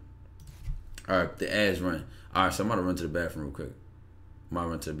 All right, the ads run. All right, so I'm gonna run to the bathroom real quick.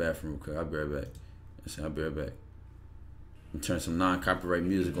 I'll be right back. I'll be right back. And turn some non-copyright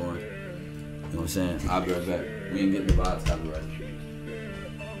music on. You know what I'm saying? I'll be right back. We ain't getting the vibes copyright.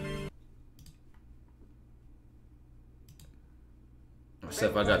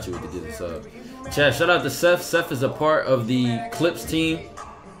 Seth, I got you with the gift sub. Chad, shout out to Seth. Seth is a part of the Clips team.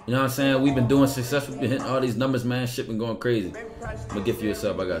 You know what I'm saying? We've been doing success. We've been hitting all these numbers, man. Shit been going crazy. I'm gonna gift you a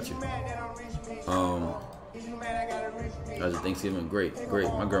sub. I got you. How's your Thanksgiving? Great.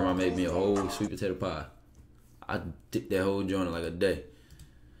 My grandma made me a whole sweet potato pie. I dipped that whole joint in like a day.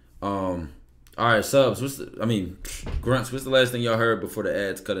 All right, subs. Grunts. What's the last thing y'all heard before the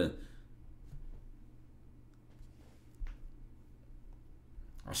ads cut in?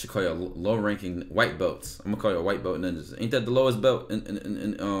 I should call y'all low-ranking white belts. I'm gonna call y'all white belt ninjas. Ain't that the lowest belt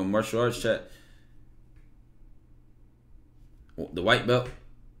in martial arts, chat? The white belt.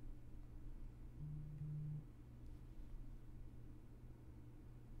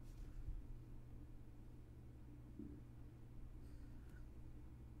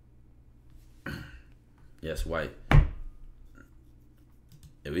 Yes, white.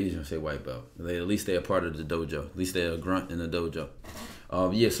 If we just say white belt, at least they're a part of the dojo. At least they're a grunt in the dojo.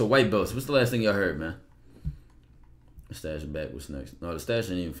 Yeah, so white belts. What's the last thing y'all heard, man? The stash back. What's next? No, the stash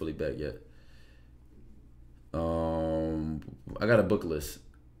ain't even fully back yet. I got a book list.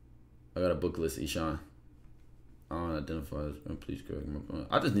 Ishan. I don't identify as. Please correct me.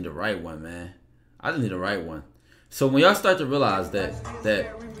 I just need to write one, man. So when y'all start to realize that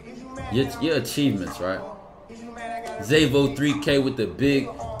your achievements, right? Zavo 3K with the big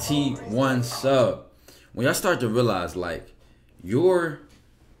T1 sub. When y'all start to realize, like, y'all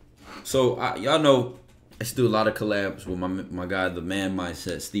know I still do a lot of collabs with my guy, the man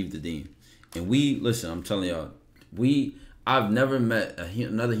mindset, Steve the Dean. And listen, I'm telling y'all, I've never met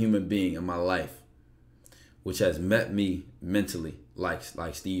another human being in my life which has met me mentally like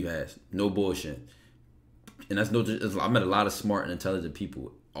Steve has. No bullshit. And that's I met a lot of smart and intelligent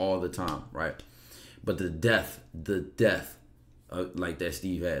people all the time, right? But the depth like that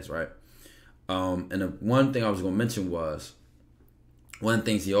Steve has, right? And the one thing I was gonna mention was, one of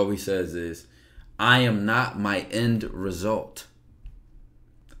the things he always says is, I am not my end result.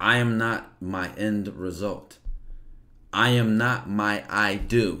 I am not my end result. I am not my I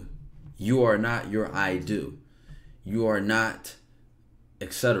do. You are not your I do. You are not,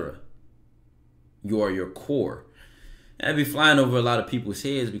 etc. You are your core. And I'd be flying over a lot of people's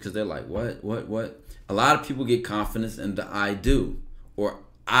heads because they're like, what? A lot of people get confidence in the I do. Or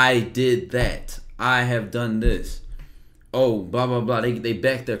I did that. I have done this. Oh, blah, blah, blah. They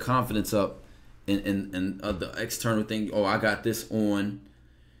back their confidence up in the external thing. Oh, I got this on.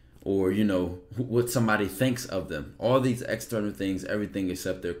 Or, what somebody thinks of them. All these external things, everything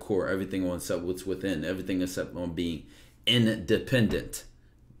except their core. Everything except what's within. Everything except on being independent.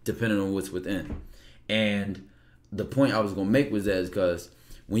 Depending on what's within. And the point I was going to make was that is because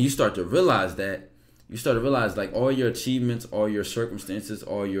when you start to realize that, you start to realize like all your achievements, all your circumstances,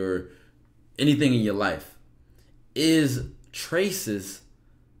 all your anything in your life is traces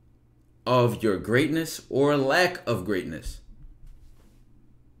of your greatness or lack of greatness.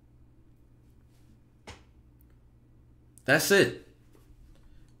 That's it.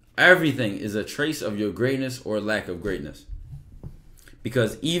 Everything is a trace of your greatness or lack of greatness.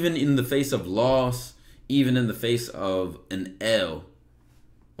 Because even in the face of loss, even in the face of an L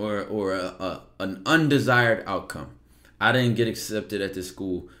or an undesired outcome, I didn't get accepted at this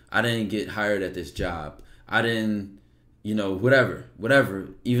school. I didn't get hired at this job. I didn't, whatever,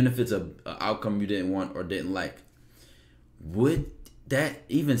 even if it's a outcome you didn't want or didn't like. Would that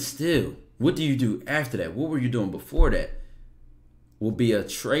even still, what do you do after that? What were you doing before that? Will be a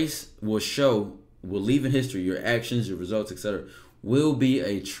trace, will leave in history, your actions, your results, etc. will be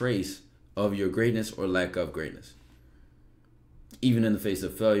a trace of your greatness or lack of greatness. Even in the face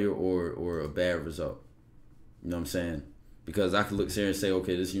of failure or a bad result. You know what I'm saying? Because I could look here and say,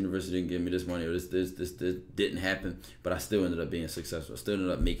 okay, this university didn't give me this money or this didn't happen, but I still ended up being successful. I still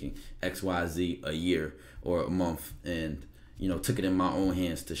ended up making X, Y, Z a year or a month and, took it in my own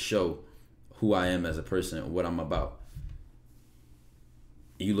hands to show who I am as a person and what I'm about.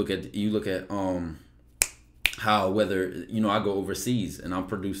 You look at how whether, you know, I go overseas and I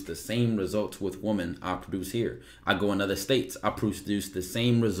produce the same results with women I produce here. I go in other states, I produce the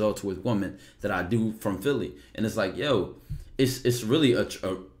same results with women that I do from Philly. And it's like, yo, it's really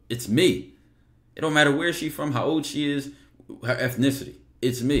it's me. It don't matter where she from, how old she is, her ethnicity.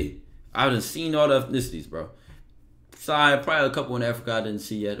 It's me. I've done seen all the ethnicities, bro. Sorry, probably a couple in Africa I didn't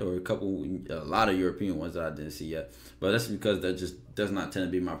see yet, or a lot of European ones that I didn't see yet. But that's because that just does not tend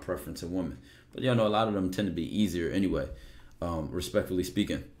to be my preference in women. But you know, a lot of them tend to be easier anyway. Respectfully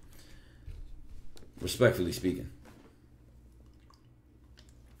speaking. Respectfully speaking.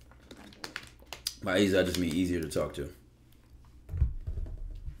 By easy, I just mean easier to talk to.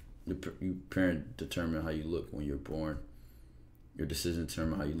 Your parent determine how you look when you're born. Your decision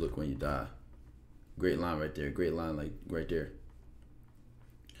determine how you look when you die. Great line right there. Great line, like right there.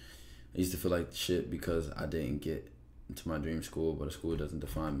 I used to feel like shit because I didn't get into my dream school, but a school doesn't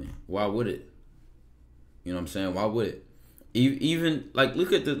define me. Why would it? You know what I'm saying? Why would it? Even like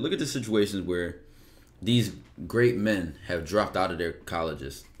look at the situations where these great men have dropped out of their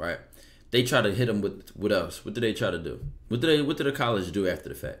colleges, right? They try to hit them with what else? What do they try to do? What did the college do after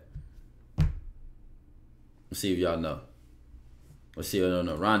the fact? Let's see if y'all know. Let's see if y'all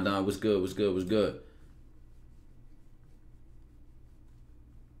know. Rondon, what's good? What's good? What's good?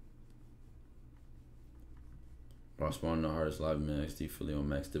 Spawn the hardest live man XT Philly on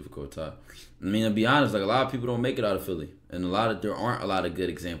max difficult top. I mean, to be honest, like a lot of people don't make it out of Philly, and there aren't a lot of good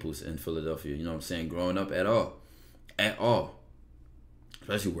examples in Philadelphia. You know what I'm saying? Growing up at all,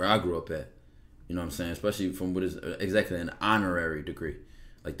 especially where I grew up at. You know what I'm saying? Especially from what is exactly an honorary degree.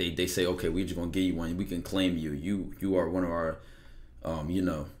 Like they say, okay, we're just gonna give you one. We can claim you. You are one of our, you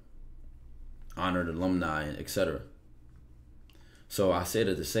know, honored alumni and etc. So I say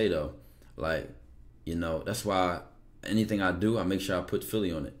that to say though, like, you know, that's why anything I do, I make sure I put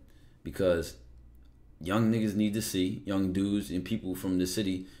Philly on it, because young niggas need to see, young dudes and people from the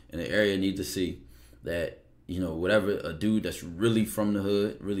city and the area need to see that, you know, whatever a dude that's really from the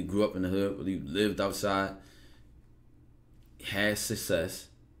hood, really grew up in the hood, really lived outside, has success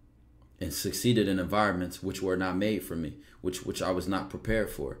and succeeded in environments which were not made for me, which I was not prepared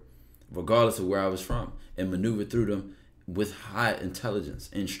for, regardless of where I was from, and maneuvered through them with high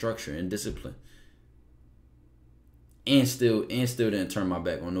intelligence and structure and discipline. And still didn't turn my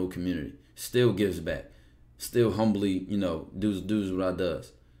back on no community. Still gives back. Still humbly, you know, does what I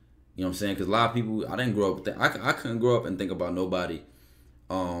does. You know what I'm saying? Because a lot of people, I didn't grow up with that. I couldn't grow up and think about nobody,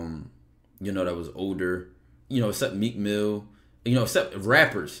 you know, that was older, you know, except Meek Mill, you know, except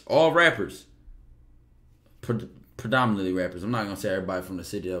rappers, all rappers, predominantly rappers. I'm not going to say everybody from the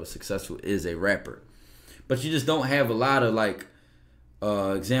city that was successful is a rapper. But you just don't have a lot of, like,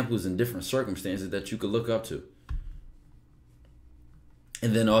 examples in different circumstances that you could look up to.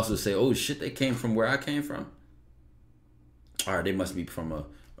 And then also say, oh shit, they came from where I came from. All right, they must be from a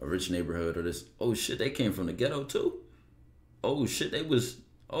rich neighborhood or this. Oh shit, they came from the ghetto too. Oh shit,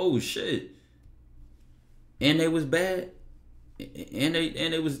 oh shit. And they was bad. And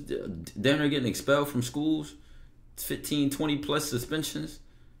they was down there getting expelled from schools. 15, 20 plus suspensions.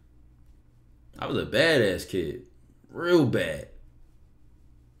 I was a badass kid. Real bad.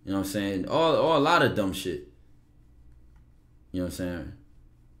 You know what I'm saying? All a lot of dumb shit. You know what I'm saying?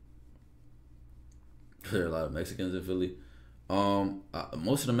 There are a lot of Mexicans in Philly.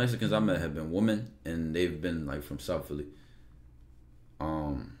 Most of the Mexicans I met have been women, and they've been like from South Philly.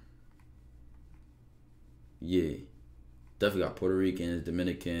 Yeah, definitely got Puerto Ricans,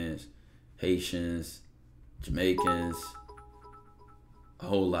 Dominicans, Haitians, Jamaicans. A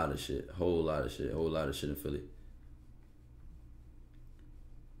whole lot of shit in Philly.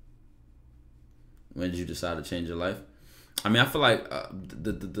 When did you decide to change your life? I mean, I feel like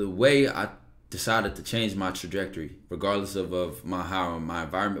the way I decided to change my trajectory, regardless of how my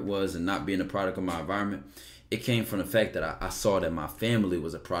environment was and not being a product of my environment, it came from the fact that I saw that my family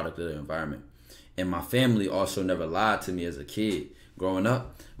was a product of the environment. And my family also never lied to me as a kid. Growing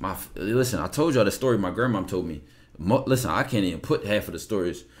up, listen, I told y'all the story my grandma told me. Listen, I can't even put half of the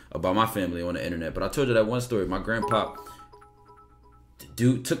stories about my family on the internet, but I told you that one story. My grandpa,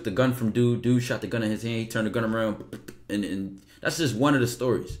 dude took the gun from dude shot the gun in his hand, he turned the gun around, and that's just one of the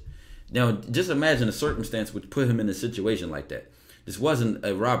stories. Now, just imagine a circumstance which put him in a situation like that. This wasn't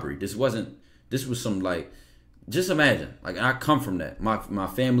a robbery. This was some, like, just imagine. Like, I come from that. My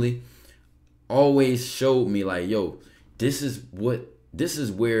family always showed me, like, yo, this is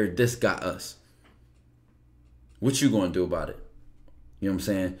where this got us. What you gonna do about it? You know what I'm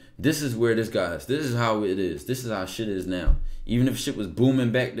saying? This is where this got us. This is how it is. This is how shit is now. Even if shit was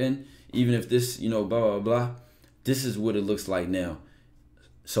booming back then, even if this, you know, blah, blah, blah, this is what it looks like now.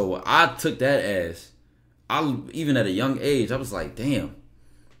 So I took that as even at a young age, I was like, damn.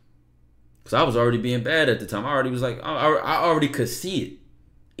 Because I was already being bad at the time. I already was like, I already could see it.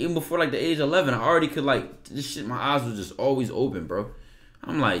 Even before like the age of 11, I already could like, this shit, my eyes were just always open, bro.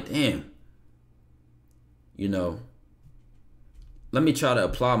 I'm like, damn. You know, let me try to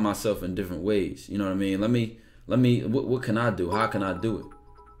apply myself in different ways. You know what I mean? Let me, what can I do? How can I do it?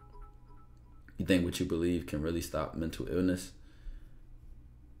 You think what you believe can really stop mental illness?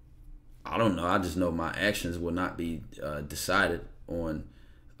 I don't know. I just know my actions will not be decided on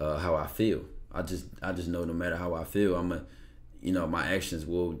how I feel. I just know no matter how I feel, my actions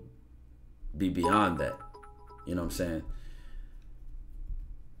will be beyond that. You know what I'm saying?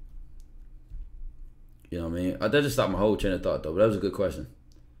 You know what I mean? That just stopped my whole train of thought though, but that was a good question.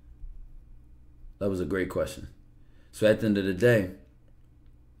 That was a great question. So at the end of the day,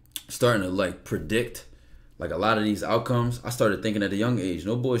 starting to like predict like a lot of these outcomes, I started thinking at a young age,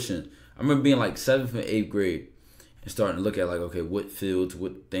 no bullshit. I remember being like 7th and 8th grade and starting to look at like, okay, what fields,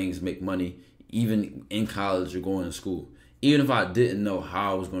 what things make money, even in college or going to school. Even if I didn't know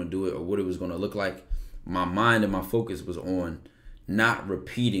how I was going to do it or what it was going to look like, my mind and my focus was on not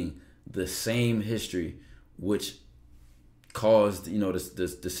repeating the same history which caused,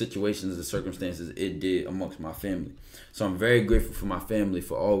 the situations, the circumstances it did amongst my family. So I'm very grateful for my family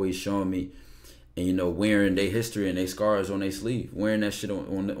for always showing me and, wearing their history and their scars on their sleeve, wearing that shit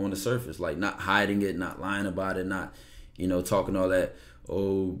on the surface, like not hiding it, not lying about it, not, talking all that,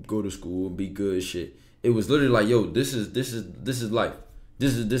 oh, go to school, be good shit. It was literally like, yo, this is life.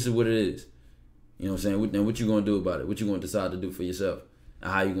 This is what it is. You know what I'm saying? And what you gonna do about it? What you gonna decide to do for yourself?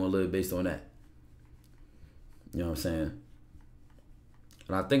 And how you gonna live based on that? You know what I'm saying?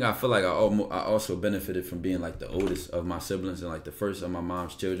 And I feel like I also benefited from being like the oldest of my siblings and like the first of my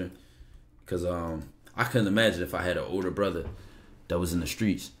mom's children. Cause I couldn't imagine if I had an older brother that was in the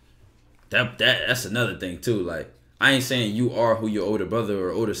streets. That's another thing too. Like, I ain't saying you are who your older brother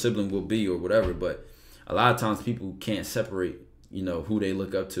or older sibling will be or whatever, but a lot of times people can't separate, who they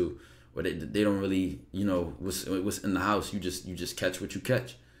look up to, or they don't really, what's in the house. You just catch what you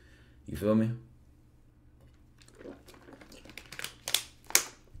catch. You feel me?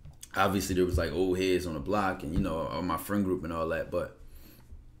 Obviously there was like old heads on the block and on my friend group and all that, but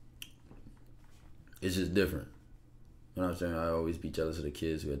it's just different. You know what I'm saying? I always be jealous of the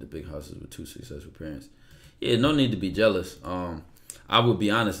kids who had the big houses with 2 successful parents. Yeah, no need to be jealous. I would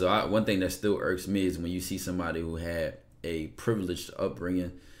be honest though. One thing that still irks me is when you see somebody who had a privileged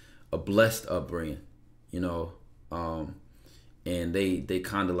upbringing, a blessed upbringing, and they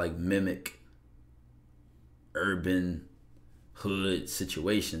kind of like mimic urban hood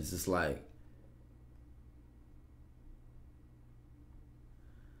situations. It's like,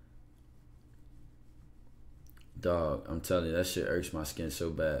 dog, I'm telling you, that shit irks my skin so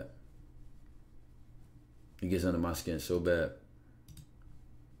bad. It gets under my skin so bad.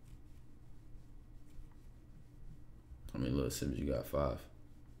 How many little siblings you got? 5.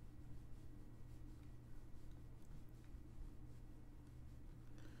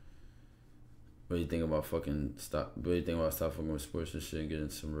 What do you think about stop fucking with sports and shit and getting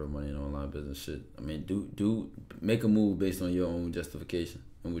some real money in online business shit? I mean, do make a move based on your own justification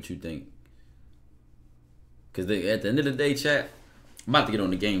and what you think. Because at the end of the day, chat, I'm about to get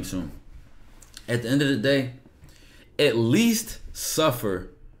on the game soon. At the end of the day, at least suffer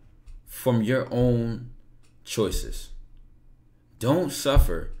from your own choices. Don't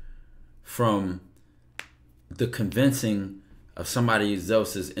suffer from the convincing of somebody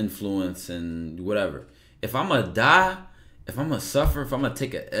else's influence and whatever. If I'm going to die, if I'm going to suffer, if I'm going to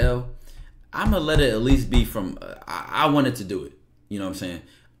take an L, I'm going to let it at least be from, I wanted to do it. You know what I'm saying?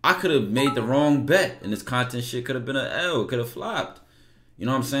 I could have made the wrong bet and this content shit could have been an L, could have flopped. You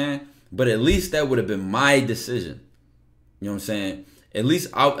know what I'm saying? But at least that would have been my decision. You know what I'm saying? At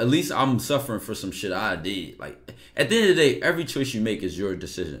least I'm suffering for some shit I did. Like, at the end of the day, every choice you make is your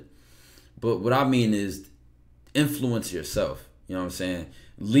decision. But what I mean is influence yourself. You know what I'm saying?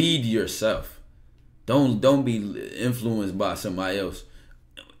 Lead yourself. Don't be influenced by somebody else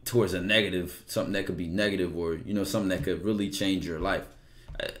towards a negative, something that could be negative or, something that could really change your life.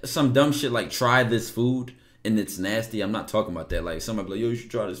 Some dumb shit like try this food and it's nasty. I'm not talking about that. Like somebody be like, yo, you should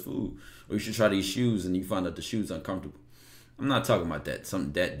try this food or you should try these shoes and you find out the shoes uncomfortable. I'm not talking about that.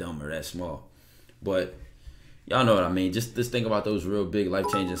 Something that dumb or that small. But y'all know what I mean. Just think about those real big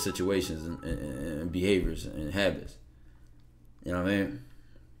life-changing situations and behaviors and habits. You know what I mean?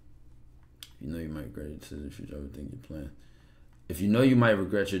 You know you might regret your decision in the future. I would think you're playing. If you know you might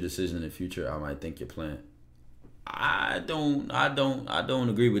regret your decision in the future, I might think you're playing. I don't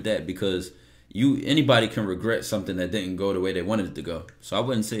agree with that because anybody can regret something that didn't go the way they wanted it to go. So I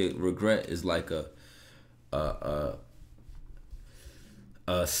wouldn't say regret is like a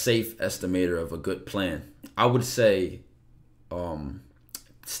safe estimator of a good plan. I would say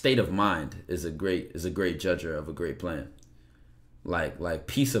state of mind is a great judger of a great plan. Like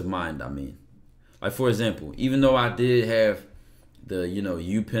peace of mind, I mean. Like, for example, even though I did have the,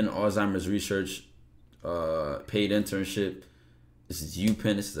 UPenn Alzheimer's research paid internship, this is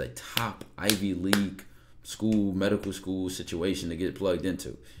UPenn, this is a top Ivy League school, medical school situation to get plugged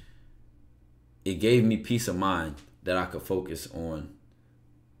into. It gave me peace of mind that I could focus on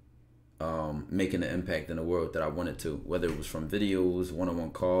making the impact in the world that I wanted to, whether it was from videos,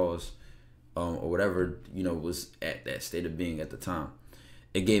 one-on-one calls, or whatever, was at that state of being at the time.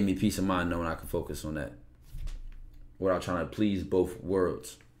 It gave me peace of mind knowing I could focus on that without trying to please both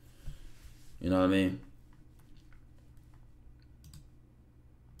worlds. You know what I mean?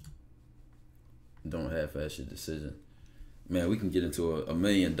 Don't half-ass your decision. Man, we can get into a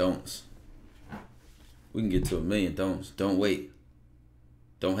million don'ts. We can get to a million don'ts. Don't wait.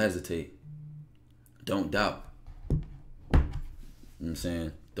 Don't hesitate. Don't doubt. You know what I'm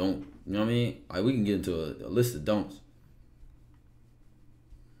saying? Don't, you know what I mean? Like, we can get into a list of don'ts.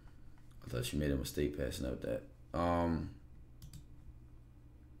 I thought she made a mistake passing out that. I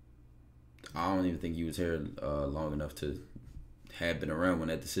don't even think you was here long enough to have been around when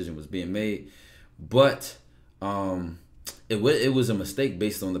that decision was being made. But it was a mistake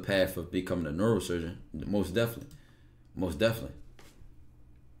based on the path of becoming a neurosurgeon. Most definitely. Most definitely.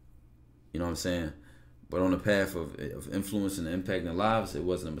 You know what I'm saying? But on the path of influencing and impacting lives, it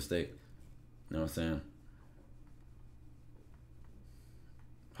wasn't a mistake. You know what I'm saying?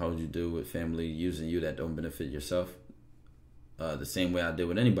 How would you do with family using you that don't benefit yourself? The same way I deal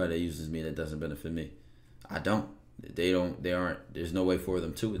with anybody that uses me that doesn't benefit me. I don't. They aren't. There's no way for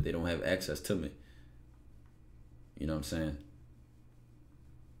them to it. They don't have access to me. You know what I'm saying?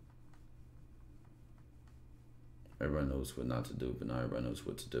 Everybody knows what not to do, but not everybody knows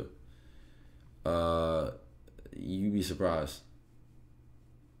what to do. You'd be surprised.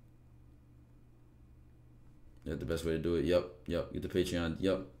 That's the best way to do it. Yep. Get the Patreon.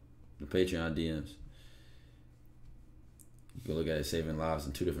 Yep. The Patreon DMs. You can look at it saving lives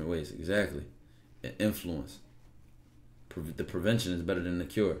in two different ways. Exactly. Influence. The prevention is better than the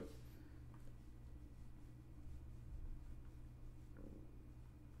cure.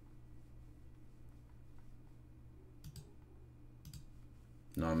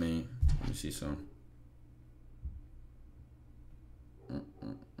 Know what I mean? Let me see some.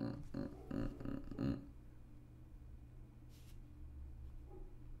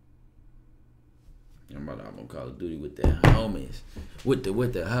 I'm about to hop on Call of Duty with the homies. With the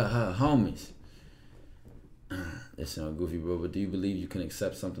homies. That sounds goofy, bro, but do you believe you can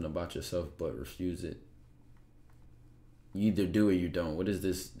accept something about yourself but refuse it? You either do or you don't. What is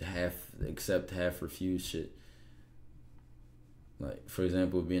this half accept, half refuse shit? Like, for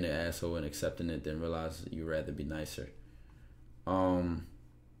example, being an asshole and accepting it, then realize you'd rather be nicer. All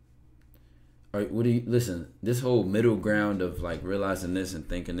right, what do you listen? This whole middle ground of like realizing this and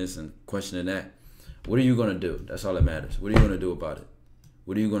thinking this and questioning that. What are you gonna do? That's all that matters. What are you gonna do about it?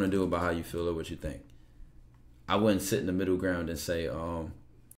 What are you gonna do about how you feel or what you think? I wouldn't sit in the middle ground and say,